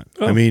contributing to that.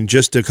 Oh. I mean,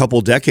 just a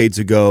couple decades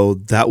ago,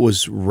 that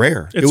was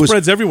rare. It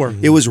spreads everywhere.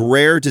 It was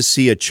rare to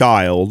see a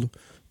child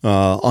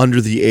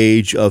under the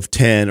age of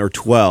 10 or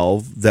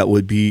 12 that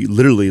would be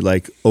literally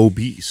like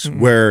obese,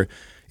 where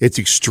it's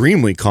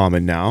extremely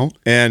common now.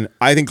 And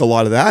I think a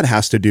lot of that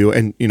has to do,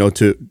 and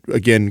to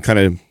again kind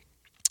of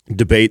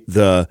debate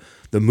the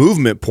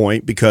movement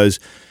point, because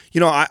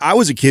I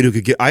was a kid who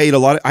I ate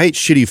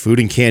shitty food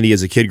and candy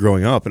as a kid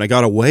growing up, and I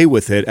got away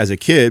with it as a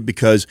kid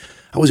because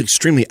I was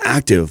extremely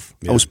active.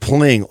 Yeah. I was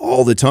playing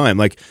all the time.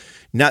 Like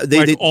now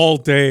they all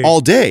day.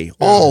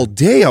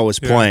 I was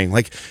playing.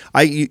 Like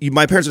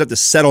my parents would have to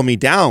settle me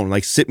down,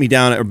 like sit me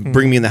down or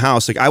bring me in the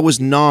house. Like I was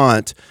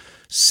not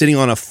sitting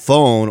on a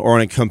phone or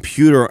on a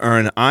computer or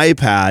an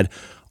iPad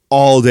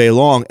all day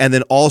long, and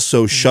then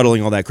also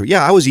shuttling all that.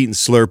 Yeah, I was eating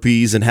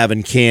Slurpees and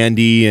having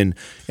candy and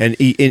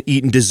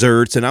eating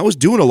desserts, and I was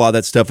doing a lot of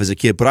that stuff as a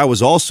kid. But I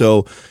was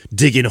also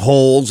digging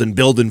holes and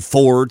building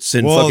forts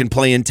and fucking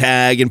playing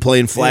tag and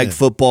playing flag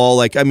football.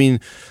 Like, I mean,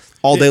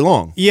 all day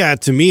long. Yeah,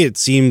 to me, it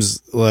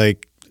seems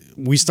like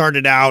we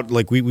started out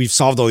like we've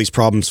solved all these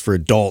problems for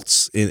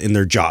adults in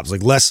their jobs,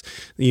 like less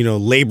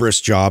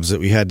laborious jobs that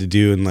we had to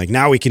do, and like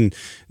now we can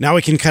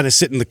kind of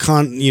sit in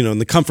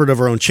the comfort of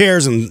our own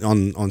chairs and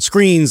on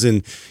screens,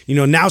 and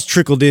now it's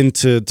trickled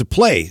into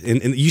play,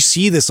 and you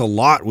see this a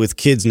lot with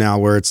kids now,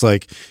 where it's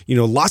like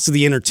lots of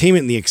the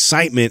entertainment and the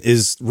excitement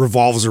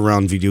revolves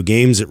around video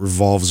games. It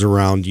revolves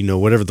around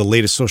whatever the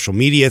latest social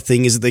media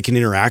thing is that they can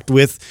interact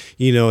with,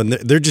 and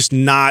they're just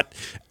not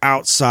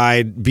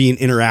outside being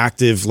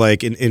interactive,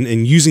 like and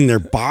using their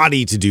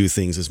body to do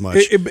things as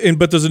much.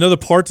 But there's another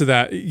part to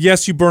that.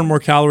 Yes, you burn more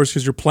calories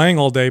because you're playing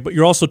all day, but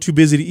you're also too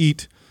busy to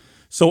eat.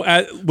 So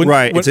it's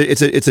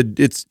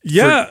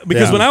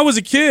because when I was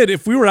a kid,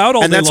 if we were out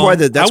all day long,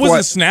 I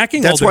wasn't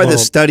snacking. That's all day why long. the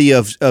study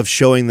of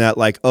showing that,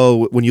 like,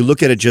 oh, when you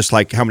look at it just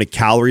like how many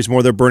calories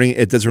more they're burning,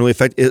 it doesn't really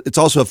affect. It's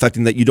also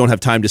affecting that you don't have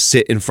time to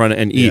sit in front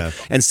and eat,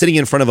 and sitting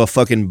in front of a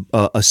fucking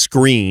a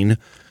screen.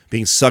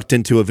 Being sucked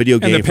into a video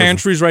game. And the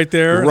pantry's right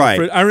there.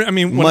 Right. I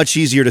mean, much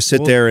easier to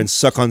sit there and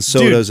suck on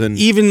sodas. Dude, and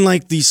even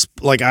like these,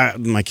 like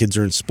my kids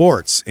are in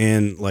sports,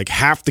 and like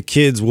half the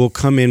kids will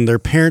come in, their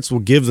parents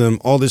will give them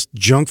all this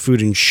junk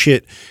food and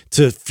shit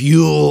to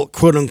fuel,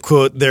 quote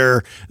unquote,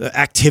 their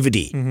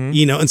activity,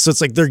 you know? And so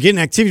it's like they're getting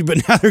activity,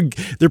 but now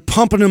they're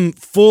pumping them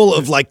full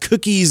of like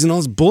cookies and all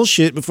this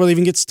bullshit before they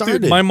even get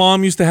started. Dude, my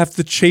mom used to have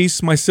to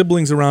chase my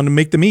siblings around to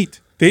make them eat.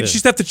 She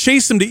used to have to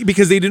chase them to eat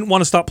because they didn't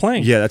want to stop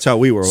playing. Yeah, that's how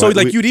we were. So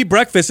you'd eat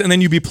breakfast and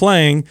then you'd be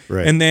playing,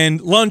 and then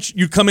lunch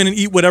you'd come in and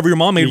eat whatever your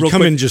mom made real quick. You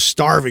come in just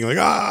starving, like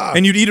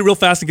and you'd eat it real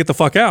fast and get the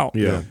fuck out.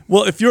 Yeah.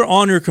 Well, if you're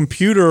on your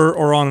computer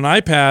or on an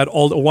iPad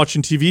or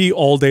watching TV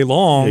all day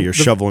long, you're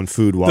shoveling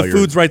food while the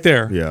food's right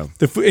there. Yeah.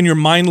 And you're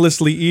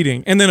mindlessly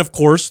eating. And then of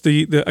course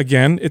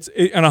again it's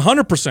and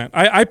 100%.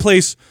 I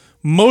place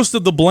most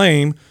of the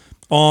blame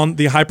on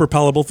the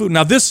hyperpalatable food.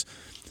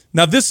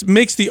 Now this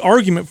makes the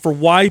argument for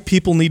why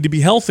people need to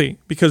be healthy,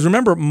 because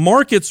remember,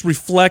 markets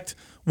reflect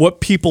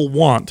what people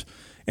want.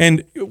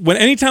 And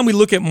anytime we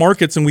look at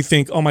markets and we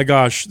think, oh my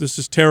gosh, this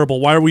is terrible.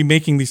 Why are we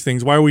making these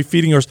things? Why are we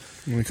feeding ours?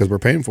 Because we're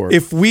paying for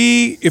it.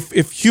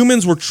 If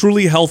humans were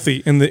truly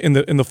healthy in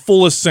the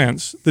fullest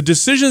sense, the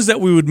decisions that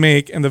we would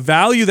make and the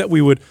values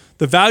we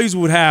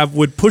would have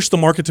would push the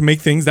market to make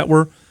things that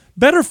were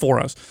better for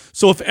us.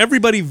 So if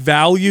everybody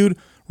valued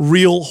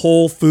real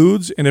whole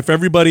foods, and if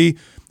everybody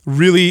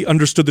really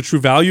understood the true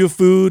value of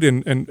food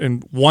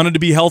and wanted to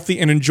be healthy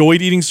and enjoyed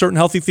eating certain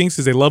healthy things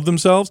because they love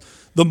themselves,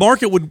 the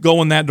market would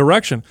go in that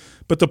direction.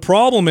 But the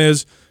problem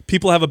is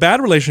people have a bad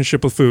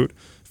relationship with food.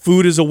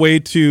 Food is a way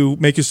to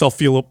make yourself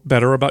feel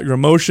better about your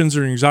emotions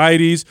or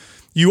anxieties.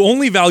 You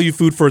only value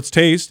food for its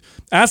taste.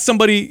 Ask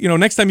somebody,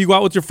 next time you go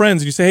out with your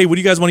friends and you say, hey, what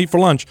do you guys want to eat for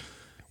lunch?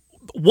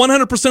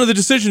 100% of the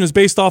decision is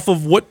based off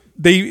of what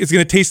is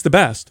going to taste the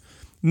best.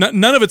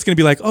 None of it's going to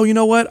be like, oh, you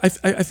know what? I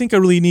think I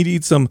really need to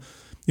eat some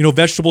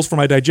vegetables for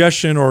my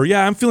digestion, or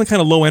I'm feeling kind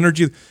of low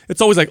energy.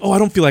 It's always like, oh, I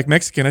don't feel like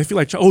Mexican. I feel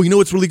like, oh,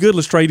 it's really good.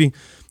 Let's try eating.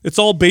 It's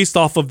all based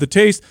off of the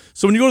taste.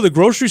 So when you go to the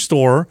grocery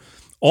store,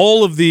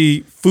 all of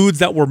the foods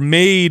that were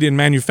made and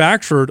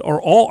manufactured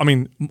are all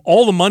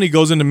the money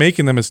goes into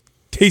making them as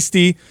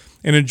tasty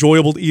and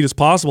enjoyable to eat as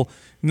possible.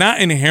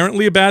 Not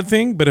inherently a bad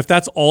thing, but if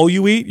that's all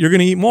you eat, you're going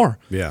to eat more.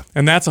 Yeah.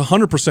 And that's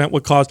 100%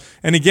 what caused.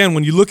 And again,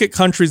 when you look at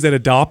countries that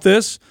adopt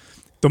this,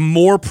 the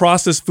more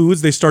processed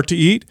foods they start to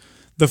eat,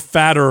 the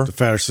fatter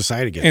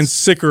society gets and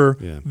sicker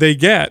they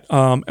get.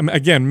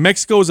 Again,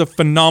 Mexico is a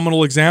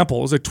phenomenal example.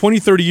 It was like 20,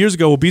 30 years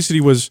ago, obesity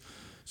was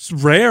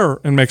rare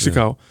in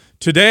Mexico. Yeah.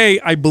 Today,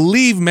 I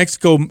believe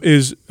Mexico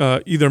is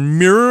either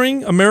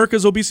mirroring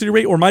America's obesity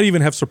rate or might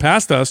even have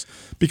surpassed us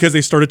because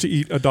they started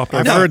to adopt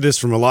our I've heard this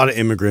from a lot of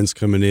immigrants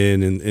coming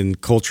in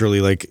and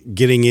culturally like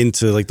getting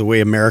into like the way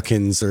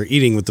Americans are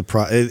eating with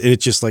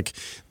it's just like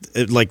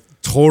it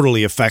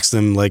totally affects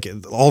them. Like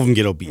all of them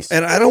get obese.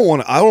 And I don't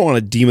want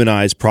to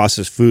demonize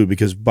processed food,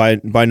 because by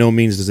no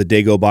means does a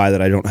day go by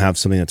that I don't have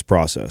something that's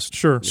processed.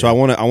 Sure. So I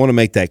want to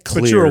make that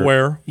clear. But you're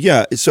aware.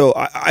 Yeah. So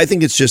I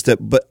think it's just that,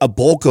 but a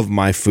bulk of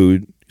my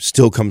food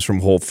still comes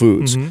from whole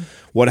foods. Mm-hmm.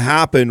 What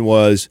happened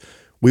was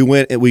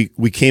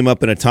we came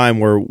up in a time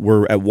where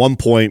we're at one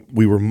point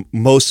we were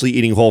mostly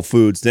eating whole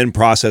foods, then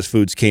processed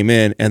foods came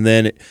in, and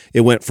then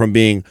it went from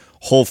being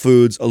whole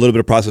foods, a little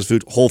bit of processed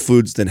food, whole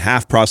foods, then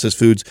half processed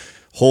foods,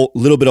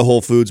 little bit of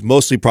whole foods,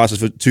 mostly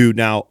processed food, to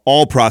now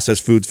all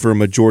processed foods for a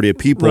majority of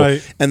people.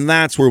 Right. And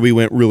that's where we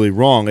went really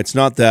wrong. It's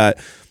not that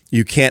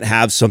you can't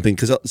have something,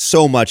 because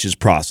so much is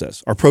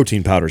processed. Our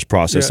protein powder is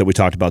processed that we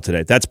talked about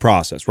today. That's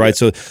processed, right?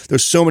 Yeah. So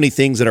there's so many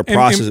things that are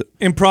processed.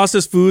 And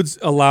processed foods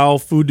allow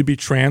food to be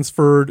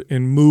transferred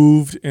and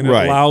moved, and it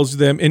allows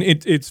them, and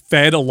it's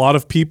fed a lot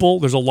of people.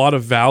 There's a lot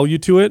of value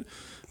to it.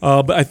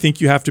 But I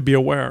think you have to be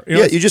aware.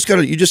 You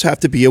just have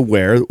to be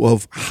aware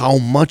of how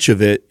much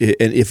of it,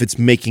 and if it's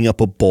making up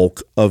a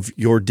bulk of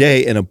your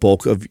day and a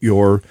bulk of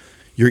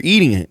you're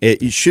eating it.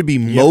 It should be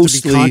mostly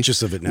have to be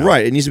conscious of it now.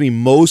 Right. It needs to be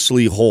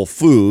mostly whole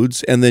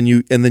foods, and then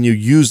you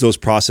use those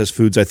processed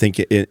foods, I think,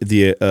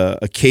 the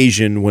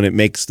occasion when it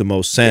makes the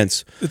most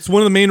sense. It's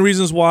one of the main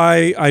reasons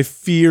why I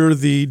fear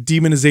the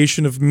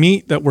demonization of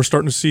meat that we're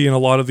starting to see in a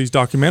lot of these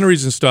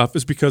documentaries and stuff,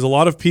 is because a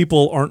lot of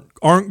people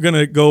aren't going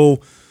to go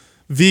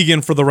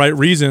vegan for the right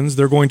reasons.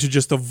 They're going to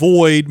just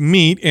avoid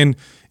meat. And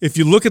if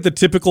you look at the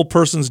typical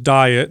person's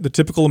diet, the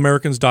typical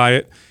American's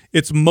diet,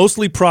 it's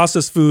mostly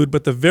processed food,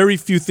 but the very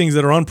few things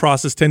that are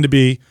unprocessed tend to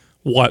be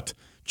what?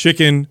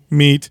 Chicken,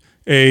 meat,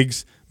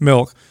 eggs,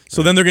 milk.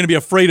 So then they're going to be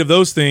afraid of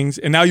those things,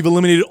 and now you've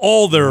eliminated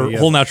all their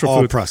whole natural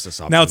food. Processed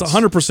options. Now it's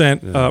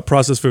 100%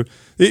 processed food.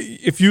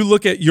 If you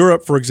look at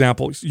Europe, for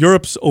example,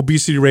 Europe's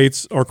obesity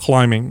rates are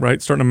climbing,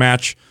 right? Starting to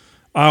match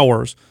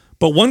ours.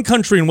 But one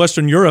country in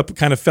Western Europe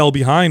kind of fell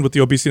behind with the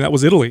obesity, and that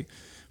was Italy.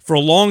 For a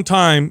long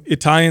time,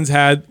 Italians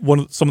had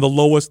some of the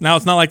lowest. Now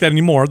it's not like that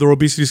anymore. Their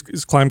obesity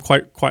is climbed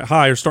quite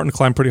high, or starting to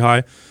climb pretty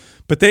high.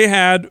 But they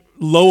had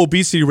low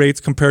obesity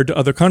rates compared to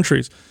other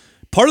countries.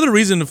 Part of the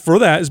reason for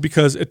that is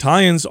because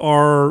Italians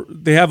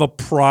they have a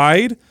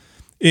pride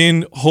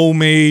in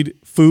homemade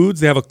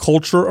foods. They have a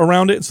culture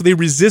around it. So they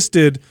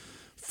resisted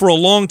for a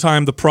long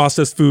time the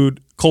processed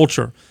food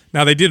culture.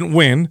 Now they didn't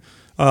win.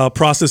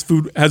 Processed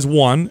food has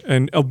won,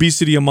 and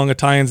obesity among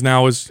Italians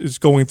now is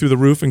going through the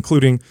roof,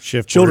 including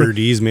children. Shift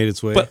D's made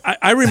its way. But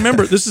I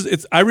remember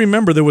I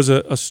remember there was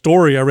a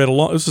story I read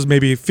this was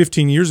maybe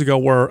 15 years ago,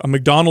 where a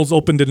McDonald's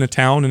opened in a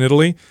town in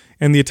Italy,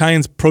 and the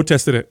Italians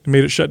protested it and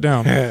made it shut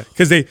down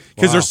because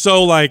they're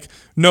so like,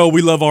 no,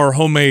 we love our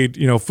homemade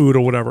food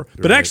or whatever.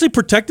 But it actually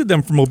protected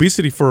them from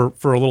obesity for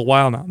a little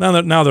while now.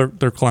 Now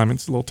they're climbing.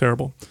 It's a little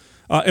terrible.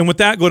 And with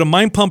that, go to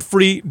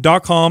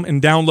mindpumpfree.com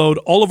and download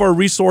all of our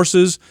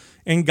resources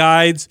and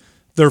guides.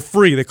 They're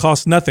free. They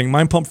cost nothing.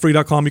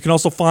 Mindpumpfree.com. You can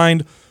also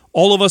find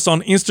all of us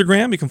on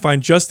Instagram. You can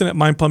find Justin at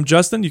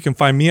mindpumpjustin. You can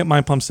find me at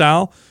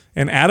mindpumpsal,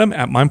 and Adam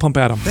at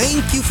mindpumpadam.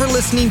 Thank you for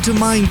listening to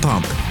Mind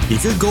Pump.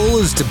 If your goal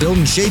is to build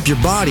and shape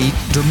your body,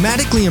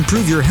 dramatically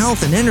improve your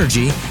health and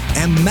energy,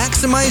 and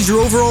maximize your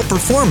overall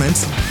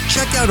performance,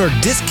 check out our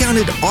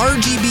discounted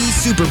RGB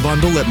Super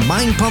Bundle at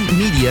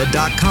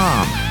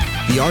mindpumpmedia.com.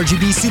 The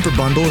RGB Super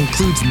Bundle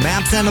includes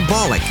MAPS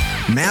Anabolic,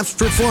 MAPS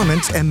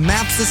Performance, and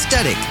MAPS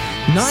Aesthetic.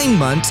 9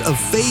 months of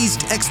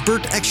phased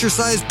expert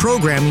exercise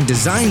programming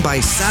designed by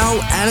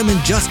Sal, Adam, and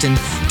Justin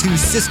to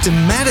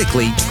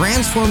systematically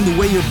transform the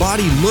way your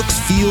body looks,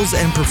 feels,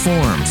 and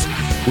performs.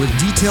 With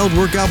detailed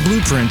workout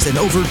blueprints and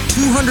over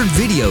 200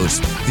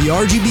 videos, the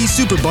RGB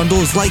Super Bundle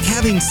is like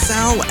having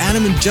Sal,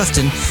 Adam, and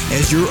Justin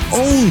as your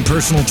own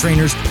personal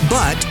trainers,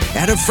 but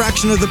at a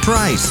fraction of the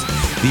price.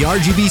 The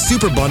RGB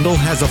Super Bundle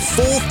has a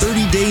full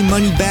 30-day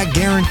money-back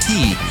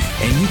guarantee,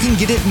 and you can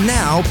get it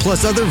now,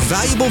 plus other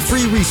valuable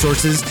free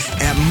resources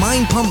at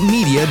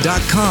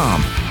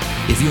mindpumpmedia.com.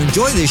 If you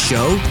enjoy this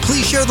show,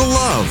 please share the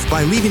love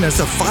by leaving us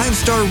a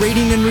 5-star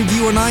rating and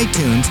review on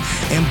iTunes,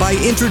 and by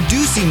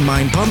introducing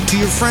Mind Pump to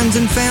your friends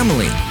and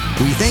family.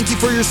 We thank you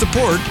for your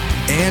support,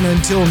 and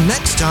until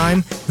next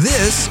time,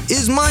 this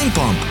is Mind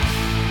Pump.